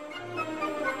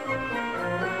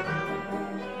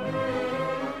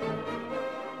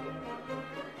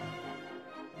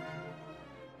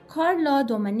 کارلو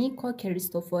دومنیکو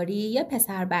کریستوفوری یه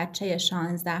پسر بچه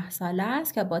 16 ساله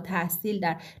است که با تحصیل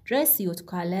در جسیوت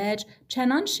کالج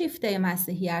چنان شیفته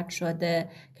مسیحیت شده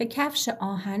که کفش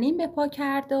آهنین به پا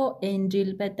کرده و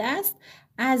انجیل به دست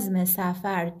عزم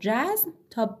سفر جزم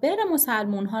تا بره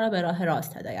مسلمون‌ها را به راه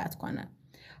راست هدایت کنه.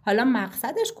 حالا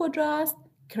مقصدش کجاست؟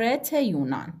 کرت،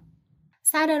 یونان.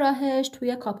 سر راهش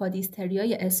توی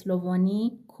کاپادیستریای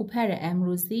اسلوونی، کوپر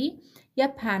امروزی، یه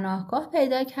پناهگاه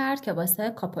پیدا کرد که واسه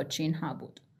کاپوچین‌ها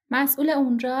بود. مسئول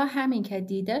اونجا همین که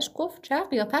دیدش گفت چه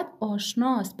قیافت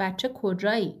آشناست، بچه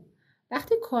کجایی؟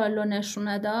 وقتی کارلو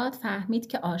نشونه داد فهمید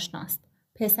که آشناست.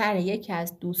 پسر یکی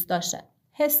از دوستاشه.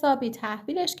 حسابی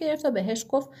تحویلش گرفت و بهش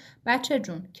گفت بچه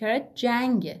جون، کرت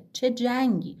جنگه. چه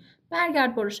جنگی؟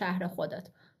 برگرد برو شهر خودت.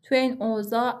 توی این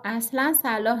اوضاع اصلاً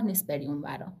صلاح نیست بری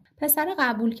اونورا. پسر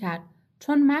قبول کرد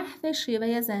چون محو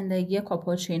شیوه زندگی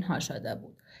کاپوچین‌ها شده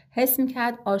بود. حس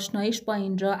می‌کرد آشناییش با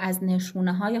اینجا از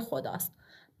نشونه‌های خداست.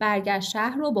 برگشت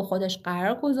شهر رو با خودش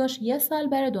قرار گذاشت 1 سال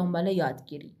بره دنبال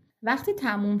یادگیری. وقتی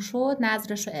تموم شد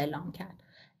نظرش رو اعلام کرد.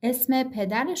 اسم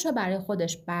پدرش رو برای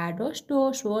خودش برداشت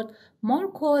و شد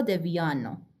مارکو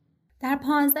دویانو. در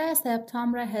 15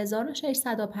 سپتامبر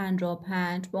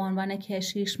 1655 به عنوان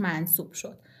کشیش منصوب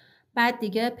شد. بعد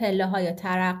دیگه پله‌های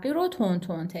ترقی رو تون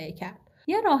تون طی کرد.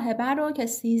 یه راهبه رو که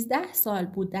 13 سال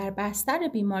بود در بستر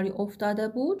بیماری افتاده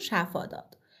بود شفا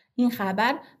داد. این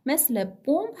خبر مثل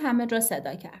بمب همه جا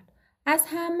صدا کرد. از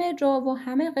همه جا و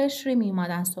همه قشری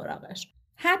میمادن سراغش.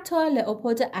 حتی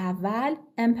لئوپولد اول،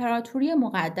 امپراتوری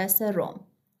مقدس روم.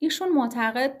 ایشون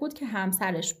معتقد بود که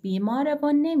همسرش بیماره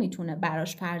و نمیتونه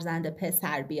براش فرزند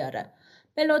پسر بیاره.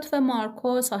 به لطف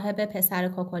مارکو صاحب پسر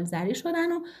کاکلزری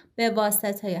شدن و به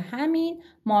واسطه همین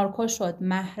مارکو شد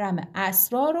محرم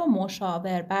اسرار و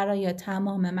مشاور برای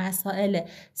تمام مسائل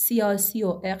سیاسی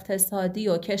و اقتصادی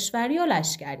و کشوری و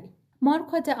لشکری.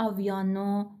 مارکو د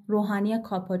آویانو، روحانی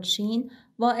کاپوچین،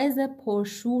 واعظ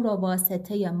پرشور و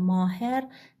واسطه ماهر،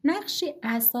 نقشی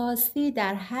اساسی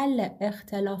در حل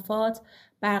اختلافات،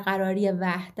 برقراری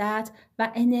وحدت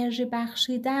و انرژی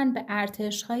بخشیدن به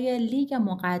ارتش‌های لیگ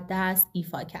مقدس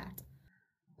ایفا کرد.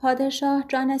 پادشاه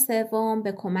جان سوم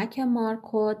به کمک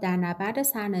مارکو در نبرد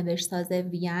سرنوشت‌ساز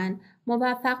وین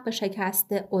موفق به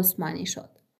شکست عثمانی شد.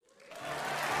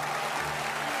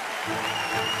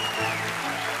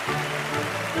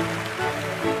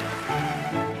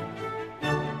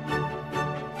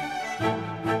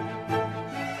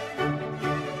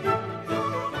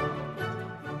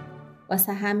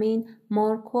 واسه همین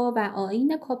مارکو و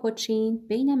آیین کاپوچین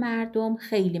بین مردم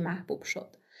خیلی محبوب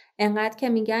شد. انقدر که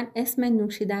میگن اسم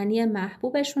نوشیدنی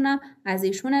محبوبشونم از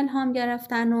ایشون الهام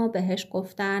گرفتن و بهش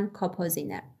گفتن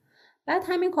کاپوزینر. بعد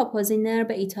همین کاپوزینر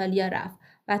به ایتالیا رفت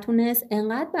و تونست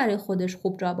انقدر برای خودش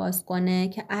خوب جا باز کنه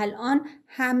که الان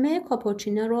همه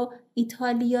کاپوچینو رو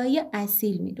ایتالیایی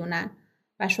اصیل میدونن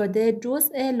و شده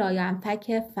جزء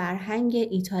لاینفک فرهنگ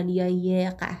ایتالیایی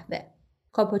قهوه.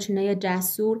 کاپوچینوی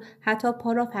جسور حتی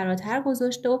پا را فراتر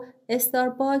گذاشته و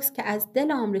استارباکس که از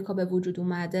دل آمریکا به وجود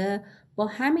اومده با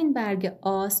همین برگ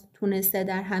آس تونسته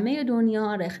در همه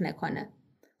دنیا رخنه کنه.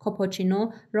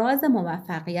 کاپوچینو راز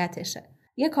موفقیتشه.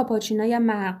 یه کاپوچینوی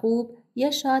مرغوب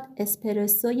یه شات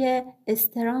اسپرسوی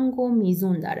استرانگ و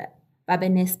میزون داره و به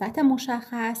نسبت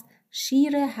مشخص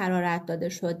شیر حرارت داده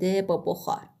شده با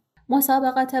بخار.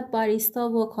 مسابقات باریستا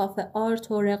و کافه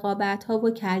آرت و رقابت‌ها و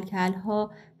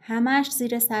کلکل‌ها همش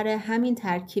زیر سر همین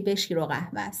ترکیب شیر و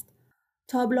قهوه است.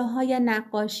 تابلوهای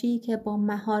نقاشی که با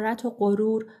مهارت و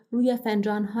غرور روی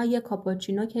فنجان‌های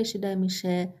کاپوچینو کشیده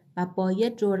میشه و با یه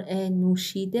جرعه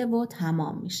نوشیده و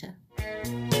تمام میشه.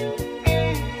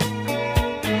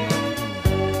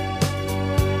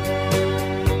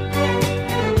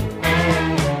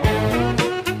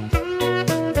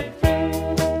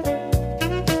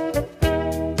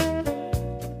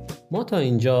 ما تا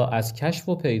اینجا از کشف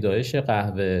و پیدایش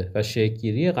قهوه و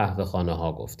شکل‌گیری قهوه‌خانه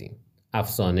ها گفتیم.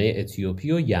 افسانه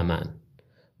اتیوپی و یمن،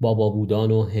 بابا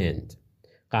بودان و هند،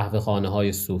 قهوه‌خانه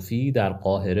های صوفی در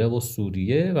قاهره و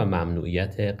سوریه و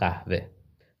ممنوعیت قهوه،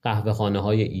 قهوه‌خانه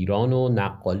های ایران و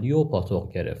نقالی و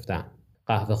پاتوق گرفتن،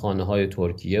 قهوه‌خانه های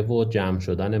ترکیه و جمع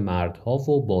شدن مردها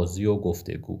و بازی و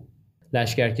گفتگو،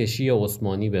 لشکرکشی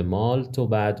عثمانی به مالت و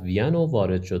بعد وین و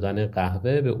وارد شدن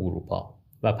قهوه به اروپا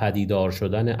و پدیدار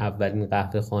شدن اولین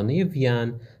قهوه‌خانه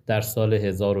وین در سال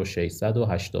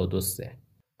 1683.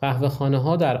 قهوه‌خانه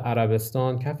ها در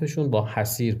عربستان کفشون با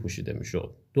حصیر پوشیده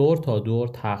میشد. دور تا دور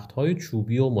تخت‌های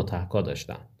چوبی و متحکا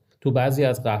داشتن. تو بعضی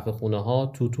از قهوه‌خانه‌ها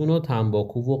توتون و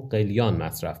تنباکو و قلیان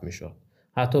مصرف میشد.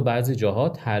 حتی بعضی جاها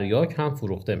تریاک هم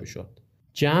فروخته میشد.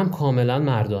 جمع کاملا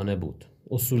مردانه بود.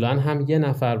 اصولاً هم یه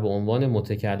نفر به عنوان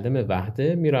متکلم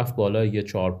وحده میرفت بالای یه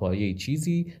چارپایه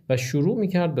چیزی و شروع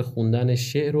میکرد به خوندن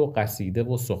شعر و قصیده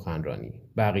و سخنرانی.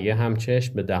 بقیه هم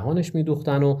چشم به دهانش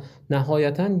میدوختن و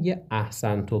نهایتاً یه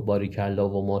احسنت و باریکالله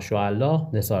و ماشاءالله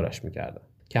نثارش میکردن.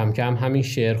 کم کم همین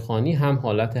شعرخوانی هم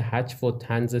حالت هجو و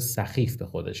طنز سخیف به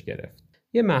خودش گرفت.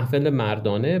 یه محفل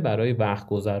مردانه برای وقت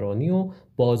گذرانی و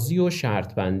بازی و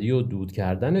شرط بندی و دود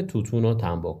کردن توتون و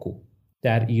تنباکو.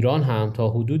 در ایران هم تا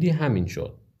حدودی همین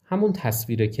شد. همون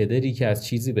تصویر کدری که از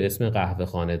چیزی به اسم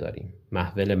قهوه‌خانه داریم.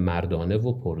 محفل مردانه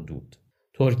و پردود.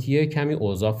 ترکیه کمی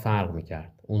اوضاع فرق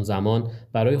میکرد. اون زمان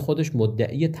برای خودش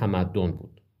مدعی تمدن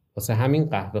بود. واسه همین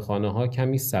قهوه‌خانه‌ها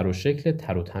کمی سر و شکل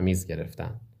تر و تمیز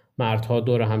گرفتن. مردها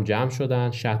دور هم جمع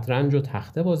شدن، شطرنج و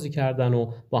تخته بازی کردن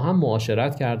و با هم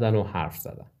معاشرت کردن و حرف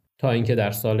زدن. تا اینکه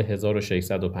در سال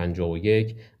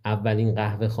 1651 اولین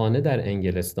قهوه‌خانه در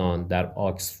انگلستان در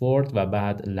آکسفورد و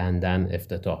بعد لندن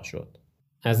افتتاح شد.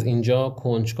 از اینجا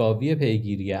کنجکاوی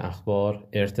پیگیری اخبار،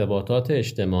 ارتباطات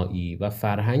اجتماعی و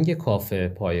فرهنگ کافه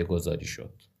پایه‌گذاری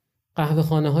شد.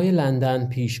 قهوه‌خانه‌های لندن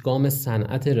پیشگام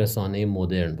صنعت رسانه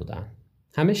مدرن بودند.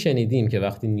 همه شنیدیم که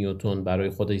وقتی نیوتن برای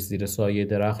خودش زیر سایه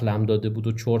درخت لم داده بود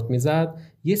و چرت میزد،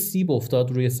 یه سیب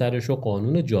افتاد روی سرش و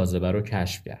قانون جاذبه رو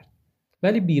کشف کرد.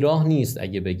 ولی بیراه نیست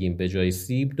اگه بگیم به جای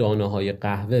سیب دانه‌های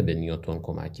قهوه به نیوتن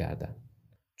کمک کردن.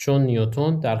 چون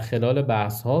نیوتن در خلال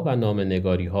بحث‌ها و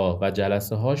نامه‌نگاری‌ها و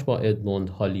جلسه‌هاش با ادموند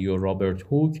هالی و رابرت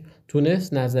هوک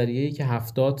تونست نظریه‌ای که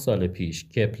 70 سال پیش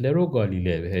کپلر و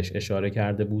گالیله بهش اشاره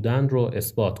کرده بودن رو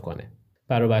اثبات کنه.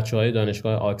 برای بچه‌های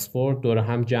دانشگاه آکسفورد دور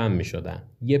هم جمع می‌شدن.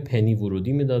 یه پنی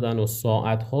ورودی می‌دادن و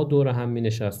ساعت‌ها دور هم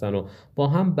می‌نشستن و با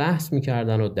هم بحث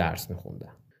می‌کردن و درس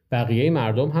می‌خوندن. بقیه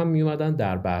مردم هم میومدن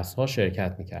در بحث‌ها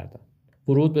شرکت می‌کردن.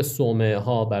 ورود به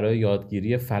صومعه‌ها برای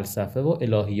یادگیری فلسفه و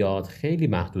الهیات خیلی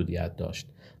محدودیت داشت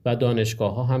و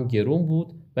دانشگاه‌ها هم گرون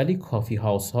بود، ولی کافی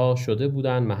هاوس‌ها شده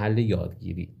بودن محل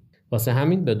یادگیری. واسه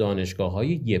همین به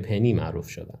دانشگاه‌های یه پنی معروف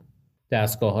شدن.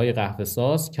 دستگاه‌های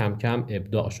قهوه‌ساز کم کم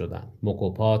ابداع شدن.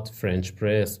 موکوپات، فرنچ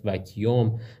پرس،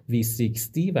 وکیوم،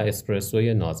 V60 و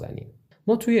اسپرسوی نازنین.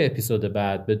 ما توی اپیزود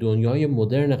بعد به دنیای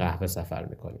مدرن قهوه سفر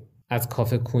می‌کنیم. از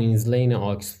کافه کوینزلین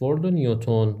آکسفورد و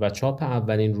نیوتن و چاپ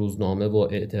اولین روزنامه و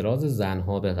اعتراض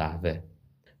زنها به قهوه.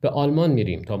 به آلمان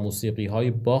میریم تا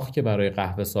موسیقی‌های باخ که برای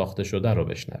قهوه ساخته شده رو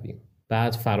بشنویم.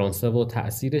 بعد فرانسه و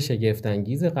تأثیر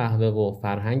شگفت‌انگیز قهوه و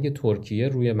فرهنگ ترکیه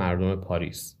روی مردم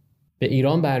پاریس. به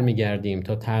ایران برمیگردیم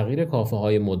تا تغییر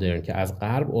کافه‌های مدرن که از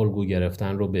غرب الگو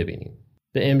گرفتن رو ببینیم.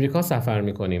 به امریکا سفر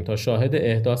می‌کنیم تا شاهد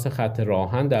احداث خط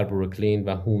راهن در بروکلین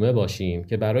و هومه باشیم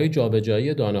که برای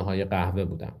جابجایی دانه‌های قهوه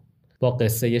بودن. با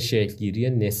قصه شکلگیری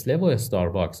نسله و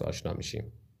استارباکس آشنا میشیم.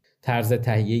 طرز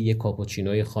تهیه یک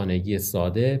کاپوچینوی خانگی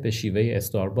ساده به شیوه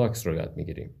استارباکس رو یاد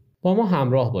میگیریم. با ما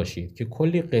همراه باشید که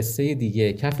کلی قصه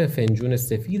دیگه کف فنجون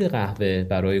سفید قهوه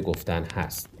برای گفتن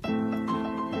هست.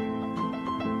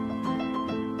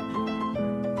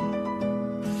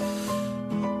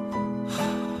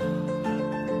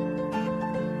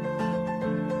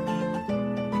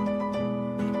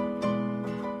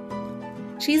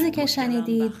 چیزی که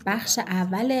شنیدید بخش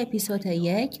اول اپیزود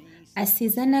 1 از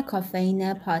سیزن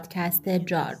کافئین پادکست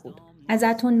جار بود.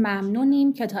 ازتون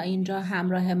ممنونیم که تا اینجا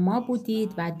همراه ما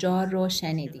بودید و جار رو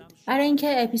شنیدید. برای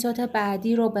اینکه اپیزود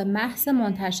بعدی رو به محض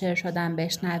منتشر شدن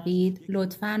بشنوید،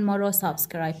 لطفاً ما رو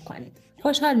سابسکرایب کنید.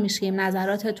 خوشحال میشیم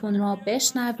نظراتتون رو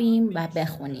بشنویم و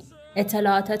بخونیم.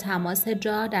 اطلاعات تماس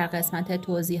جار در قسمت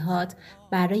توضیحات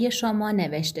برای شما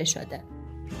نوشته شده.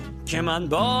 که من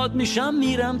باد میشم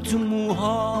میرم تو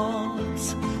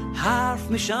موهات،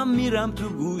 حرف میشم میرم تو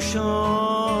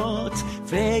گوشات،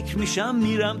 فکر میشم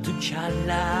میرم تو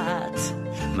کلت،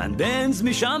 من بنز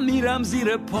میشم میرم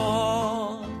زیر پات.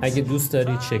 اگه دوست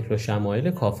دارید شکل و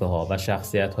شمایل کافه ها و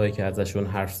شخصیت هایی که ازشون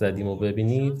حرف زدیم و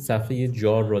ببینید، صفحه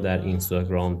جار رو در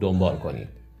اینستاگرام دنبال کنید.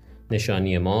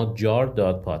 نشانی ما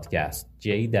jar.podcast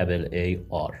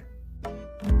JAAR.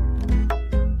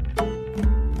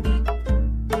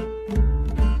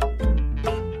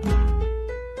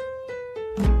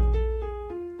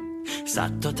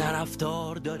 صد تا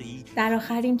طرفدار داری. در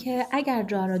آخر این که اگر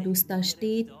جا را دوست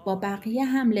داشتید با بقیه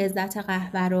هم لذت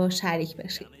قهوه رو شریک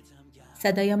بشید.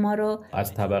 صدای ما رو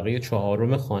از طبقه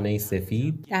 4 خانه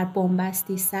سفید در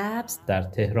بنبستی سبز در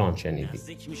تهران شنیدید.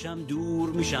 نزدیک میشم دور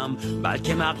میشم،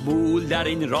 بلکه مقبول در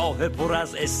این راه پر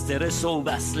از استرس و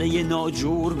وصله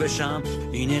ناجور بشم.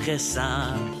 اینه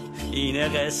قسم، اینه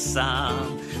قسم،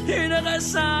 اینه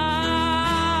قسم.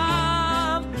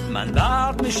 من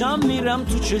برق میشم میرم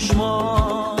تو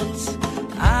چشمات،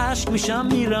 عشق میشم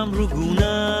میرم رو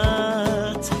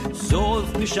گونت،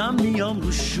 زلف میشم میام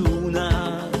رو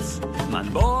شونت. من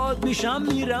باد میشم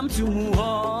میرم تو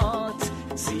موهات،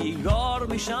 سیگار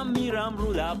میشم میرم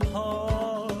رو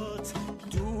لبهات،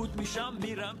 دود میشم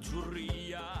میرم تو ریات.